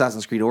showed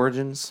Assassin's Creed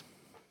Origins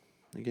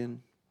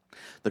again.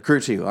 The Crew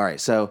 2. All right.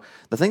 So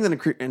the thing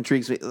that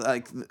intrigues me,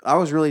 like I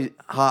was really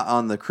hot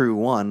on the Crew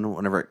 1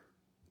 whenever it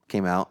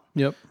came out.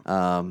 Yep.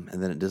 And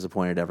then it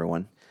disappointed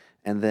everyone.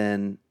 And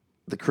then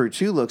the Crew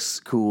 2 looks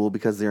cool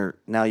because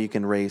now you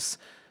can race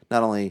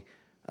not only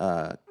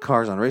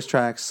cars on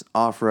racetracks,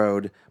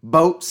 off-road,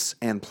 boats,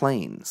 and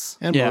planes.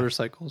 And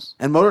motorcycles.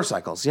 And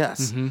motorcycles,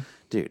 yes. Mm-hmm.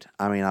 Dude,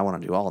 I mean, I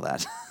want to do all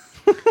that.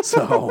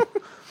 So...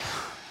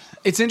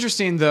 It's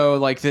interesting, though,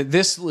 like that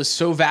this was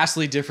so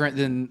vastly different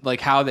than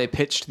like how they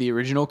pitched the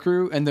original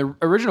Crew. And the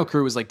original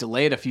Crew was like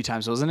delayed a few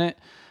times, wasn't it?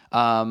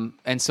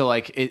 And so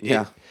like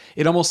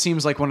it almost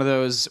seems like one of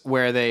those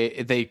where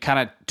they kind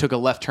of took a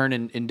left turn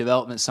in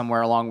development somewhere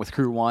along with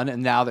Crew 1.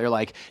 And now they're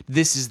like,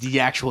 this is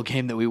the actual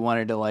game that we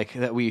wanted to like,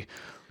 that we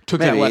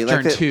took that left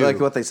turn to. Like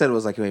what they said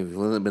was like, hey,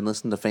 we've been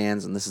listening to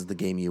fans and this is the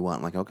game you want.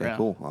 I'm like, okay,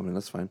 cool. I mean,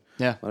 that's fine.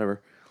 Yeah.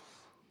 Whatever.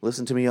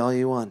 Listen to me all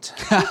you want.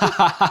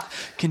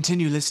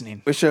 Continue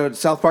listening. We showed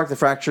South Park: The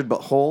Fractured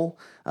But Whole.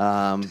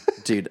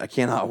 Dude, I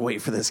cannot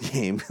wait for this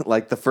game.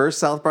 Like, the first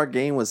South Park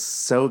game was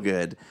so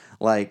good.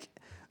 Like,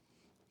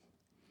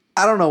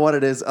 I don't know what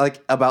it is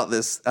like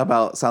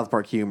about South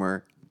Park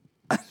humor.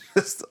 I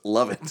just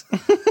love it.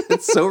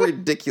 It's so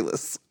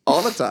ridiculous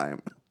all the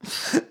time.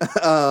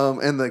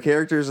 And the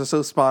characters are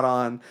so spot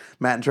on.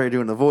 Matt and Trey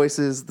doing the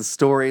voices, the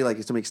story, like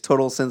it makes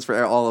total sense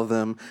for all of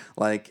them.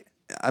 Like,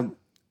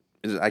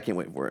 I can't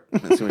wait for it.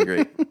 It's going to be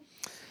great.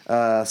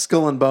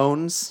 Skull and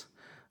Bones.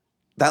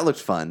 That looked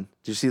fun.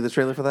 Did you see the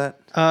trailer for that?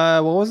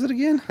 What was it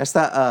again? That's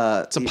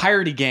that. It's a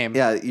piratey game.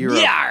 Yeah. You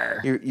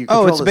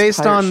it's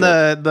based on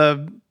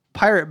the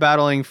pirate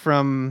battling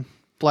from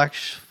Black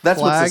Flag.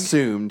 That's what's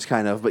assumed,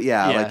 kind of. But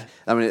like,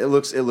 I mean, it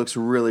looks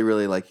really,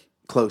 really like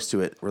close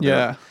to it.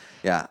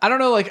 Yeah. I don't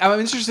know. Like, I'm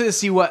interested to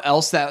see what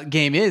else that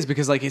game is,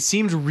 because like it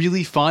seemed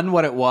really fun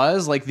what it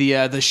was, like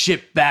the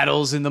ship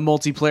battles and the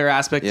multiplayer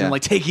aspect and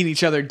like taking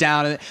each other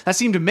down. And that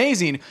seemed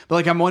amazing. But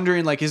like, I'm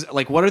wondering like,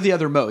 what are the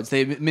other modes?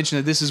 They mentioned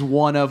that this is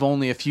one of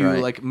only a few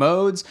like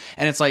modes.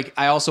 And it's like,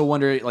 I also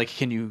wonder like,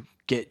 can you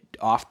get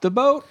off the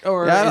boat,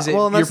 or is it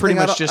you're pretty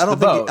much just the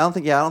boat? I don't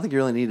think you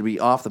really need to be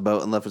off the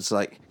boat unless it's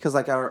like, because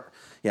like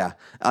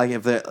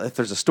if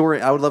there's a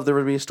story, I would love there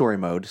to be a story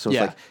mode. So it's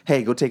like,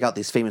 hey, go take out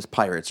these famous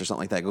pirates or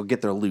something like that. Go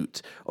get their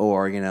loot,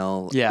 or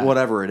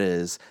whatever it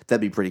is.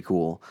 That'd be pretty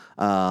cool.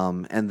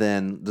 And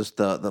then just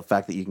the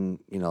fact that you can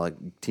like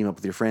team up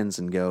with your friends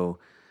and go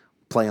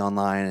play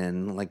online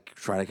and like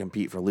try to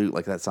compete for loot.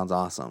 Like, that sounds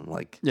awesome.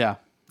 Like, I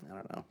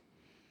don't know.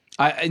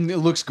 And it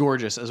looks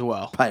gorgeous as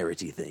well.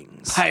 Piratey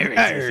things.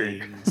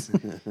 Things.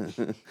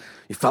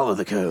 You follow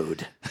the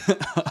code.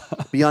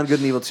 Beyond Good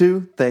and Evil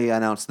 2, they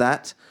announced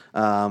that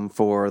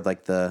for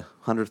like the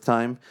 100th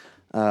time.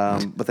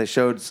 But they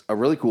showed a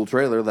really cool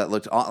trailer that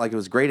looked like it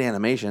was great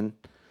animation.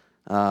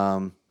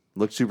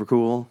 Looked super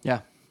cool.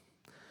 Yeah.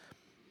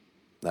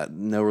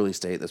 No release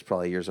date. That's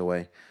probably years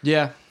away.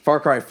 Yeah. Far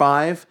Cry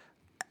 5.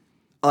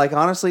 Like,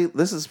 honestly,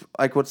 this is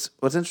like what's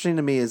interesting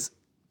to me is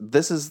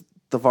this is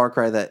the Far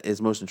Cry that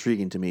is most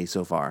intriguing to me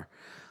so far.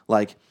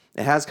 Like,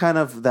 it has kind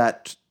of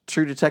that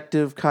True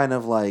Detective kind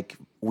of like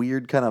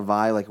weird kind of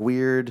vibe, like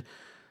weird,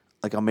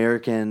 like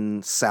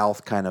American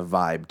South kind of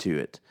vibe to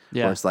it.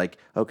 Yeah. Where it's like,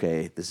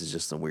 okay, this is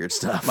just some weird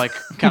stuff. Like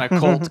kind of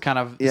cult kind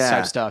of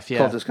type stuff. Yeah.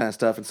 Cultish kind of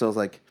stuff. And so it's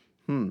like,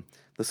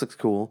 this looks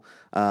cool.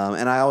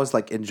 And I always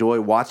like enjoy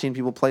watching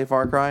people play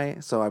Far Cry.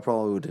 So I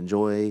probably would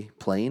enjoy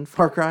playing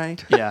Far Cry.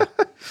 Yeah.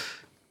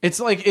 It's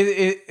like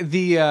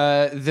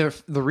the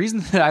reason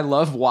that I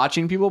love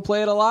watching people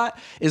play it a lot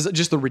is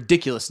just the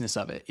ridiculousness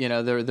of it. You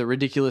know, the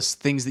ridiculous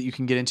things that you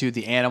can get into,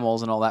 the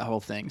animals and all that whole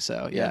thing.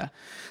 So yeah.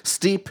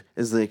 Steep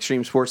is the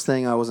extreme sports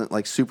thing. I wasn't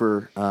like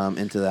super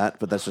into that,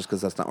 but that's just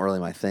because that's not really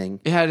my thing.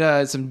 It had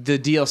the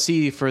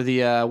DLC for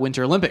the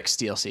Winter Olympics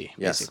DLC,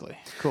 basically.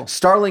 Cool.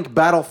 Starlink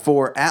Battle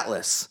for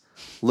Atlas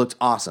looked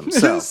awesome.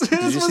 So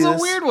this was a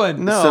weird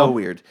one. No. So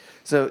weird.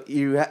 So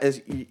you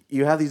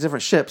have these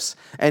different ships,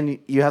 and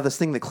you have this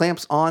thing that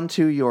clamps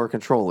onto your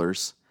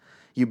controllers.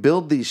 You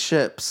build these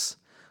ships.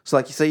 So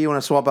like you say you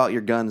want to swap out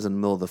your guns in the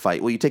middle of the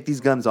fight. Well, you take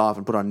these guns off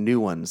and put on new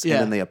ones, and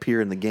then they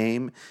appear in the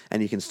game,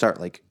 and you can start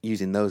like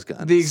using those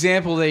guns. The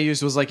example they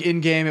used was like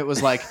in game. It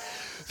was like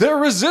they're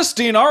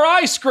resisting our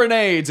ice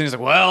grenades, and he's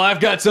like, "Well,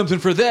 I've got something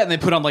for that." And they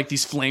put on like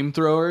these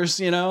flamethrowers,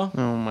 you know.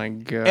 Oh my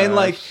god! And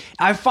like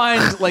I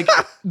find like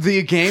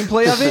the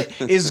gameplay of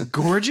it is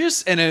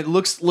gorgeous, and it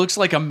looks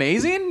like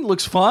amazing,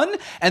 looks fun.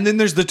 And then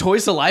there's the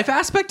toys to life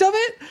aspect of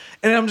it,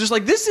 and I'm just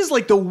like, this is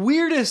like the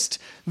weirdest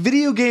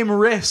video game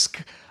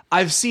risk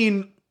I've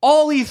seen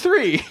all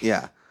E3.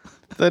 Yeah.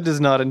 That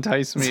does not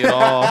entice me at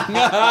all.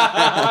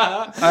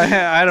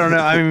 I don't know.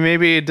 I mean,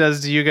 maybe it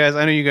does to you guys.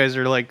 I know you guys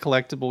are like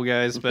collectible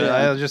guys, but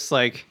I was just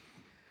like,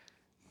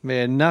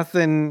 man,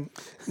 nothing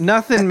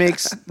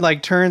makes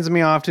like turns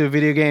me off to a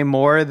video game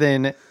more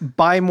than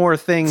buy more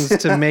things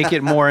to make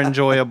it more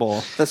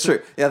enjoyable. That's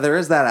true. Yeah, there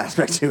is that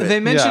aspect to it. They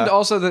mentioned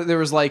also that there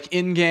was like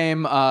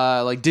in-game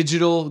like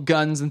digital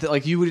guns and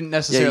like you wouldn't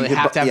necessarily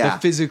have to have the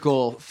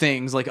physical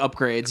things like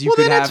upgrades. You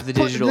could have the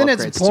digital upgrades.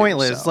 Then it's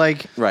pointless. Too, so.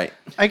 Like right.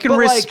 I can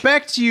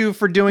respect you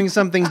for doing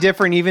something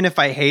different even if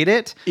I hate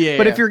it.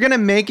 But if you're going to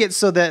make it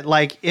so that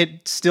like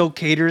it still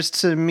caters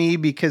to me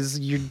because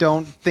you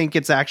don't think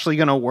it's actually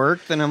going to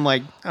work, then I'm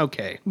like,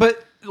 okay.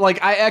 But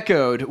like I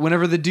echoed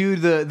whenever the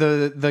dude,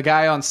 the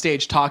guy on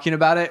stage talking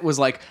about it was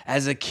like,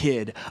 as a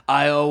kid,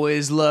 I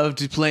always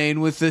loved playing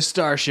with the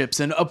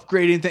starships and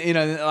upgrading things. You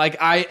know, like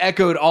I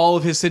echoed all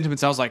of his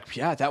sentiments. I was like,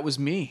 yeah, that was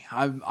me.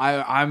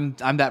 I'm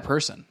that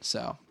person.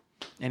 So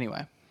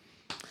anyway,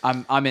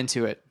 I'm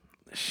into it.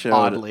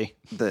 Oddly,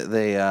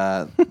 they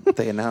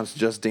announced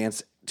Just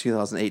Dance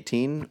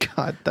 2018.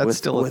 God, that's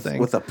still a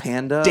thing with a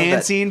panda,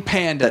 dancing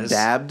pandas that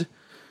dabbed.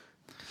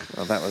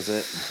 Well, that was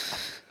it.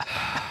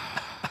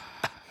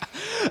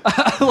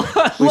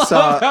 we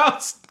saw how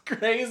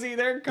crazy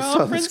their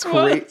conference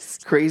was.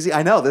 Crazy.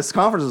 I know this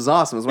conference was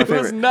awesome. It was my favorite.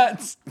 It was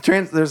nuts.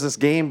 There's this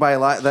game by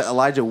that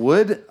Elijah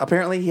Wood.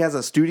 Apparently, he has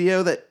a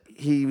studio that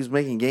he was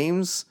making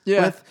games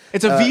with.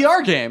 It's a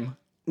VR game.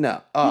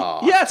 No. Oh.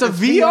 Yeah, it's a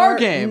VR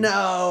game.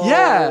 No.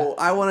 Yeah.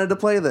 I wanted to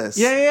play this.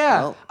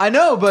 Yeah. Well, I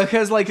know,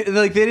 because like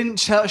they didn't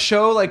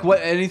show like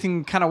what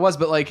anything kind of was,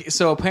 but like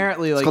so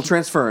apparently like it's called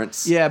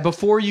transference. Yeah,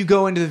 before you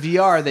go into the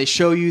VR, they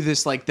show you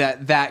this like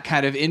that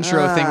kind of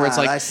intro thing where it's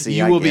like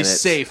you will be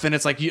safe, and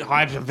it's like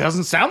it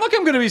doesn't sound like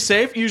I'm going to be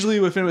safe. Usually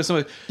with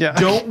somebody,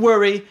 don't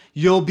worry,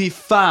 you'll be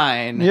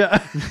fine.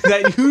 Yeah,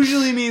 that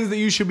usually means that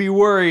you should be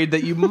worried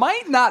that you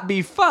might not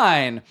be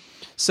fine.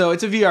 So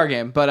it's a VR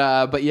game,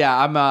 but yeah,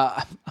 I'm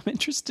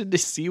interested to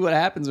see what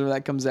happens when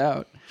that comes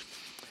out.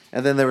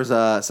 And then there was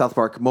a South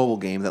Park mobile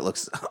game that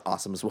looks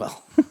awesome as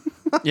well.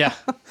 Yeah.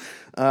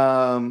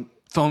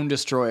 Phone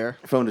Destroyer.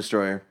 Phone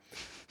Destroyer.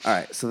 All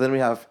right, so then we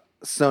have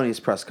Sony's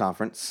press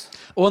conference.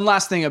 One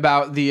last thing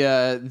about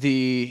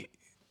the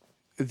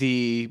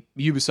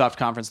Ubisoft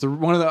conference.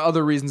 One of the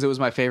other reasons it was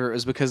my favorite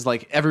was because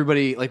like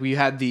everybody, like we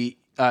had the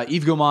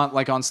Yves Guillemot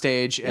like on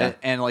stage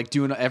and like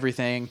doing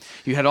everything.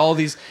 You had all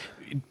these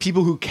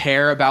people who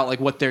care about like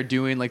what they're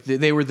doing, like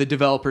they were the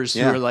developers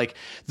who were like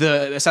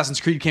the Assassin's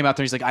Creed came out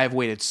there. He's like, I have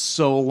waited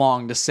so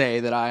long to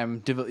say that I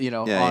am,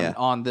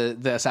 on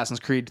the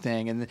Assassin's Creed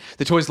thing, and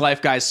the Toys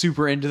Life guy is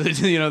super into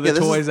the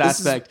toys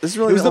aspect. This is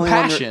really it was the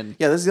passion.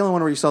 This is the only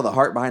one where you saw the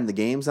heart behind the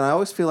games, and I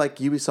always feel like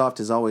Ubisoft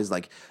has always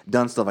like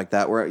done stuff like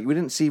that where we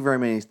didn't see very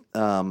many.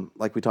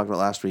 Like we talked about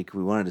last week,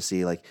 we wanted to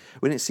see we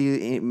didn't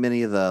see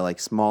many of the like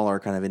smaller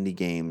kind of indie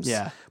games.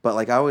 Yeah, but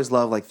like I always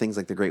love like things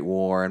like The Great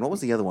War, and what was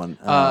the other one?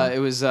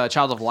 It was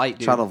Child of Light,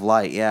 dude. Child of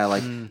Light, yeah,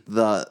 like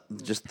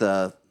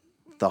the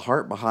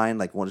heart behind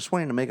like just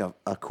wanting to make a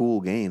cool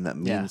game that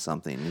means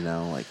something,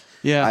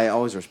 I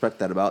always respect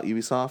that about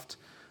Ubisoft.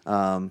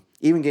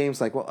 Even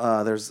games like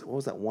there's what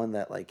was that one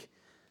that like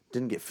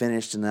didn't get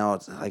finished and now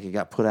it's like it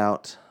got put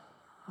out.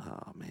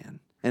 Oh man.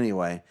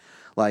 Anyway,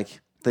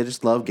 like they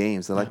just love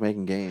games. They like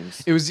making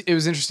games. It was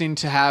interesting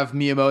to have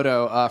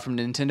Miyamoto from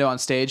Nintendo on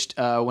stage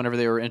whenever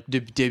they were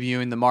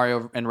debuting the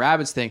Mario and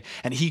Rabbids thing,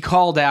 and he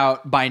called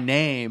out by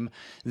name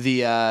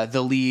the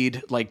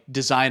lead like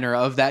designer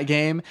of that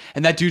game,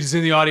 and that dude is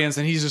in the audience,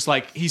 and he's just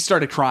like he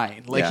started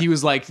crying, like he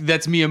was like,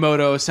 "That's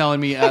Miyamoto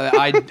telling me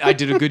I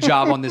did a good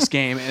job on this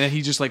game," and then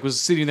he just like was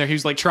sitting there, he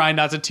was like trying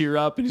not to tear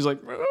up, and he's like.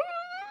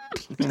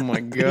 Oh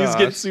my god! He's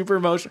getting super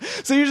emotional.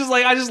 So you're just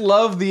like, I just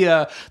love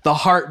the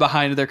heart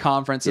behind their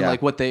conference and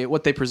like what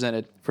they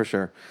presented for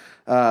sure.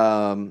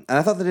 And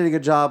I thought they did a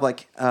good job,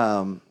 like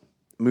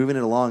moving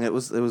it along. It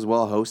was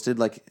well hosted.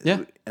 Like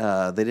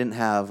they didn't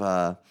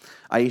have.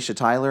 Aisha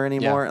Tyler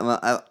anymore.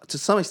 And to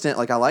some extent,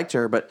 like I liked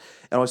her, but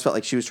it always felt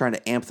like she was trying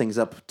to amp things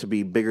up to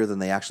be bigger than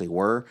they actually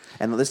were.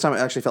 And this time it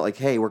actually felt like,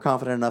 hey, we're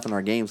confident enough in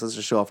our games. Let's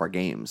just show off our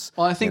games.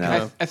 Well, I think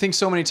I think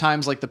so many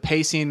times like the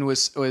pacing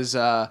was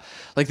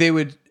like they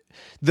would.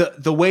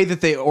 The way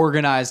that they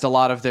organized a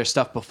lot of their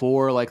stuff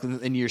before, like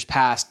in years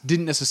past,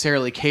 didn't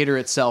necessarily cater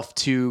itself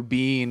to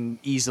being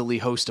easily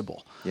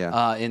hostable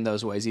in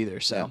those ways either.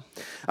 So,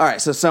 All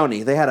right, so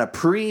Sony, they had a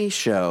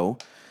pre-show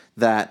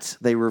that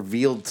they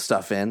revealed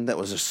stuff in that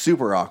was just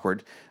super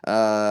awkward.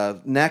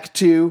 NAC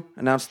 2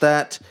 announced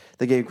that.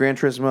 They gave Gran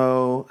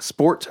Turismo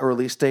Sport a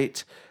release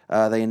date.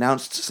 They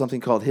announced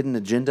something called Hidden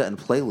Agenda and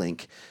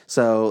PlayLink.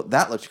 So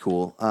that looked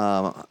cool.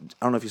 I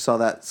don't know if you saw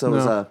that. So it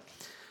was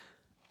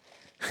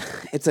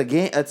it's a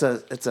game. It's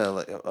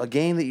a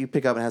game that you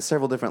pick up and has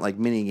several different like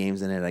mini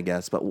games in it, I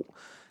guess. But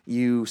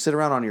you sit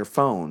around on your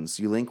phones.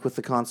 You link with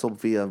the console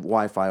via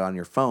Wi-Fi on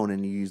your phone,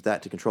 and you use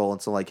that to control.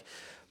 And so, like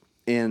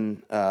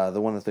in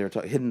the one that they were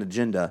talking, Hidden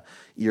Agenda,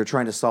 you're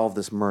trying to solve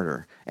this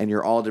murder, and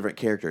you're all different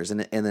characters, and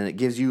then it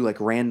gives you like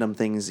random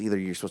things either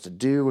you're supposed to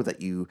do or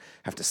that you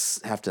have to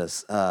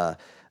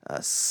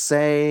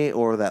say,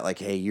 or that like,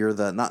 hey, you're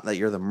not that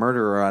you're the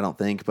murderer. I don't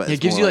think, but it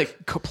gives you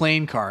like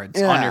playing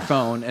cards on your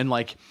phone, and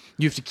like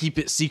you have to keep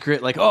it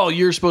secret. Like, oh,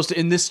 you're supposed to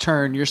in this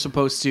turn, you're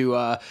supposed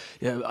to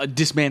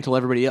dismantle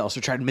everybody else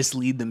or try to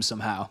mislead them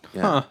somehow.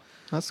 Yeah. Huh.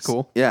 That's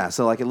cool. Yeah,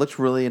 so like it looks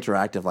really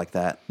interactive like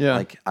that. Yeah.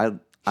 Like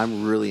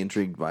I'm really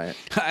intrigued by it.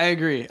 I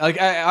agree. Like,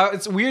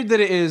 it's weird that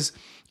it is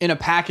in a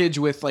package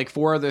with like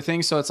 4 other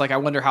things. So it's like I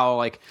wonder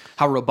how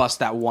robust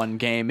that one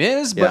game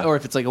is, but or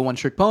if it's like a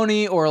one-trick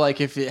pony, or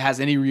like if it has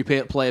any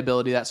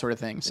replayability, that sort of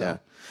thing. So,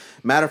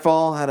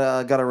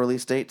 Matterfall got a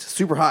release date.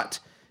 Super hot.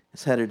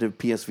 It's headed to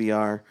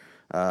PSVR.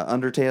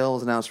 Undertale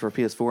is announced for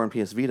PS4 and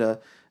PS Vita,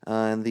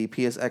 and the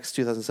PSX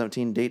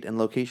 2017 date and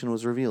location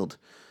was revealed,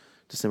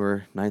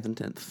 December 9th and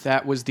 10th.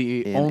 that was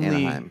the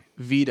only Anaheim.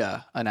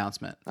 Vita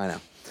announcement. I know.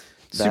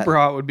 Super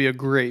Hot would be a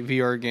great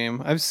VR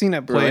game. I've seen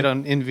it played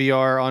in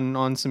VR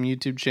on some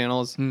YouTube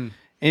channels. And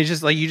it's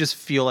just like you just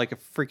feel like a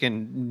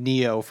freaking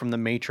Neo from the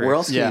Matrix. Where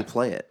else can you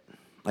play it?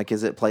 Like,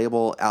 is it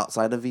playable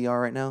outside of VR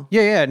right now?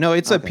 Yeah. No,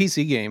 it's a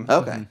PC game.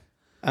 Okay.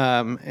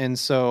 And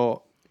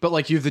so But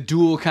like you have the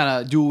dual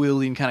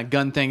wielding kind of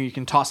gun thing. You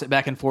can toss it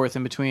back and forth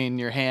in between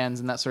your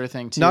hands and that sort of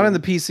thing too. not in the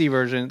PC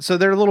version. So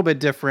they're a little bit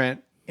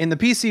different. In the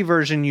PC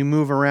version, you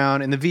move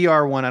around. In the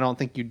VR one, I don't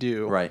think you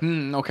do. Right.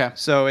 Okay.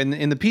 So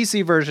in the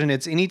PC version,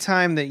 it's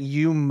anytime that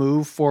you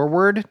move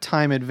forward,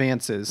 time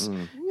advances.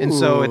 And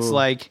so it's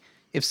like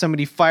if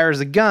somebody fires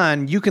a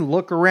gun, you can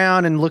look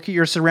around and look at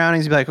your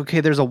surroundings and be like,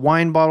 okay, there's a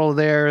wine bottle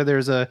there.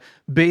 There's a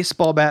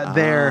baseball bat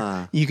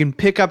there. You can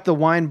pick up the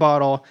wine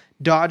bottle,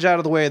 dodge out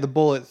of the way of the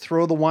bullet,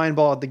 throw the wine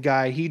ball at the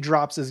guy. He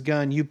drops his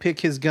gun. You pick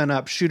his gun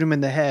up, shoot him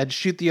in the head,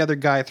 shoot the other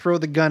guy, throw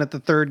the gun at the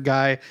third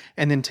guy,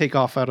 and then take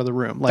off out of the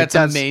room. Like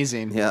That's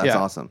amazing. Yeah, that's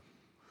awesome.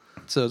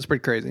 So it's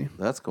pretty crazy.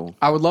 That's cool.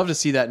 I would love to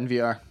see that in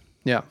VR.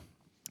 Yeah.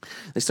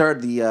 They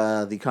started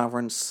the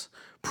conference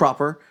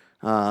proper,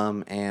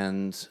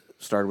 and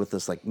started with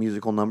this like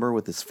musical number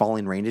with this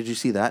falling rain. Did you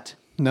see that?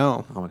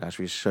 No. Oh my gosh,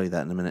 we should show you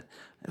that in a minute.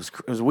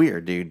 It was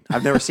weird, dude.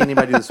 I've never seen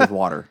anybody do this with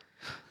water.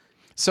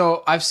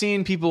 So I've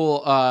seen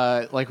people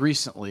like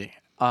recently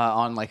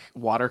on like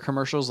water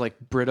commercials, like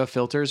Brita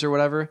filters or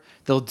whatever.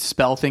 They'll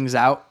spell things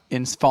out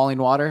in falling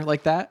water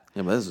like that.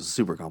 Yeah, but this is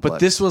super complex. But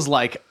this was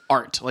like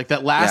art. Like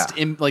that last,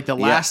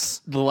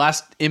 the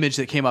last image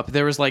that came up.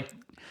 There was like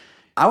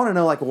I want to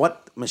know like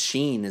what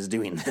machine is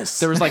doing this.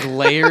 there was like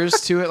layers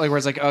to it, like where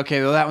it's like,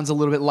 okay, well that one's a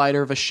little bit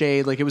lighter of a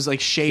shade. Like it was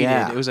like shaded.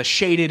 Yeah. It was a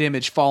shaded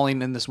image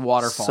falling in this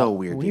waterfall. So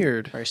weird. dude.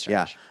 Weird. Very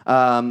strange.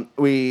 Yeah.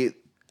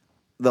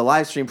 The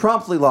live stream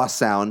promptly lost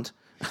sound.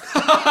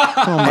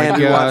 Oh my And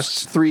we gosh.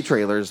 watched 3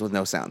 trailers with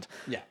no sound.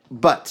 Yeah.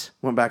 But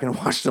went back and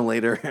watched them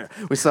later.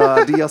 We saw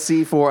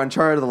DLC for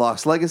Uncharted: The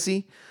Lost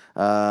Legacy.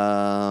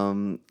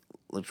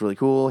 Looked really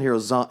cool.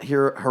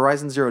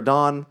 Horizon Zero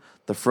Dawn,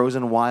 The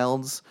Frozen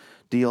Wilds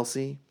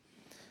DLC.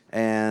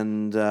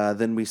 And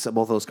then we saw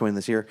both of those coming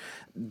this year.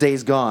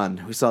 Days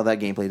Gone. We saw that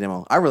gameplay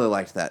demo. I really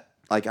liked that.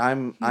 Like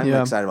I'm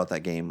excited about that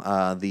game.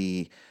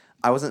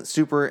 I wasn't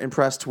super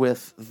impressed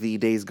with the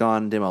Days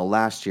Gone demo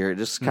last year. It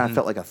just kind of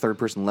felt like a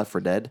third-person Left 4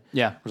 Dead.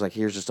 Yeah. It was like,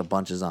 here's just a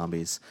bunch of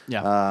zombies.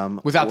 Yeah.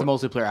 Without the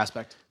multiplayer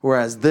aspect.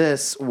 Whereas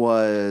this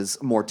was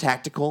more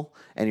tactical,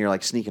 and you're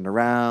like sneaking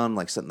around,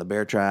 like setting the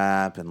bear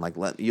trap, and like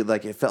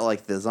it felt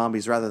like the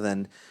zombies, rather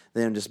than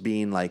them just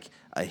being like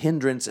a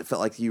hindrance, it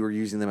felt like you were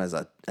using them as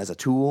a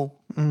tool.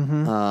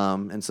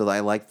 And so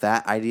I like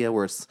that idea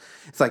where it's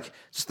like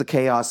just the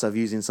chaos of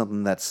using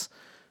something that's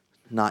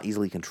not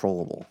easily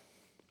controllable.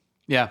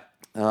 Yeah.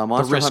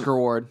 Monster risk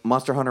reward.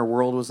 Monster Hunter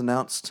World was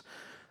announced.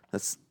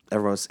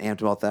 Everyone's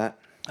amped about that.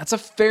 That's a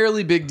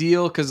fairly big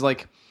deal because,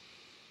 like,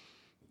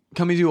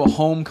 coming to a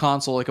home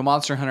console, like a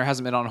Monster Hunter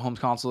hasn't been on a home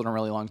console in a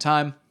really long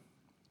time.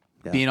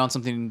 Yeah. Being on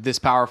something this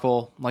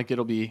powerful, like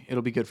it'll be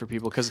good for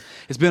people because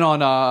it's been on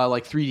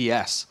like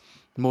 3DS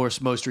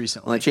most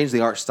recently. Well, they changed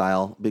the art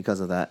style because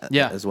of that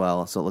Yeah. as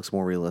well, so it looks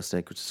more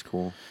realistic, which is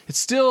cool. It's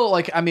still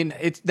like, I mean,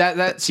 it's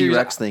that series.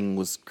 T-Rex thing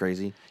was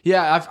crazy.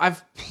 Yeah,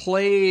 I've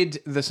played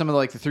some of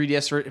the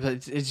 3DS,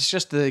 but it's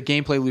just the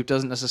gameplay loop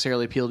doesn't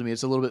necessarily appeal to me.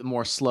 It's a little bit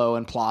more slow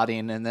and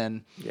plodding, and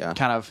then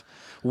kind of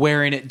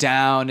wearing it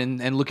down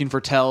and looking for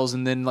tells,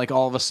 and then like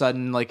all of a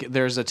sudden like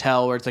there's a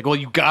tell where it's like, well,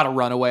 you gotta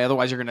run away,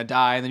 otherwise you're gonna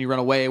die, and then you run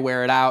away,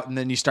 wear it out, and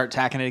then you start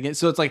tacking it again.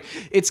 So it's like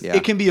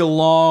it can be a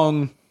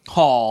long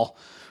haul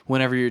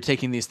whenever you're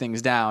taking these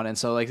things down, and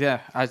so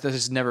this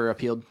has never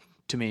appealed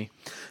to me.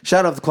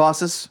 Shadow of the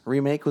Colossus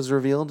remake was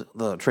revealed.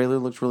 The trailer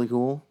looks really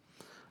cool.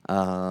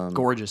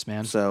 Gorgeous,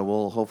 man. So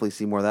we'll hopefully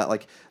see more of that.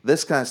 Like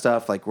this kind of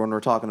stuff, like when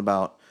we're talking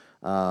about,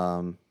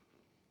 so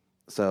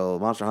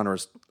Monster Hunter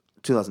is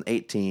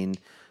 2018.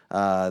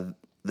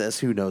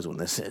 Who knows when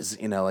this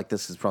is? Like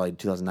this is probably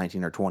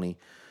 2019 or 20.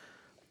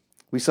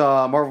 We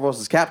saw Marvel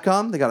vs.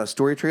 Capcom. They got a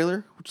story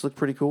trailer, which looked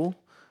pretty cool.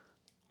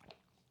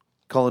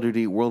 Call of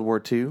Duty World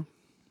War II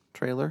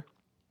trailer.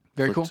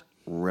 Very cool.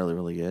 Really,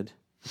 really good.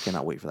 I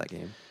cannot wait for that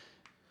game.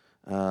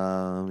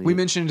 We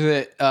mentioned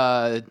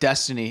that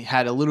Destiny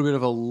had a little bit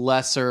of a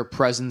lesser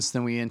presence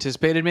than we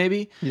anticipated.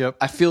 Maybe. Yep.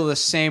 I feel the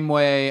same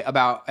way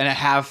about, and I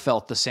have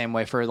felt the same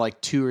way for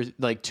like 2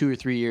 or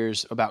 3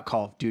 years about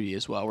Call of Duty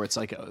as well, where it's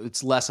like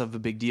it's less of a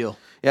big deal.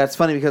 Yeah, it's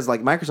funny because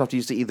like Microsoft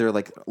used to either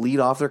like lead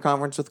off their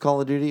conference with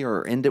Call of Duty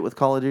or end it with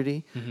Call of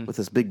Duty with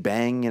this big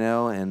bang,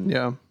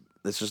 and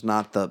it's just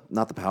not the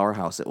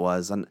powerhouse it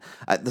was, and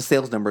the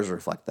sales numbers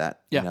reflect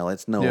that. Yeah.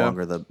 It's no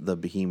longer the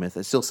behemoth.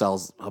 It still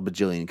sells a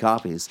bajillion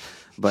copies,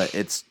 but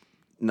it's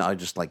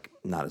not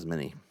as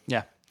many.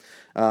 Yeah.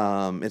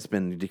 It's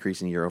been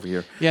decreasing year over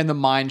year. Yeah, and the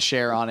mind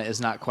share on it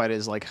is not quite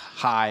as like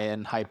high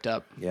and hyped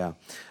up. Yeah.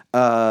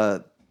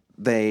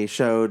 They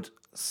showed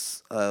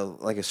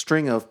like a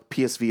string of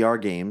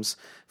PSVR games.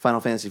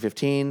 Final Fantasy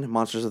 15,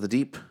 Monsters of the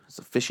Deep. It's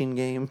a fishing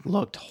game.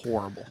 Looked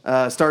horrible.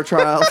 Star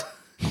Child.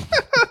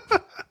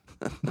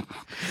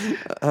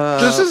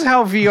 This is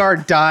how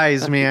VR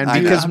dies, man,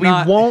 because we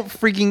won't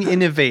freaking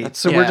innovate.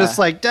 So we're just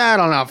like, Dad,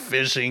 on a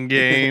fishing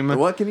game.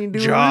 What can you do?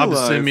 Job in real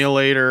life?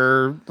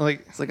 simulator.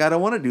 Like, It's like I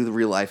don't want to do the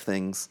real life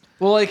things.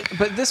 Well,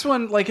 but this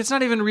one, it's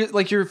not even real.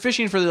 Like you're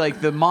fishing for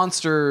the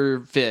monster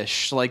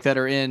fish, that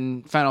are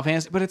in Final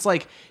Fantasy, but it's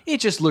like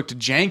it just looked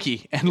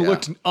janky and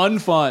looked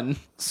unfun.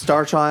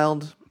 Star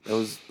Child. It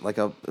was like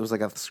a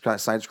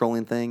side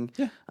scrolling thing.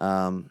 Yeah.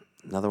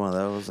 Another one of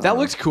those. That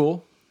looked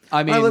cool.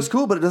 I mean, it looks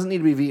cool, but it doesn't need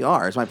to be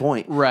VR. Is my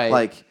point. Right.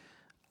 Like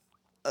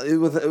it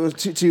was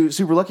to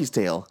Super Lucky's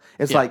Tale.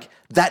 It's like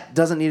that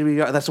doesn't need to be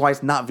VR. That's why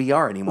it's not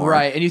VR anymore.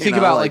 Right. And you think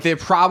about they're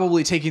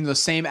probably taking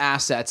those same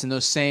assets and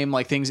those same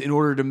things in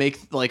order to make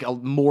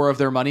more of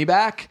their money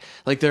back.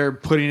 Like they're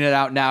putting it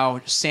out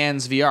now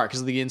sans VR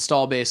because the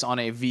install base on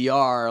a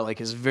VR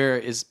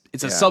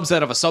it's a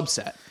subset of a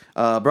subset.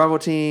 Bravo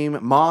Team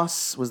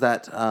Moss was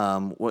that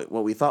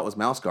what we thought was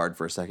Mouse Guard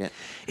for a second.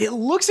 It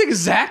looks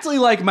exactly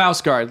like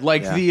Mouse Guard,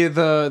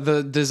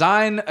 the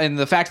design and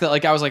the fact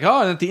that I was like,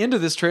 oh, and at the end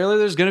of this trailer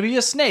there's going to be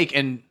a snake,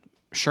 and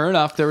sure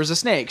enough there was a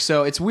snake.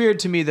 So it's weird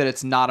to me that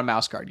it's not a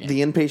Mouse Guard game.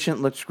 The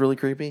Inpatient looks really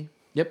creepy.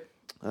 Yep.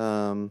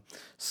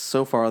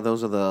 So far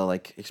those are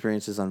the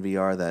experiences on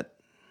VR that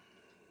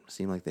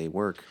seem like they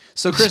work.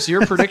 So Chris,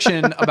 your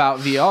prediction about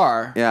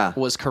VR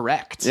was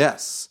correct.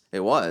 Yes,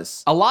 it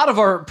was. A lot of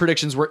our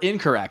predictions were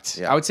incorrect.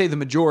 Yeah. I would say the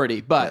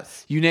majority, but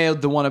you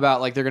nailed the one about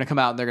they're going to come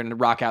out and they're going to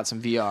rock out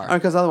some VR.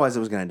 Because otherwise it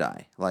was going to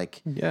die.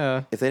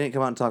 yeah. If they didn't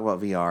come out and talk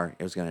about VR,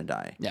 it was going to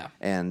die. Yeah.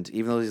 And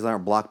even though these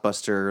aren't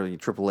blockbuster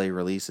AAA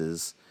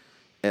releases,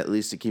 at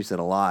least it keeps it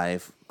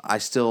alive. I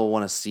still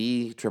want to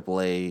see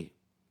AAA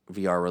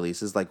VR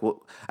releases.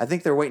 I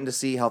think they're waiting to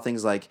see how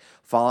things like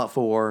Fallout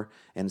 4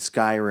 and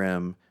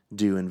Skyrim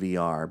do in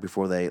VR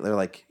before they're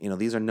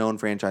these are known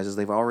franchises.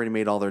 They've already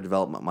made all their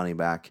development money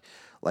back.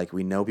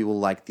 We know people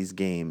like these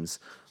games.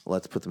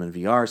 Let's put them in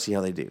VR, see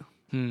how they do.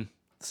 Same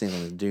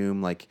thing with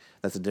Doom.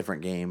 That's a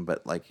different game,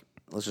 but let's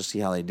just see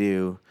how they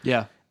do.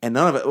 Yeah. And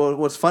none of it.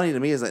 What's funny to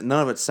me is that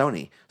none of it's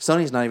Sony.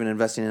 Sony's not even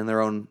investing in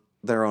their own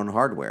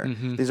hardware.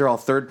 Mm-hmm. These are all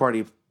third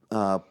party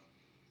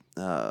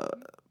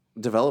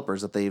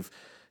developers that they've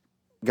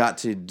got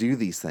to do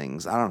these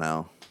things. I don't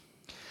know.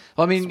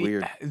 Well, I mean,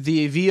 weird.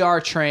 The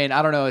VR train,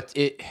 I don't know,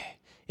 it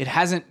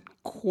hasn't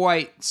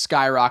quite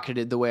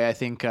skyrocketed the way I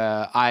think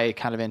I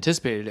kind of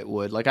anticipated it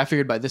would. I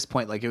figured by this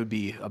point, it would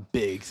be a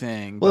big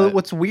thing. Well, but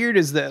what's weird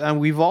is that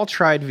we've all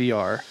tried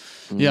VR.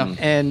 Yeah.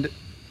 And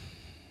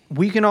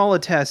we can all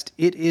attest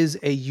it is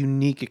a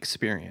unique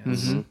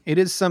experience. Mm-hmm. It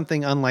is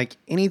something unlike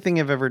anything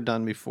I've ever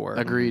done before.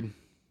 Agreed.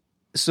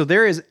 So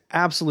there is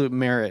absolute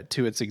merit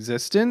to its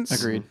existence.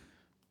 Agreed.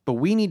 But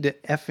we need to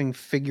effing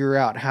figure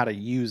out how to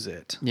use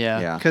it.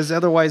 Yeah. Because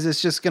otherwise it's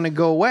just going to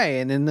go away.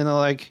 And then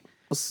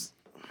it's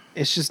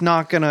just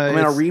not going to...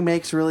 Are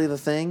remakes really the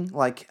thing?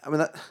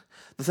 The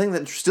thing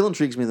that still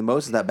intrigues me the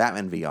most is that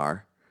Batman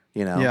VR,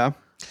 Yeah.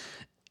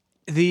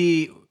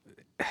 The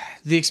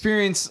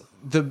experience,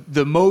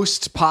 the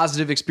most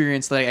positive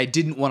experience that I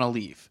didn't want to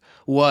leave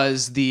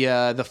was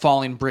the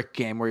falling brick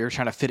game where you're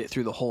trying to fit it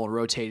through the hole and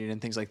rotate it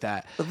and things like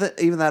that. But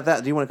even that,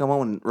 do you want to come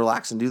home and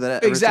relax and do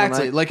that? Every Exactly.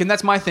 single night? Like, and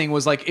that's my thing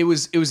was like, it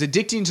was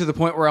addicting to the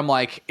point where I'm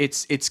like,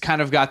 it's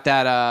kind of got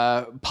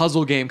that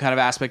puzzle game kind of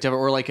aspect of it,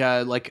 or like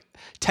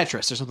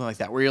Tetris or something like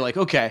that, where you're like,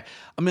 okay,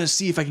 I'm going to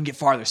see if I can get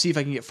farther,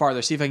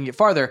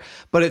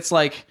 but it's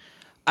like,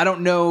 I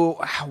don't know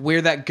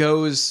where that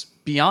goes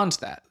beyond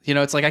that. You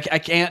know, it's like, I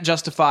can't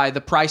justify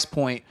the price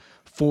point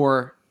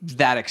for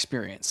that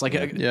experience. Like,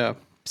 Yeah.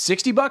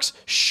 $60?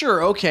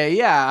 Sure. Okay.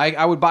 Yeah.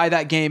 I would buy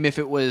that game if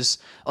it was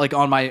like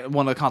on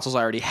one of the consoles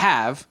I already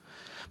have,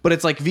 but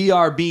it's like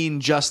VR being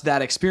just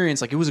that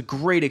experience. Like, it was a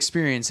great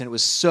experience and it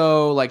was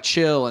so like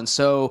chill and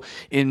so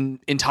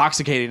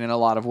intoxicating in a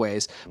lot of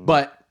ways.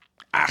 But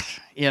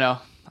you know,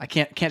 I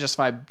can't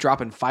justify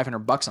dropping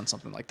 $500 on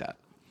something like that.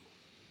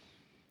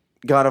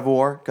 God of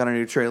War got a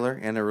new trailer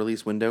and a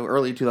release window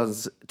early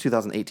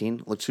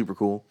 2018. Looked super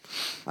cool.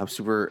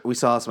 We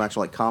saw some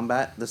actual like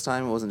combat this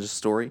time. It wasn't just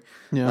story.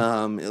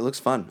 Yeah. It looks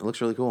fun. It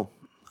looks really cool.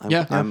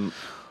 I'm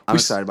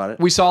excited about it.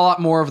 We saw a lot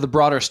more of the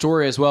broader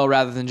story as well,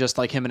 rather than just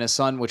like him and his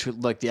son, which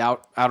would like the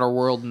outer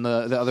world and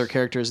the other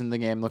characters in the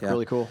game look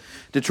really cool.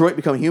 Detroit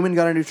Become Human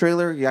got a new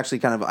trailer. You actually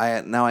I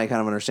kind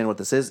of understand what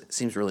this is. This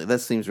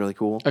seems really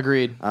cool.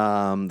 Agreed.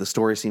 The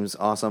story seems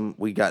awesome.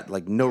 We got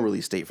like no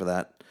release date for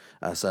that.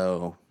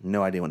 So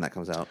no idea when that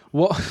comes out.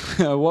 What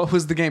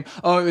was the game?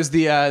 Oh, it was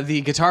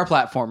the guitar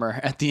platformer.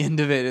 At the end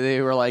of it, they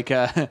were like,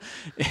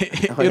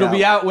 "It'll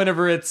be out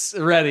whenever it's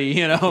ready."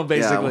 You know,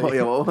 basically.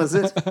 Yeah. What was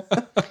it?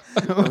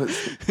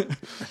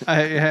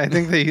 I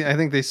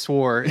think they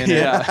swore in it.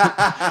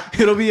 Yeah,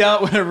 it'll be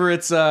out whenever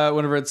it's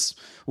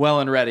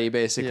well and ready,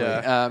 basically.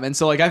 Yeah. And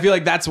so like I feel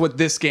like that's what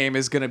this game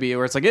is going to be,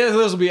 where it's like this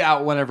will be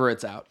out whenever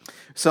it's out.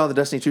 Saw the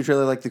Destiny 2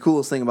 trailer. Like, the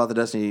coolest thing about the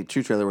Destiny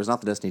 2 trailer was not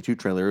the Destiny 2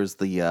 trailer. It was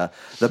the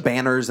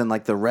banners and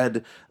like the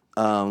red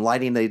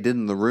lighting they did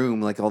in the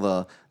room. Like all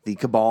the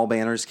Cabal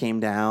banners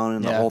came down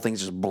and the whole thing's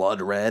just blood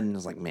red. And I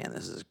was like, man,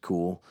 this is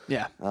cool.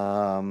 Yeah.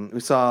 We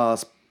saw.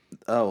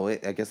 Oh,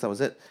 wait, I guess that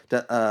was it.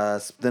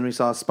 Then we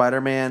saw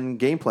Spider-Man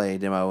gameplay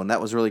demo, and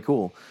that was really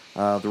cool.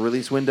 The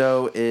release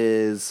window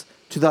is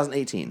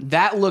 2018.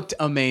 That looked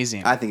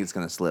amazing. I think it's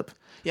going to slip.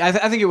 Yeah,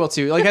 I think it will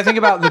too. Like, I think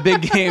about the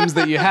big games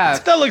that you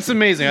have. That looks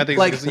amazing. I think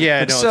Like, it's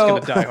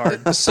going to die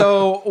hard.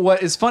 So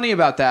what is funny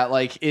about that,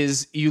 like,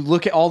 is you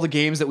look at all the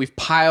games that we've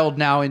piled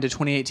now into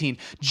 2018,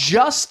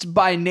 just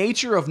by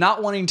nature of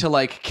not wanting to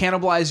like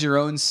cannibalize your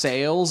own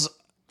sales,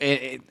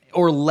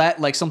 or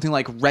let like something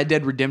like Red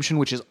Dead Redemption,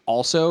 which is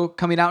also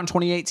coming out in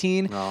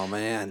 2018, Oh,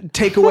 man.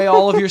 take away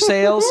all of your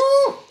sales.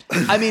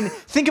 I mean,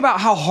 think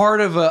about how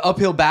hard of an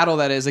uphill battle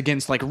that is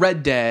against like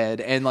Red Dead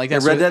and like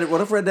that's Red Dead.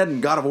 What if Red Dead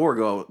and God of War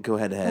go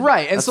head to head?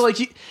 right? And so like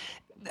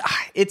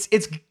it's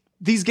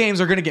these games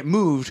are going to get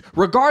moved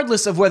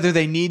regardless of whether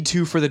they need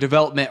to for the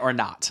development or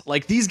not.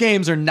 Like, these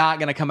games are not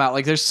going to come out.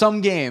 Like, there's some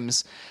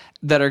games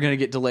that are going to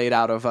get delayed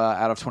out of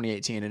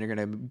 2018 and are going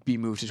to be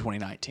moved to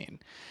 2019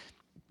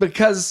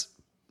 because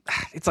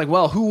it's like,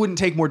 well, who wouldn't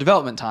take more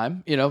development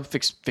time? You know,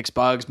 fix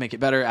bugs, make it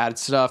better, add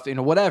stuff, you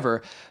know,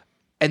 whatever.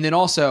 And then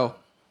also,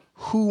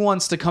 who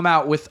wants to come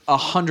out with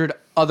 100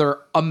 other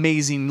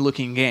amazing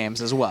looking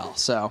games as well?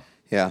 So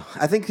yeah,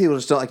 I think people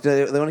just don't like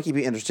they want to keep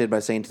you interested by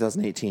saying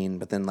 2018,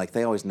 but then like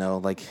they always know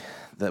like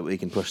that we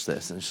can push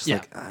this, and it's just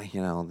like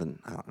you know, then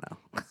I don't know.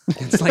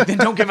 it's like, then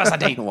don't give us a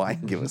date. Why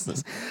give us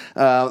this?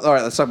 All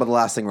right, let's talk about the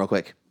last thing real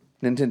quick.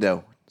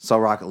 Nintendo saw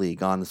Rocket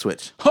League on the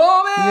Switch.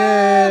 Oh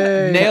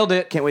man, Yay. nailed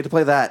it! Can't wait to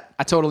play that.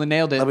 I totally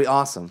nailed it. That'll be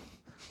awesome.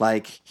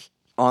 Like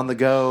on the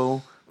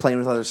go. Playing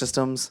with other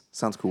systems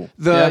sounds cool.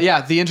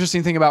 The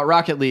interesting thing about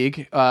Rocket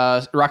League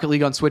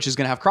on Switch is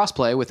going to have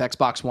crossplay with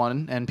Xbox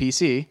One and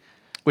PC,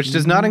 Which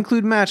does not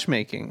include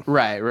matchmaking.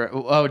 right?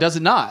 Oh, does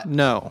it not?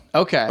 No.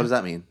 Okay. What does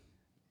that mean?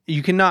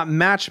 You cannot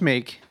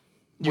matchmake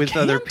with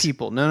other can't?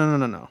 people.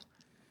 No.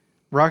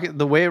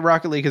 The way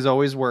Rocket League has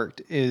always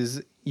worked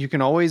is you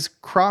can always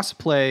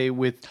cross-play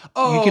with...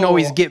 You can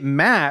always get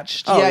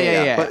matched.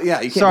 Yeah. But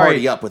yeah, you can't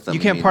party up with them. You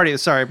can't party...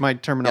 Sorry, my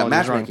terminology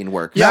is wrong. matchmaking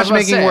works. Yeah, I was about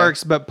to Matchmaking say.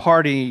 works, but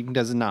party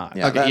does not.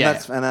 Yeah, Okay, yeah.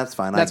 That's fine. That's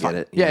I get fine.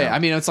 it. Yeah. I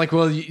mean, it's like,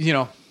 well, you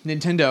know,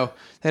 Nintendo,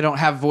 they don't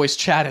have voice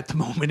chat at the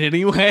moment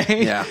anyway.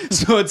 Yeah.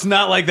 So it's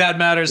not like that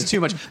matters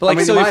too much. But like, I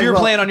mean, so you if might you're as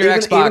well- playing on your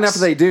Xbox, even after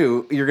they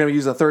do, you're going to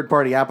use a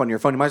third-party app on your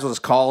phone. You might as well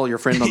just call your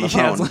friend on the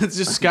yeah, phone. let's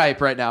just Skype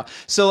right now.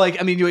 So like,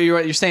 I mean, what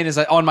you're saying is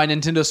that on my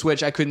Nintendo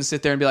Switch, I couldn't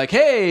sit there and be like,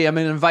 hey, I'm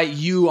going to invite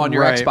you on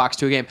your Right. Xbox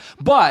to a game.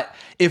 But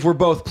if we're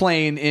both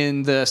playing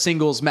in the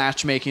singles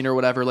matchmaking or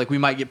whatever, like we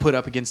might get put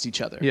up against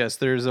each other. Yes,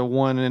 there's a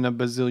 1 in a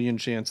bazillion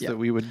chance that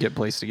we would get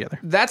placed together.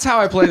 That's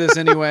how I play this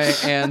anyway.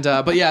 And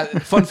but yeah,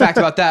 fun fact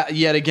about that.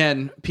 Yet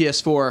again,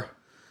 PS4,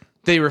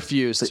 they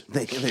refused.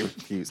 They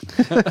refuse.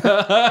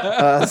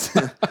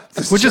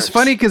 Which is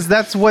funny because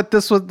that's what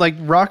this was like.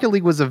 Rocket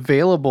League was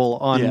available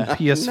on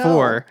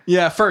PS4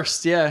 Yeah,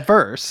 first.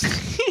 first.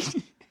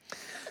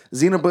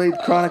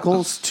 Xenoblade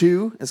Chronicles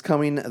 2 is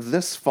coming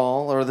this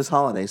fall, or this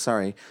holiday,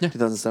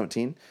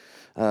 2017.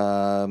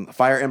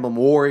 Fire Emblem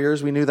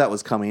Warriors, we knew that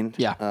was coming.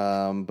 Yeah.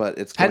 But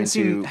it's coming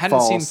to hadn't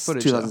fall seen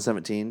footage,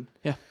 2017.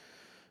 Yeah.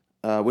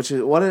 Which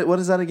is what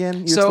is that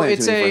again? You So explain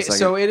it to me for a second.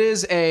 so it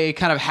is a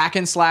kind of hack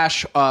and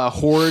slash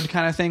horde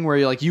kind of thing where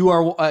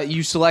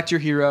you select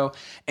your hero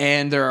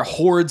and there are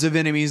hordes of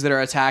enemies that are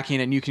attacking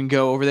and you can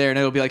go over there and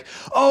it'll be like,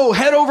 oh,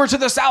 head over to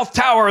the South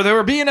Tower, they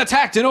were being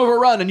attacked and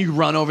overrun, and you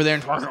run over there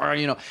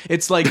and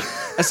it's like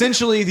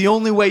essentially the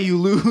only way you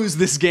lose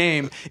this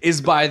game is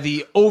by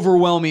the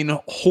overwhelming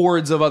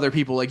hordes of other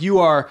people. Like you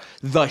are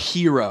the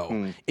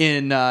hero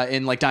in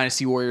like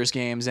Dynasty Warriors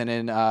games and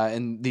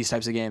in these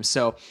types of games.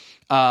 So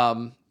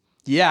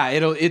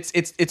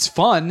it's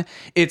fun.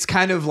 It's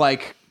kind of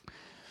like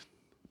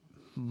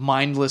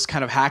mindless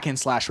kind of hack and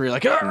slash where you're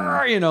like,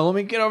 let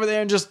me get over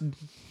there and just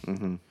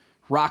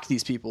rock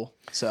these people.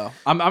 So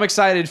I'm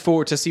excited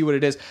to see what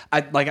it is.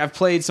 I've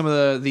played some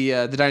of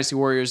the Dynasty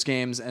Warriors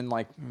games and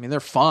they're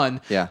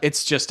fun. Yeah.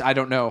 It's just I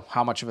don't know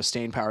how much of a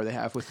staying power they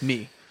have with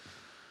me.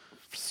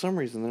 For some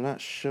reason, they're not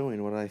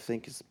showing what I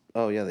think is.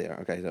 Oh yeah, they are.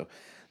 Okay, so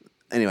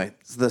anyway,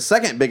 the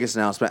second biggest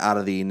announcement out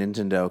of the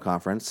Nintendo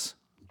conference.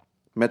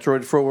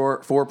 Metroid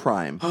 4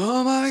 Prime.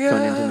 Oh my god!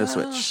 god! Nintendo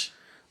Switch,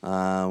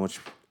 which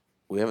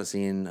we haven't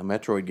seen a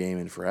Metroid game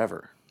in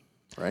forever,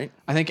 right?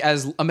 I think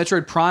as a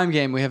Metroid Prime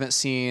game, we haven't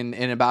seen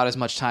in about as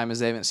much time as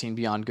they haven't seen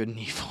Beyond Good and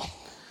Evil.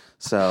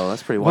 So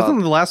that's pretty wild.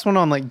 Wasn't the last one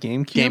on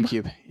GameCube?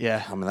 GameCube,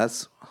 yeah. I mean,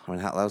 that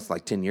was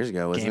like 10 years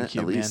ago, wasn't it?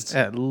 GameCube,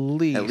 At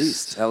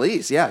least. At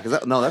least, yeah. Because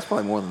that's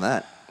probably more than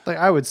that.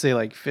 I would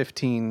say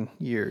 15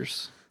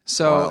 years.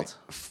 So Wild.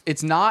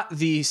 it's not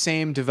the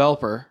same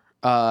developer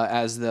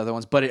as the other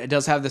ones, but it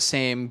does have the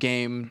same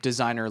game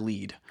designer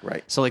lead.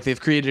 Right. So they've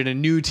created a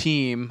new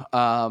team,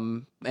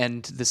 and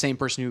the same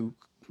person who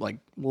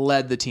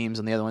led the teams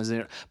on the other ones.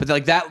 But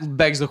that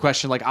begs the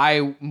question. One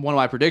of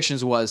my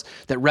predictions was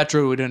that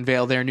Retro would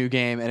unveil their new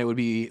game, and it would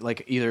be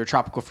either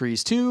Tropical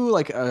Freeze 2,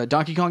 a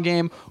Donkey Kong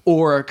game,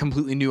 or a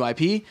completely new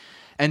IP.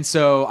 And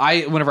so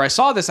whenever I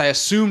saw this, I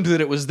assumed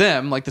that it was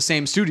them, the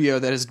same studio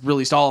that has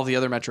released all of the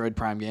other Metroid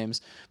Prime games,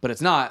 but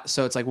it's not.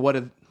 So it's what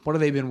have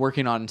they been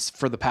working on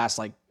for the past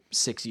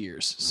 6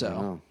 years?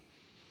 So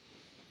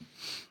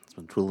It's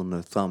been twiddling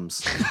their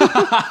thumbs.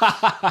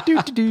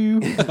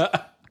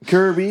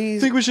 Kirby.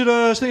 Think we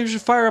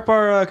should fire up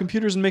our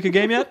computers and make a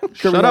game yet?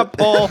 Shut up,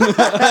 Paul.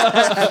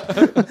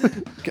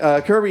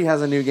 Kirby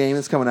has a new game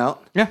that's coming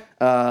out. Yeah.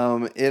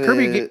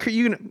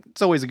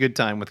 It's always a good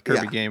time with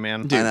Kirby Yeah. game,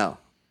 man. I know.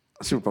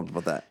 I'm super pumped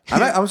about that.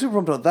 I'm super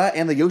pumped about that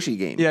and the Yoshi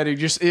game. Yeah, dude.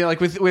 Just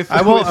with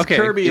okay,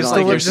 Kirby, it's just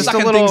you're a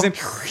sucking little- things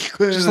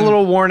in. Just a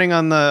little warning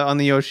on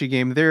the Yoshi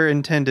game. They're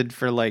intended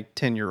for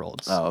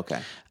 10-year-olds. Oh,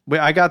 okay.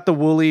 I got the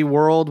Woolly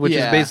World, which is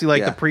Yeah, basically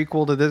yeah. the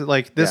prequel to this.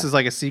 This Yeah.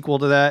 is a sequel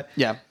to that.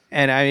 Yeah.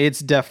 And it's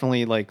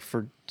definitely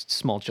for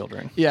small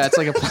children. Yeah, it's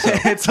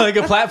it's like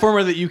a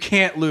platformer that you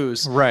can't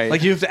lose.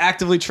 Right. You have to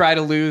actively try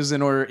to lose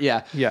in order.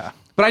 Yeah. Yeah.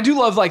 But I do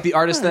love the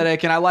art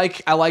aesthetic, and I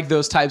like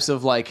those types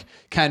of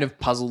kind of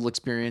puzzle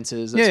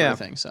experiences, that sort Yeah. of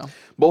thing. So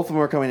Both of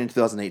them are coming in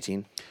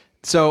 2018.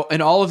 So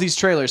in all of these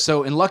trailers,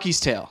 so in Lucky's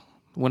Tale,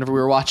 whenever we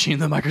were watching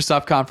the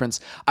Microsoft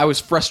conference, I was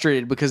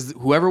frustrated because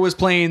whoever was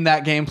playing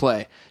that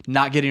gameplay,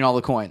 not getting all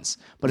the coins.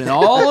 But in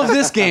all of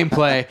this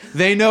gameplay,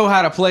 they know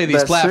how to play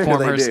these That's true, they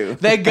platformers. do.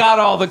 They got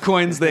all the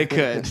coins they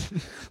could.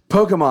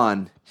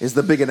 Pokemon is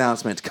the big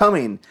announcement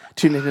coming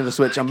to Nintendo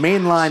Switch, a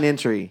mainline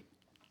entry.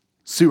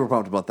 Super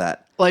pumped about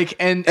that.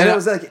 And And it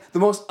was the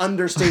most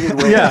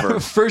understated way Yeah. ever.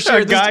 for sure.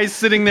 A guy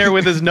sitting there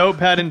with his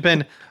notepad and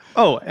pen.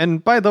 Oh,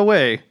 and by the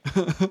way,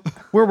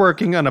 we're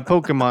working on a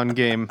Pokemon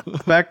game.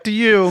 Back to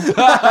you.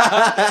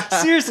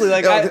 Seriously,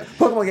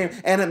 Pokemon game,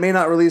 and it may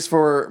not release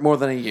for more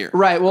than a year.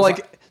 right. Well,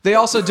 they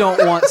also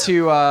don't want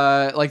to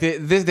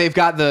they've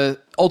got the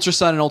Ultra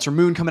Sun and Ultra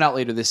Moon coming out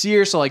later this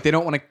year, so they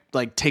don't want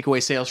to take away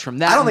sales from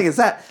that. I don't think it's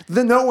that.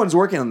 No one's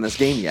working on this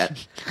game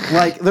yet.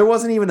 There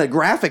wasn't even a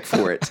graphic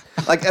for it.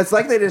 It's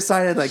they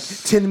decided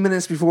 10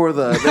 minutes before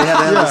they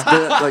had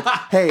to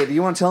hey, do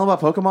you want to tell them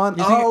about Pokemon?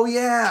 Oh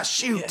yeah,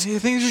 shoot. Do you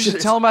think we should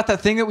tell them about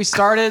that thing that we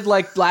started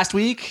last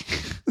week?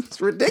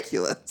 It's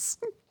ridiculous.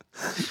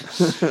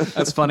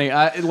 That's funny.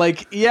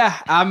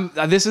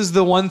 This is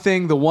the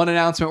one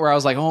announcement where I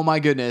was like, oh my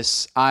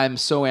goodness, I'm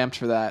so amped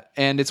for that.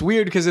 And it's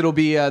weird because it'll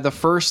be the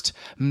first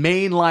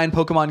mainline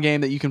Pokemon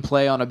game that you can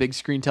play on a big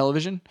screen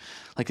television,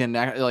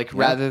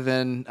 rather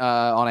than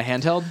on a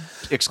handheld,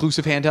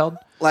 exclusive handheld.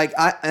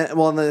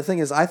 And the thing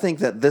is, I think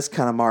that this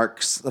kind of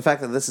marks the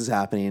fact that this is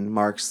happening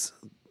marks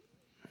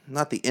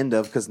not the end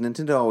of, because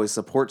Nintendo always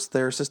supports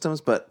their systems,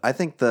 but I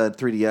think the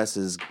 3DS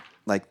is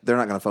they're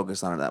not going to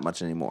focus on it that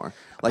much anymore.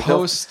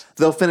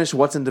 They'll finish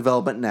what's in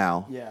development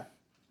now. Yeah.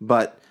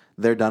 But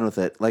they're done with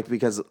it.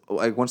 Because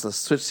once the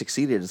Switch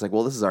succeeded, it's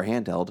this is our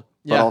handheld, but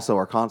Yeah. also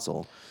our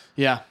console,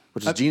 Yeah.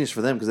 which is genius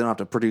for them because they don't have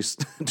to produce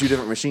two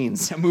different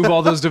machines. Move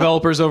all those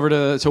developers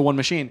over to one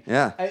machine.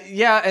 Yeah.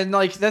 And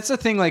that's the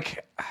thing.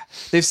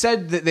 They've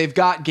said that they've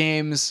got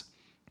games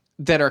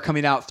that are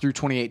coming out through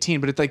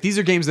 2018, but it's these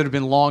are games that have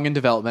been long in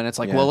development. It's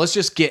well, let's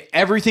just get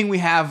everything we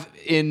have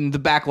in the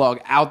backlog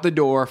out the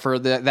door for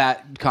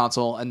that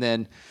console, and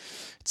then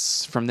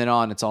it's from then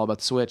on, it's all about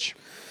the Switch.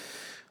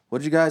 What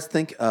did you guys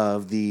think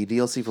of the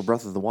DLC for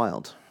Breath of the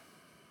Wild?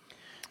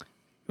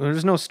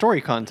 There's no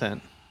story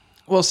content.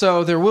 Well,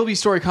 so there will be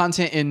story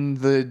content in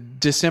the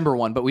December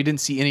one, but we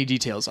didn't see any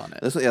details on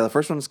it. The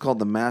first one is called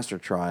the Master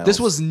Trials. This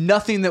was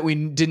nothing that we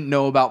didn't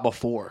know about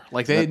before.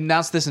 Like they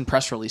announced this in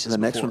press releases. The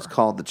next before. one's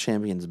called the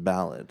Champion's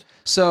Ballad.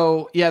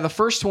 So yeah, the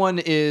first one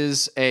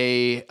is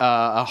a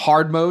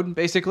hard mode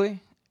basically,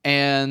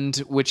 and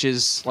which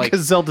is like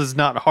Because Zelda's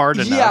not hard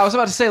enough. yeah, I was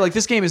about to say like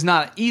this game is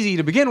not easy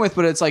to begin with,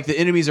 but it's like the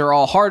enemies are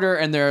all harder,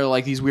 and they're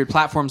like these weird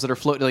platforms that are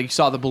floating. Like you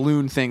saw the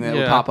balloon thing that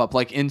would pop up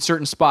like in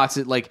certain spots.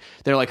 It like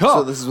they're like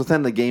So this is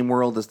within the game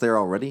world that's there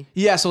already?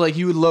 yeah, so like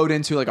you would load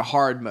into like a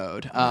hard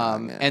mode,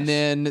 and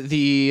then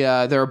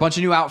there are a bunch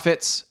of new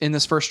outfits in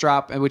this first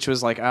drop, which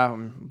was like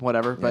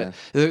whatever. But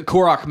the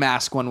Korok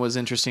mask one was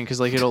interesting because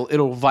like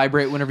it'll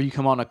vibrate whenever you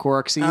come on a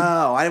Korok seed.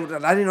 Oh, I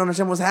didn't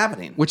understand what was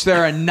happening. Which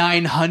there are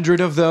 900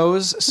 of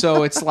those,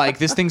 so it's like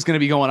this thing's going to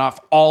be going off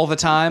all the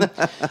time.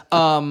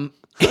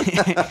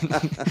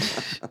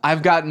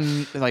 I've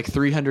gotten like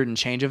 300 and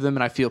change of them,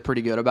 and I feel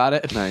pretty good about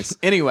it. Nice.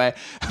 Anyway,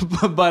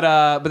 but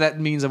that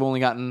means I've only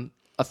gotten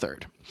a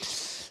third.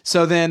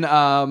 So then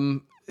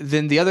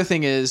the other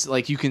thing is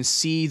like you can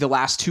see the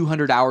last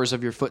 200 hours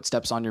of your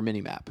footsteps on your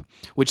minimap,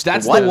 which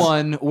that's What? the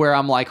one where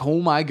I'm like,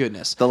 oh my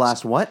goodness, The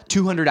last what?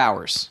 200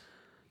 hours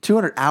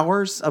 200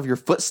 hours of your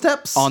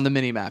footsteps? on the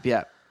minimap.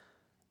 Yeah.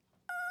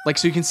 Like,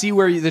 so you can see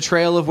where the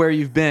trail of where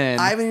you've been.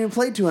 I haven't even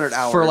played 200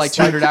 hours. For like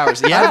 200 hours.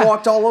 Yeah. I've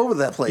walked all over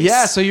that place.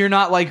 Yeah, so you're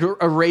not like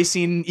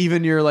erasing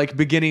even your like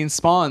beginning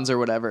spawns or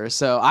whatever.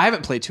 So I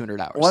haven't played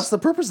 200 hours. What's the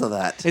purpose of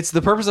that? It's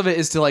the purpose of it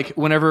is to like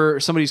whenever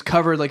somebody's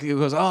covered, like it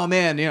goes, oh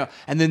man,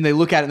 and then they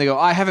look at it and they go,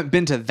 I haven't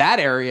been to that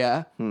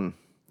area.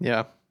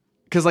 Yeah.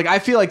 Because like I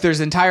feel like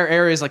there's entire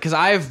areas like because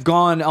I've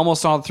gone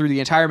almost all through the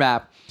entire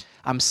map.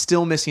 I'm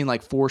still missing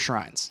like 4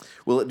 shrines.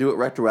 Will it do it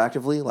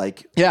retroactively?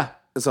 Like Yeah.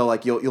 So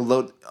like you'll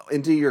load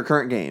into your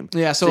current game.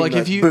 Yeah, so you like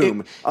can if you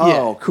boom.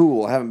 yeah.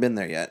 Cool. I haven't been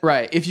there yet.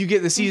 Right. If you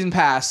get the season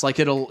pass, like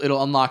it'll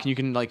unlock and you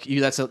can like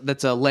that's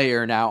a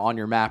layer now on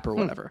your map or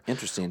whatever.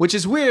 Interesting. Which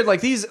is weird.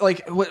 Like these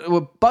like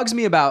what bugs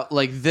me about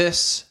like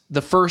this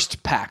the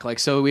first pack. Like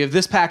so we have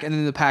this pack and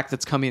then the pack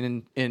that's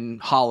coming in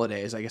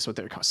holidays. I guess what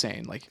they're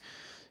saying like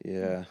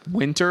Yeah.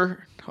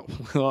 winter.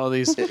 All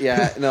these.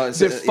 Yeah. No. It's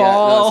Is it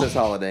fall? it says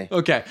holiday.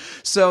 Okay,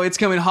 so it's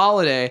coming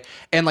holiday,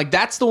 and like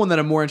that's the one that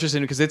I'm more interested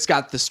in because it's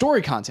got the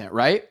story content,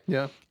 right?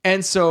 Yeah.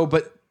 And so,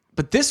 but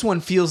this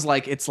one feels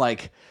like it's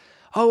like,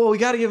 oh, well, we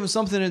got to give him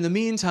something in the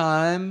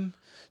meantime.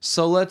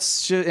 So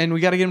and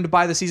we got to get him to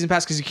buy the season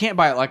pass because you can't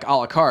buy it like a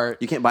la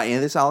carte. You can't buy any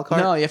of this a la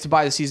carte? No, you have to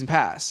buy the season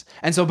pass.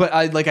 And so, but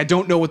I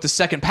don't know what the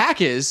second pack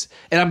is,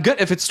 and I'm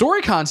good if it's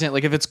story content.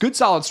 Like if it's good,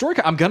 solid story,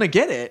 I'm gonna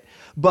get it.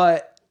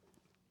 But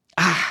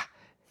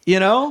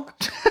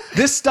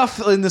this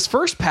stuff in this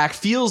first pack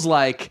feels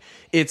like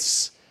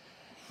it's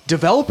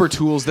developer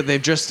tools that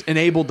they've just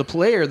enabled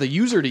the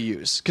user to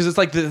use. Because it's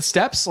like the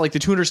steps, like the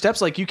 200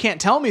 steps, like you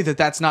can't tell me that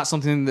that's not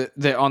something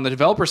that on the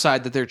developer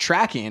side that they're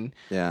tracking.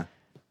 Yeah.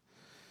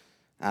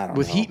 I don't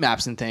with know. heat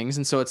maps and things.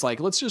 And so it's like,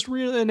 let's just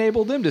really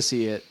enable them to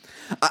see it.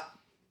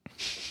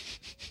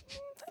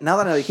 Now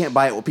that I know you can't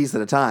buy it a piece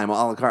at a time, a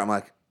la carte, I'm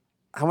like,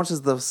 how much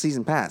is the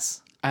season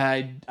pass?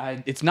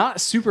 It's not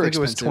super I think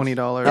expensive. it was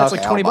 $20. That's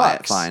like 20 I'll buy it.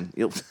 bucks. Fine.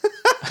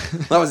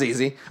 That was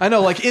easy. I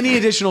know, like any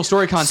additional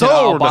story content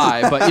I'll Sold.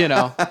 buy, but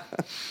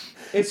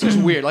it's just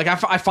weird. Like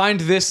I find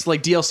this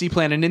like DLC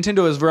plan, and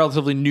Nintendo is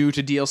relatively new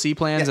to DLC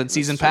plans and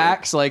season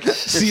packs, like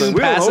season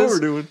We don't know what passes. we're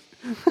doing.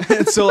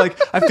 And so like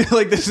I feel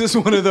like this is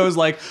one of those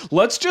like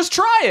let's just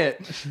try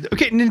it.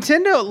 Okay,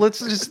 Nintendo, let's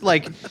just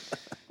like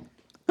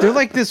they're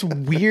like this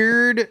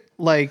weird,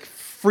 like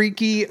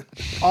freaky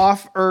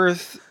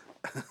off-earth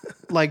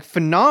like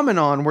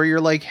phenomenon where you're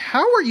like,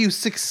 how are you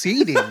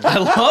succeeding? I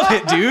love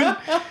it, dude.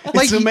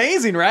 Like, It's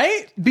amazing,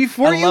 right?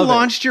 Before I you love it.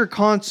 launched your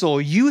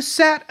console, you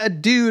sat a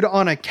dude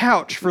on a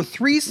couch for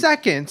 3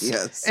 seconds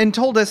Yes. and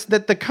told us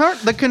that the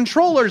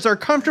controllers are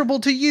comfortable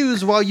to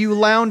use while you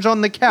lounge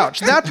on the couch.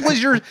 That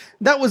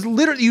was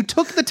literally, you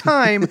took the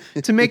time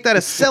to make that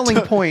a selling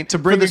point to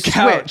bring for a the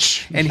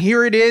couch. Switch. And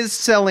here it is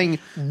selling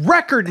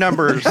record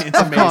numbers of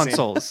amazing.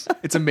 consoles.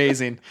 It's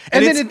amazing.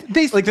 And And, then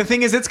it's, like the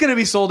thing is, it's going to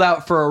be sold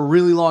out for a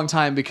really long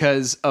time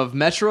because of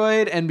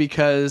Metroid and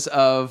because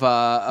of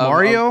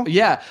Mario?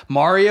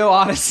 Mario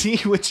Odyssey,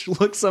 which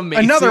looks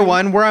amazing. Another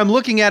one where I'm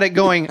looking at it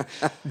going,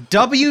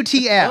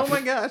 WTF? Oh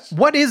my gosh.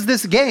 What is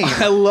this game?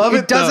 I love it,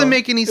 It doesn't though.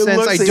 make any It sense.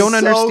 looks I don't so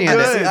understand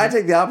good. it. See, I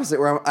take the opposite.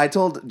 Where I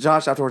told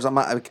Josh afterwards,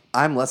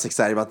 I'm less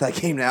excited about that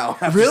game now.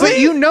 But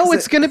you know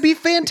it's going to be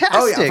fantastic.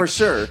 Oh yeah, for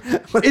sure.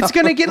 It's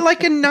going to get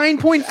like a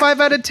 9.5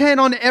 out of 10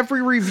 on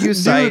every review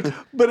site.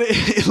 But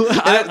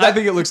I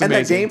think it looks And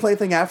amazing. that gameplay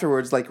thing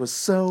afterwards, like, was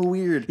so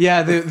weird.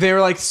 Yeah, they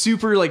were like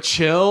super like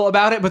chill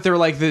about it, but they were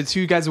like the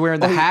two guys wearing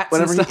the hats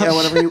Whenever and stuff.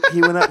 whenever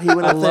he went up, he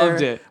went I up there,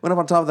 loved it. went up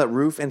on top of that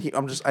roof, and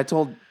I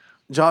told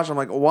Josh, I'm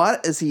like,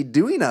 what is he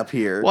doing up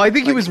here? Well, I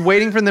think he was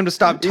waiting for them to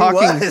stop He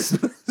talking. was.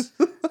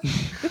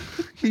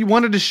 he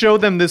wanted to show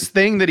them this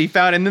thing that he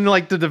found, and then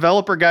like the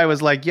developer guy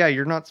was like, "Yeah,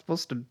 you're not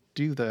supposed to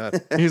do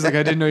that." He's like,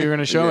 I didn't know you were going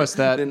to show us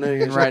that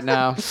right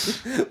now.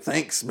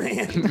 Thanks,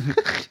 man.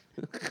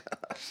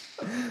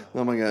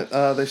 Oh my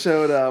god. They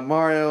showed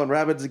Mario and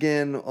Rabbids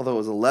again, although it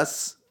was a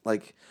less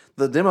like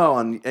the demo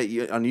on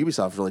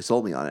Ubisoft really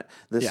sold me on it.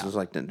 This was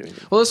like didn't do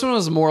anything. Well, this one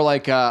was more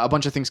like a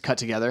bunch of things cut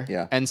together.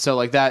 Yeah. And so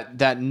like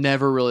that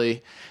never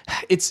really,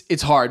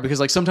 it's hard because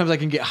like sometimes I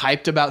can get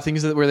hyped about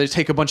things where they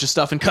take a bunch of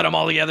stuff and cut them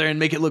all together and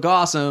make it look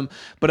awesome.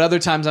 But other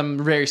times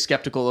I'm very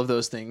skeptical of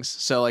those things.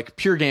 So like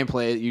pure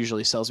gameplay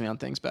usually sells me on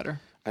things better.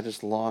 I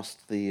just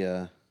lost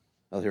the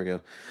here we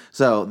go.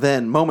 So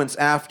then moments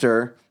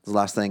after the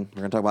last thing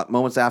we're going to talk about,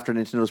 moments after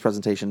Nintendo's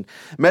presentation,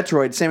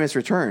 Metroid Samus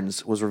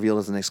Returns was revealed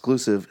as an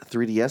exclusive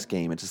 3DS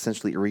game. It's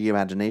essentially a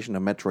reimagination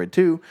of Metroid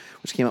 2,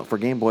 which came out for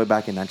Game Boy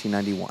back in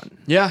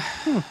 1991. Yeah.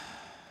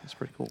 That's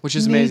pretty cool. Which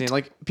is amazing.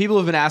 Like people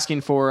have been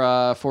asking for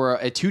a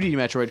 2D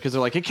Metroid because they're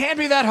like, it can't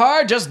be that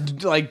hard.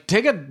 Just like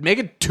make a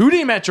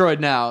 2D Metroid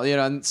now, you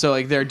know. And so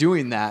like they're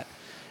doing that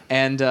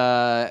and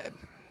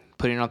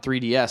putting it on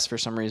 3DS for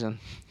some reason.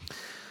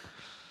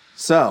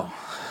 So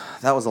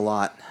that was a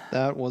lot.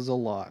 That was a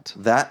lot.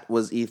 That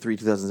was E3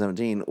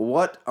 2017.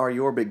 What are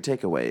your big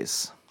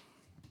takeaways?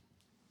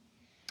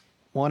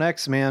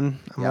 1X, man.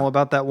 I'm all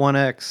about that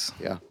 1X.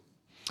 Yeah.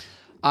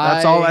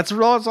 That's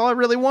all I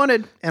really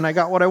wanted, and I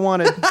got what I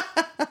wanted.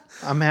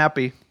 I'm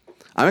happy.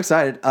 I'm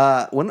excited.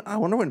 I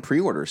wonder when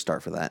pre-orders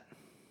start for that.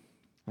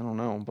 I don't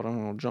know, but I'm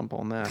gonna jump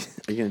on that.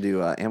 Are you gonna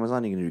do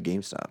Amazon? Or are you gonna do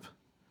GameStop?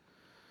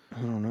 I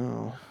don't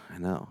know. I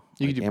know.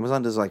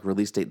 Amazon does like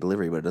release date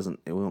delivery, but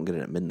we won't get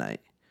it at midnight.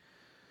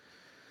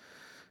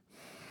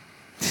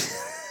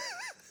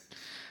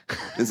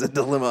 It's a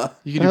dilemma.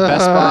 You can do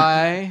Best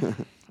Buy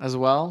as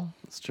well.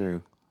 That's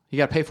true. You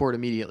got to pay for it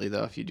immediately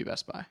though if you do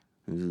Best Buy.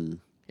 Mm.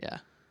 Yeah,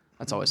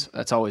 that's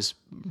always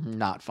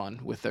not fun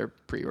with their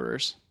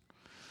pre-orders.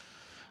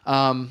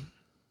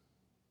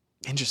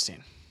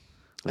 Interesting.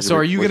 So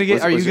are you gonna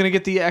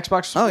get the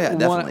Xbox? Oh yeah,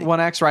 definitely. One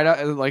X right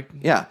out like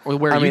yeah. Or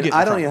where you get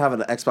I don't even have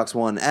an Xbox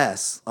One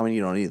S. I mean,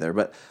 you don't either.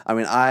 But I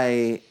mean,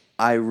 I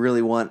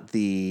really want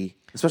the.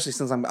 Especially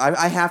since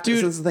I have to.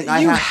 Dude, since the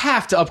thing, you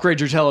have to upgrade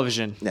your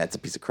television. Yeah, it's a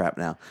piece of crap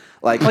now.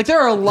 Like there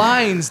are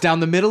lines down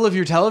the middle of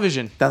your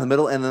television. Down the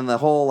middle, and then the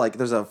whole like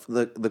there's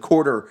the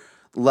quarter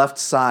left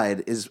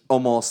side is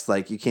almost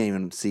like you can't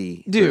even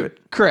see.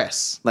 Dude,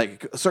 Chris.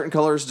 Like certain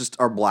colors just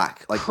are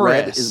black. Like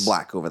red is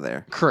black over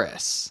there.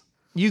 Chris,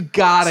 you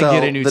gotta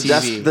get a new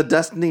TV. The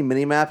Destiny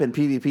minimap in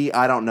PvP,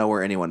 I don't know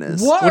where anyone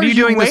is. What are you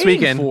doing this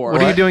weekend? For?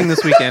 What are you doing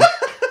this weekend?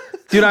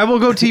 Dude, I will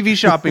go TV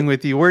shopping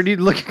with you. Where do you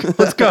look?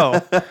 Let's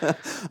go.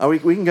 We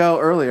can go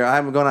earlier.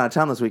 I'm going out of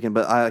town this weekend,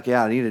 but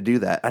I need to do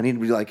that. I need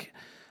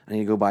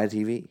to go buy a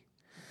TV.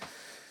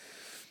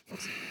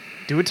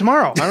 Do it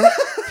tomorrow. I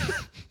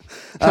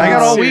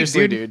got all week,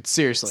 dude.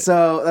 Seriously.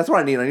 So that's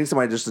what I need. I need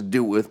somebody just to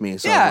do it with me.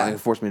 So like,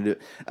 force me to do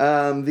it.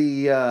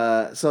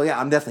 So yeah,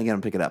 I'm definitely going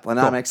to pick it up. And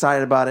I'm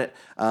excited about it.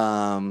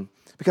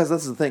 Because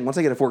this is the thing. Once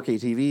I get a 4K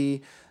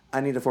TV, I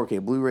need a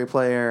 4K Blu-ray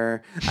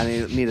player. I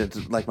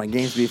need my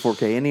games to be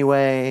 4K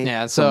anyway.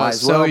 Yeah, so might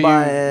as well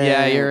buy it.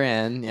 Yeah, you're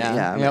in.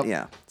 Yeah,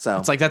 yeah. So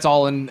it's like that's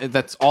all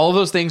of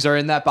those things are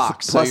in that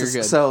box. So you're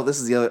good. So this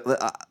is the other.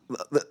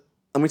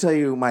 Let me tell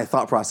you my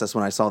thought process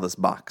when I saw this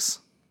box.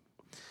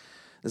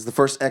 This is the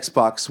first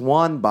Xbox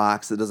One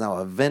box that doesn't have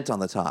a vent on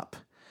the top.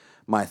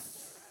 My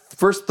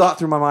first thought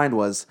through my mind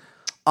was,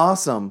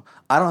 awesome.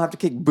 I don't have to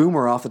kick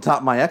Boomer off the top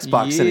of my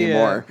Xbox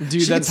anymore.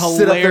 Dude, she that's can hilarious.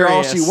 Sit up there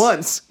all she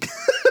wants.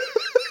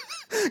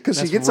 Because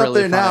she gets up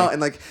there funny. now and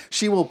like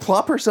she will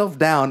plop herself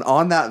down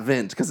on that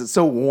vent because it's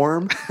so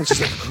warm and she's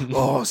like,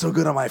 "Oh, so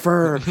good on my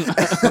fur."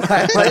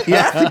 I'm like, you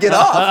have to get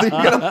off. You're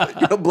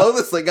gonna blow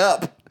this thing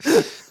up.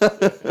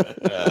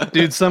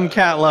 Dude, some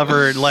cat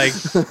lover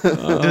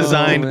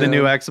designed the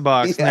new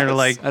Xbox, and they're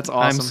like, "That's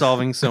awesome. I'm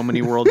solving so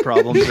many world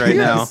problems right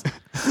now."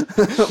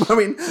 I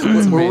mean,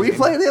 were we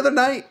playing the other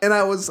night? And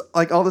I was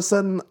like, all of a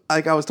sudden,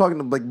 like I was talking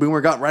to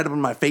Boomer, got right up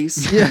in my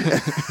face. Yeah.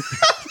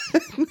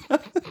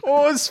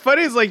 Oh, what's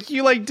funny is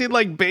you did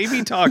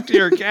baby talk to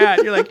your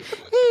cat. You're like,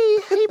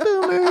 hey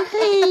Boomer,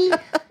 hey,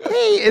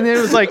 and then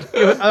it was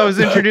I was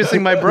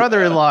introducing my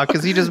brother-in-law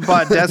because he just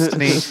bought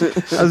Destiny.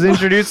 I was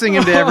introducing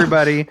him to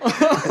everybody,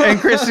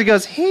 and Christy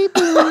goes, hey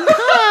Boomer,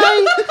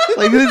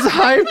 hi, this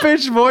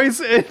high-pitched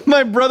voice, and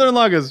my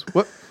brother-in-law goes,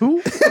 what? Who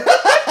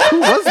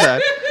was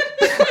that?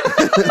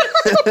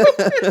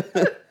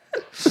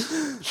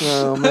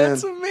 Oh man,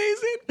 That's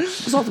amazing.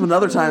 There's also been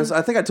other times.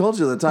 I think I told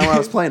you the time I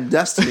was playing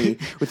Destiny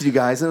with you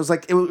guys, and it was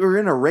we were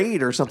in a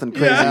raid or something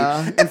crazy,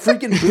 and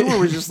freaking Boomer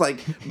was just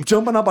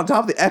jumping up on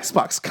top of the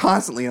Xbox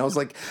constantly. And I was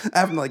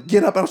having to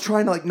get up. I was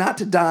trying to not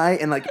to die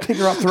and pick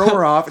her up, throw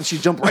her off, and she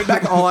jumped right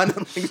back on.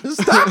 I'm like,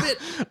 stop it!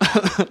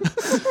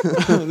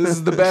 This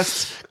is the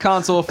best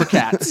console for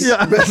cats.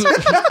 Yeah.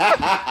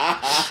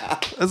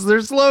 That's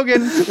their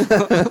slogan.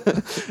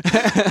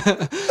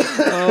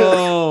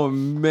 Oh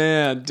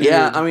man, dude.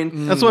 Yeah, I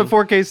mean that's what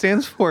 4K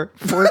stands for.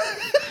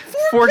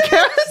 For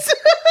cats.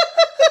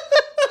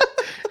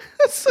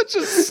 Such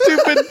a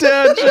stupid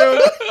dad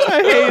joke.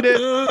 I hate it.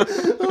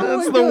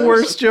 That's the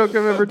worst joke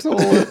I've ever told.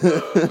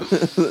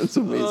 That's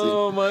amazing.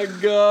 Oh my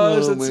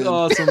gosh, Oh, that's man.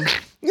 awesome.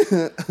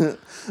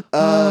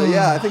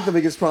 Yeah, I think the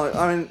biggest problem.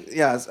 I mean,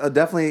 yeah, it's,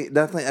 definitely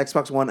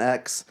Xbox One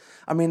X.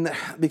 I mean,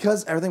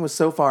 because everything was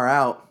so far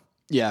out.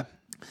 Yeah.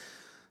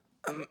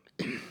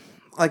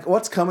 Like,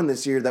 what's coming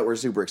this year that we're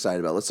super excited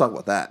about? Let's talk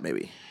about that,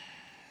 maybe.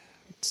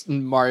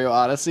 Mario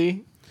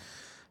Odyssey.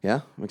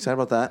 Yeah, I'm excited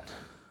about that.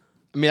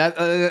 I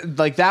mean,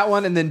 like that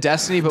one, and then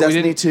Destiny. But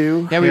Destiny we didn't.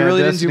 2. Yeah, we Yeah,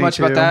 really didn't do Destiny much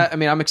about 2. that. I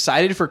mean, I'm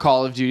excited for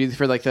Call of Duty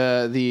for like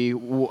the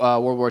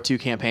World War II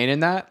campaign in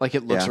that. Like,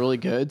 it looks Yeah. really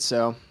good.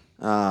 So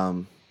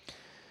The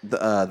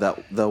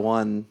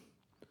one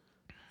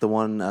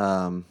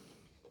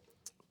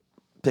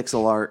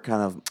pixel art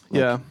kind of. Like,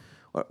 Yeah.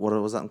 What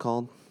was that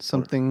called?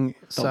 Something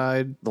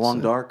side. The Long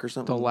Dark or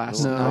something? The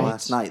Last The Night.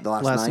 Last Night. The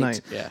Last, Last Night.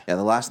 Night. Yeah. Yeah,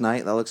 The Last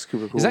Night. That looks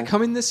super cool. is that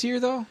coming this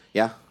year though?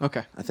 Yeah.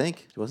 Okay. I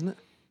think. Wasn't it?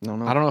 No,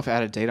 no. I don't know if it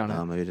had a date on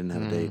it. Maybe it didn't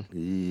have a date.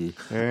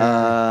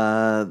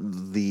 Yeah.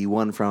 The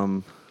one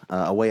from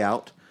A Way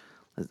Out.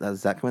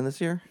 Is that coming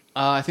this year?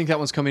 I think that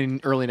one's coming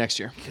early next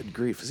year. Good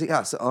grief. See,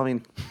 yeah, so, I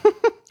mean,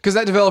 Because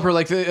that developer,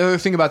 like the other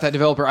thing about that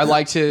developer, I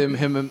liked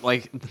him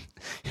like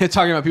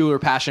talking about people who are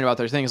passionate about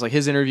their things. Like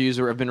his interviews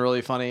have been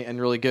really funny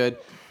and really good.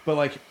 But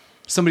like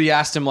somebody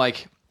asked him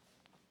like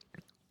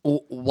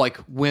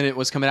when it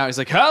was coming out, he's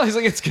like,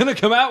 it's gonna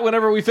come out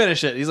whenever we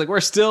finish it. He's like, we're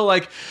still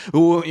like,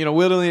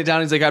 whittling it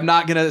down. He's like, I'm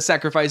not gonna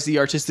sacrifice the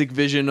artistic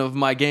vision of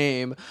my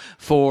game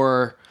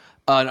for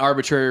an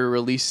arbitrary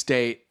release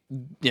date.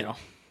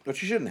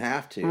 but you shouldn't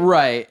have to.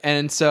 Right.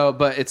 And so,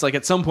 but it's like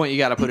at some point you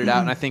got to put it out.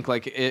 And I think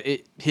like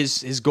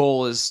his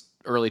goal is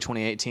early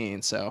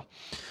 2018. So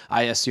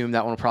I assume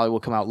that one probably will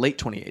come out late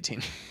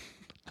 2018.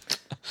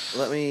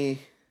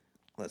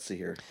 Let's see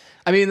here.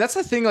 I mean, that's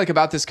the thing like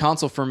about this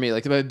console for me.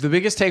 Like the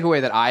biggest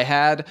takeaway that I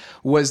had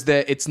was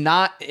that it's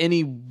not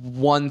any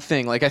one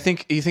thing. Like I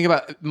think you think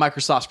about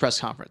Microsoft's press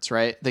conference,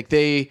 right? Like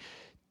they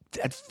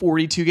had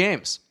 42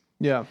 games.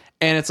 Yeah.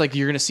 And it's like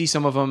you're going to see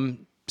some of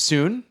them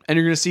soon and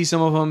you're going to see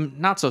some of them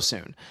not so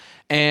soon.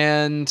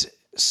 And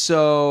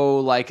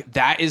so like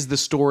that is the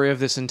story of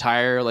this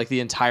entire like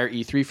the entire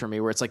E3 for me,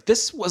 where it's like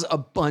this was a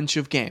bunch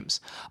of games.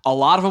 A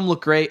lot of them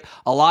look great.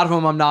 A lot of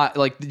them I'm not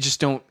like they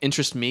just don't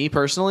interest me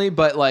personally,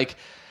 but like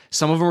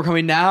some of them are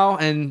coming now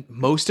and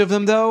most of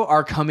them though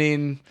are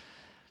coming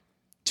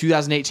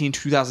 2018,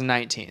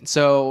 2019.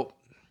 So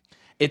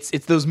it's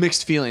those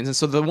mixed feelings. And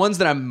so the ones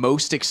that I'm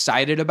most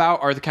excited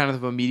about are the kind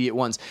of immediate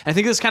ones. And I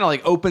think this kind of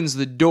like opens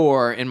the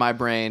door in my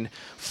brain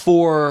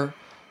for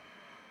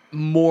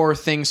more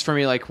things for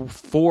me, like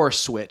for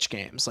Switch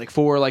games, like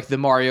for like the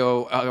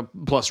Mario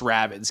plus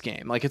Rabbids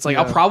game. Like it's like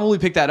I'll probably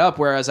pick that up,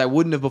 whereas I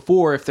wouldn't have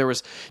before if there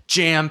was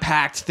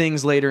jam-packed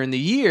things later in the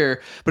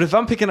year. But if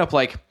I'm picking up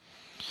like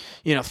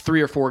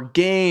 3 or 4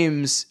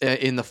 games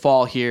in the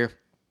fall here,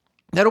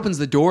 that opens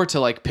the door to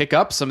like pick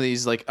up some of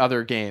these like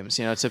other games,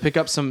 to pick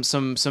up some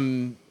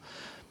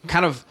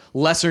kind of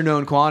lesser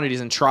known quantities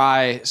and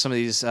try some of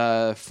these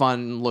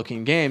fun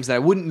looking games that I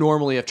wouldn't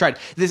normally have tried.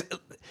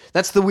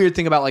 That's the weird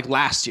thing about like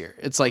last year.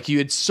 It's like you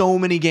had so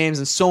many games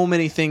and so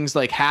many things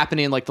like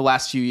happening like the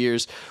last few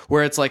years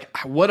where it's like,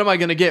 what am I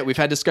going to get? We've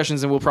had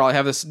discussions and we'll probably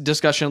have this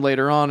discussion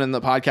later on in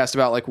the podcast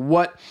about like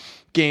what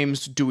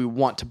games do we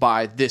want to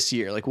buy this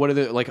year? Like what are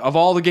the, like of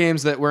all the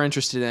games that we're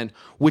interested in,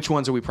 which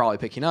ones are we probably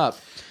picking up?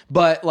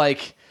 But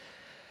like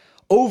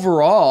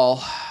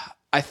overall,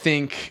 I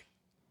think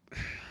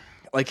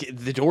like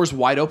the door's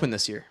wide open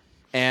this year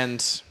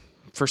and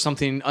for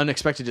something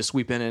unexpected to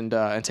sweep in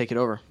and take it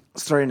over.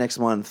 Starting next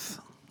month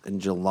in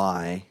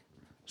July,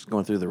 just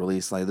going through the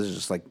release, like this is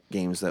just like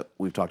games that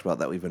we've talked about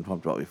that we've been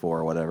pumped about before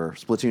or whatever.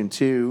 Splatoon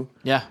 2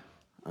 Yeah.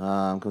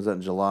 comes out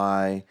in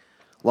July.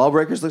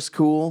 Lawbreakers looks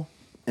cool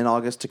in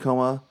August.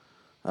 Tacoma.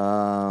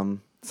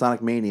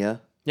 Sonic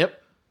Mania.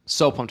 Yep.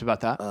 So pumped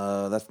about that.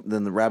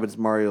 Then the Rabbids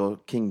Mario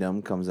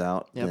Kingdom comes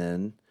out. Yep.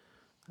 Then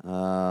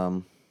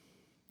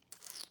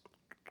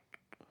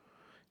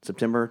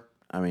September.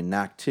 I mean,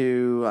 Knack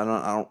 2.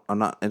 I'm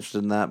not interested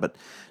in that, but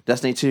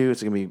Destiny 2.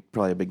 It's gonna be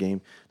probably a big game.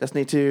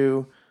 Destiny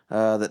 2.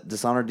 The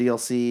Dishonored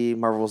DLC.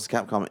 Marvel vs.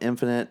 Capcom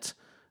Infinite.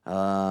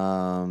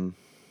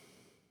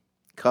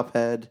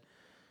 Cuphead.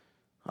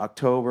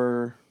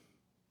 October.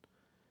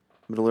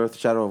 Middle Earth: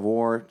 Shadow of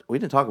War. We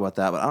didn't talk about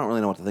that, but I don't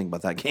really know what to think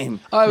about that game.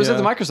 Oh, it was at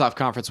Yeah. the Microsoft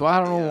conference. Well, I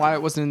don't know why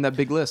it wasn't in that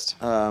big list.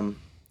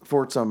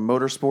 Forza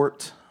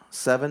Motorsport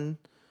 7.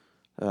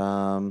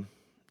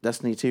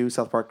 Destiny 2.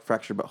 South Park: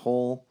 Fractured But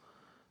Whole.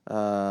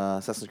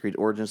 Assassin's Creed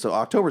Origins. So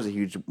October's a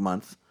huge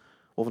month.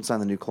 Wolfenstein: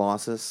 The New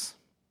Colossus.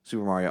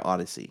 Super Mario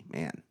Odyssey.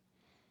 Man,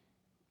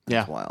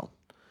 that's wild.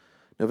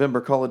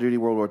 November: Call of Duty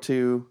World War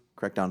II.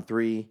 Crackdown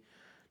 3.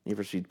 Need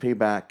for Speed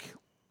Payback.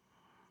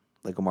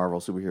 Lego Marvel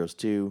Superheroes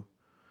 2.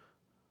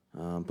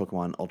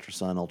 Pokemon Ultra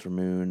Sun, Ultra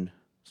Moon.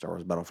 Star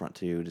Wars Battlefront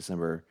 2.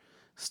 December: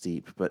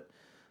 Steep. But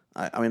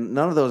I mean,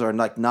 none of those are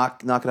like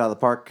knock it out of the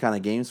park kind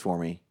of games for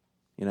me.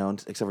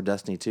 Except for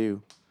Destiny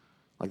 2.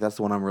 Like that's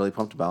the one I'm really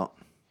pumped about.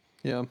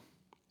 Yeah.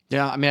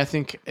 Yeah, I mean, I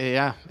think,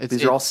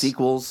 These are all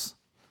sequels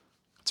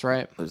That's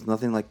right. There's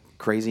nothing like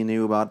crazy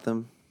new about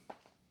them.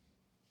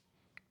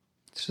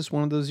 It's just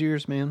one of those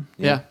years, man.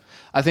 Yeah.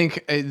 I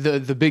think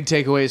the big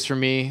takeaways for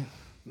me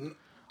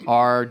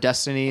are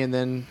Destiny and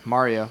then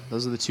Mario.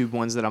 Those are the two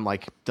ones that I'm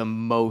like the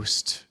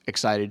most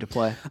excited to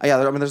play. Yeah,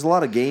 I mean, there's a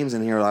lot of games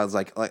in here. I was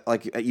like at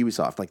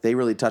Ubisoft, like they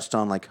really touched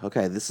on like,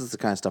 okay, this is the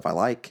kind of stuff I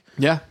like.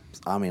 Yeah.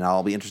 I mean,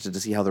 I'll be interested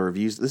to see how the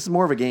reviews. This is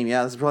more of a game.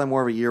 Yeah, this is probably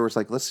more of a year where it's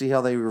like, let's see how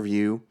they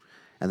review,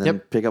 and then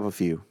pick up a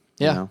few.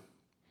 Yeah. You know?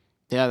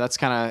 Yeah, that's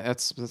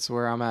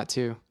where I'm at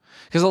too.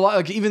 Because a lot,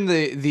 like even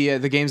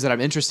the games that I'm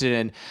interested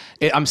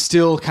in, I'm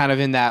still kind of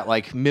in that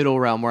like middle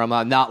realm where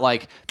I'm not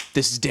like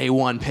this is day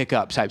one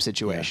pickup type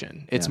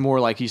situation. It's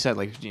more like you said,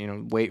 like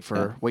wait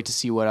to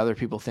see what other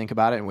people think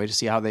about it and wait to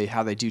see how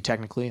they do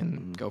technically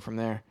and go from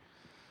there.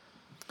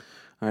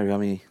 All right, you got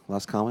any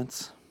last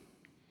comments?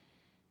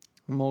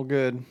 I'm all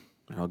good.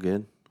 All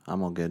good.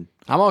 I'm all good.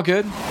 I'm all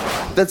good.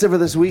 That's it for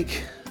this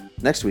week.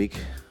 Next week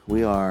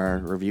we are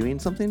reviewing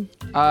something.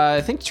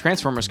 I think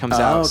Transformers comes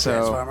out. So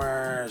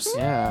Transformers.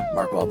 yeah,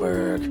 Mark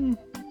Wahlberg.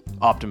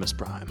 Optimus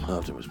Prime.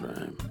 Optimus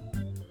Prime.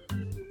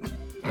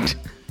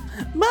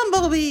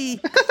 Bumblebee.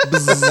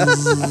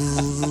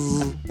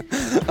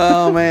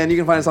 Oh man, you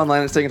can find us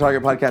online at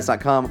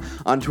StakeOnTargetPodcast.com,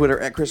 on Twitter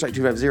at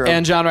ChrisWright250,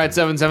 And John Wright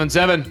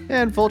 777.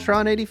 And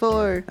Voltron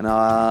 84.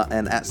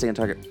 and at Stay on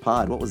Target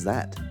Pod. What was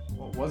that?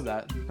 What was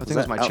that? I think Was it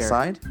was my that chair.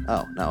 outside?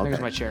 Oh no, I think okay. it was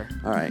my chair.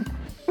 All right.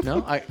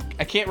 No, I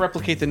can't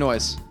replicate the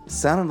noise.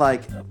 Sounded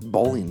like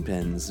bowling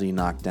pins you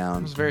knocked down.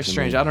 It was very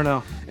strange. I don't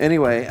know.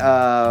 Anyway,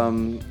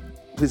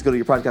 please go to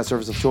your podcast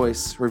service of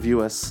choice, review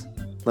us,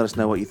 let us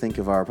know what you think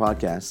of our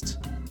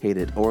podcast. Hate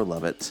it or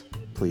love it.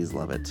 Please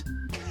love it.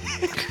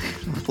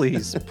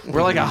 Please.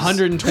 We're like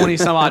 120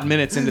 some odd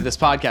minutes into this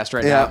podcast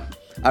right Yeah.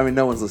 I mean,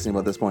 no one's listening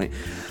at this point.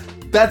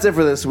 That's it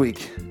for this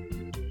week.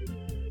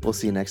 We'll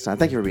see you next time.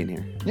 Thank you for being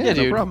here. now. Yeah,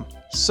 dude. no problem.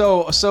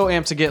 So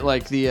amped to get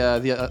like the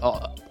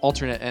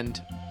alternate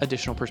and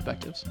additional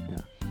perspectives.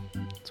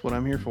 That's what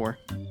I'm here for.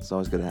 It's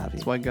always good to have you.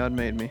 That's why God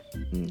made me.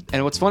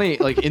 And what's funny,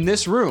 like in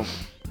this room,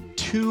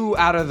 2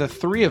 out of the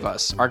 3 of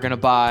us are gonna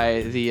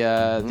buy the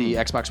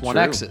Xbox One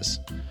true. X's.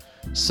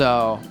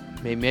 So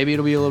maybe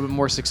it'll be a little bit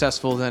more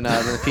successful than the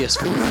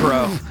PS4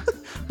 Pro,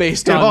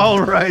 based on all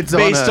rides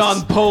on us.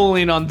 on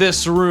polling on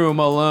this room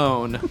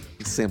alone.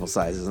 Sample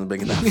size isn't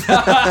big enough. Hey,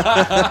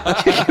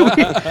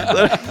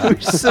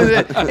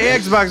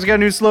 Xbox, I got a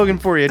new slogan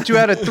for you. 2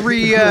 out of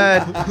 3. 2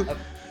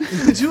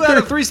 out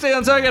of 3 Stay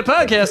on Target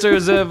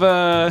podcasters have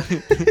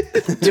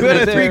 2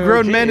 out of 3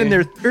 grown men in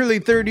their early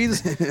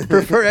 30s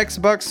prefer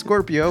Xbox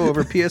Scorpio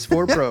over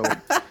PS4 Pro.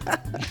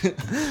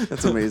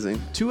 That's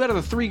amazing. 2 out of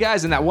the 3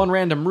 guys in that one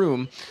random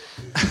room.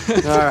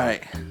 All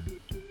right.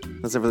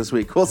 That's it for this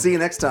week. We'll see you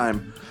next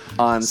time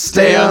on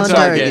Stay on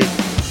Target.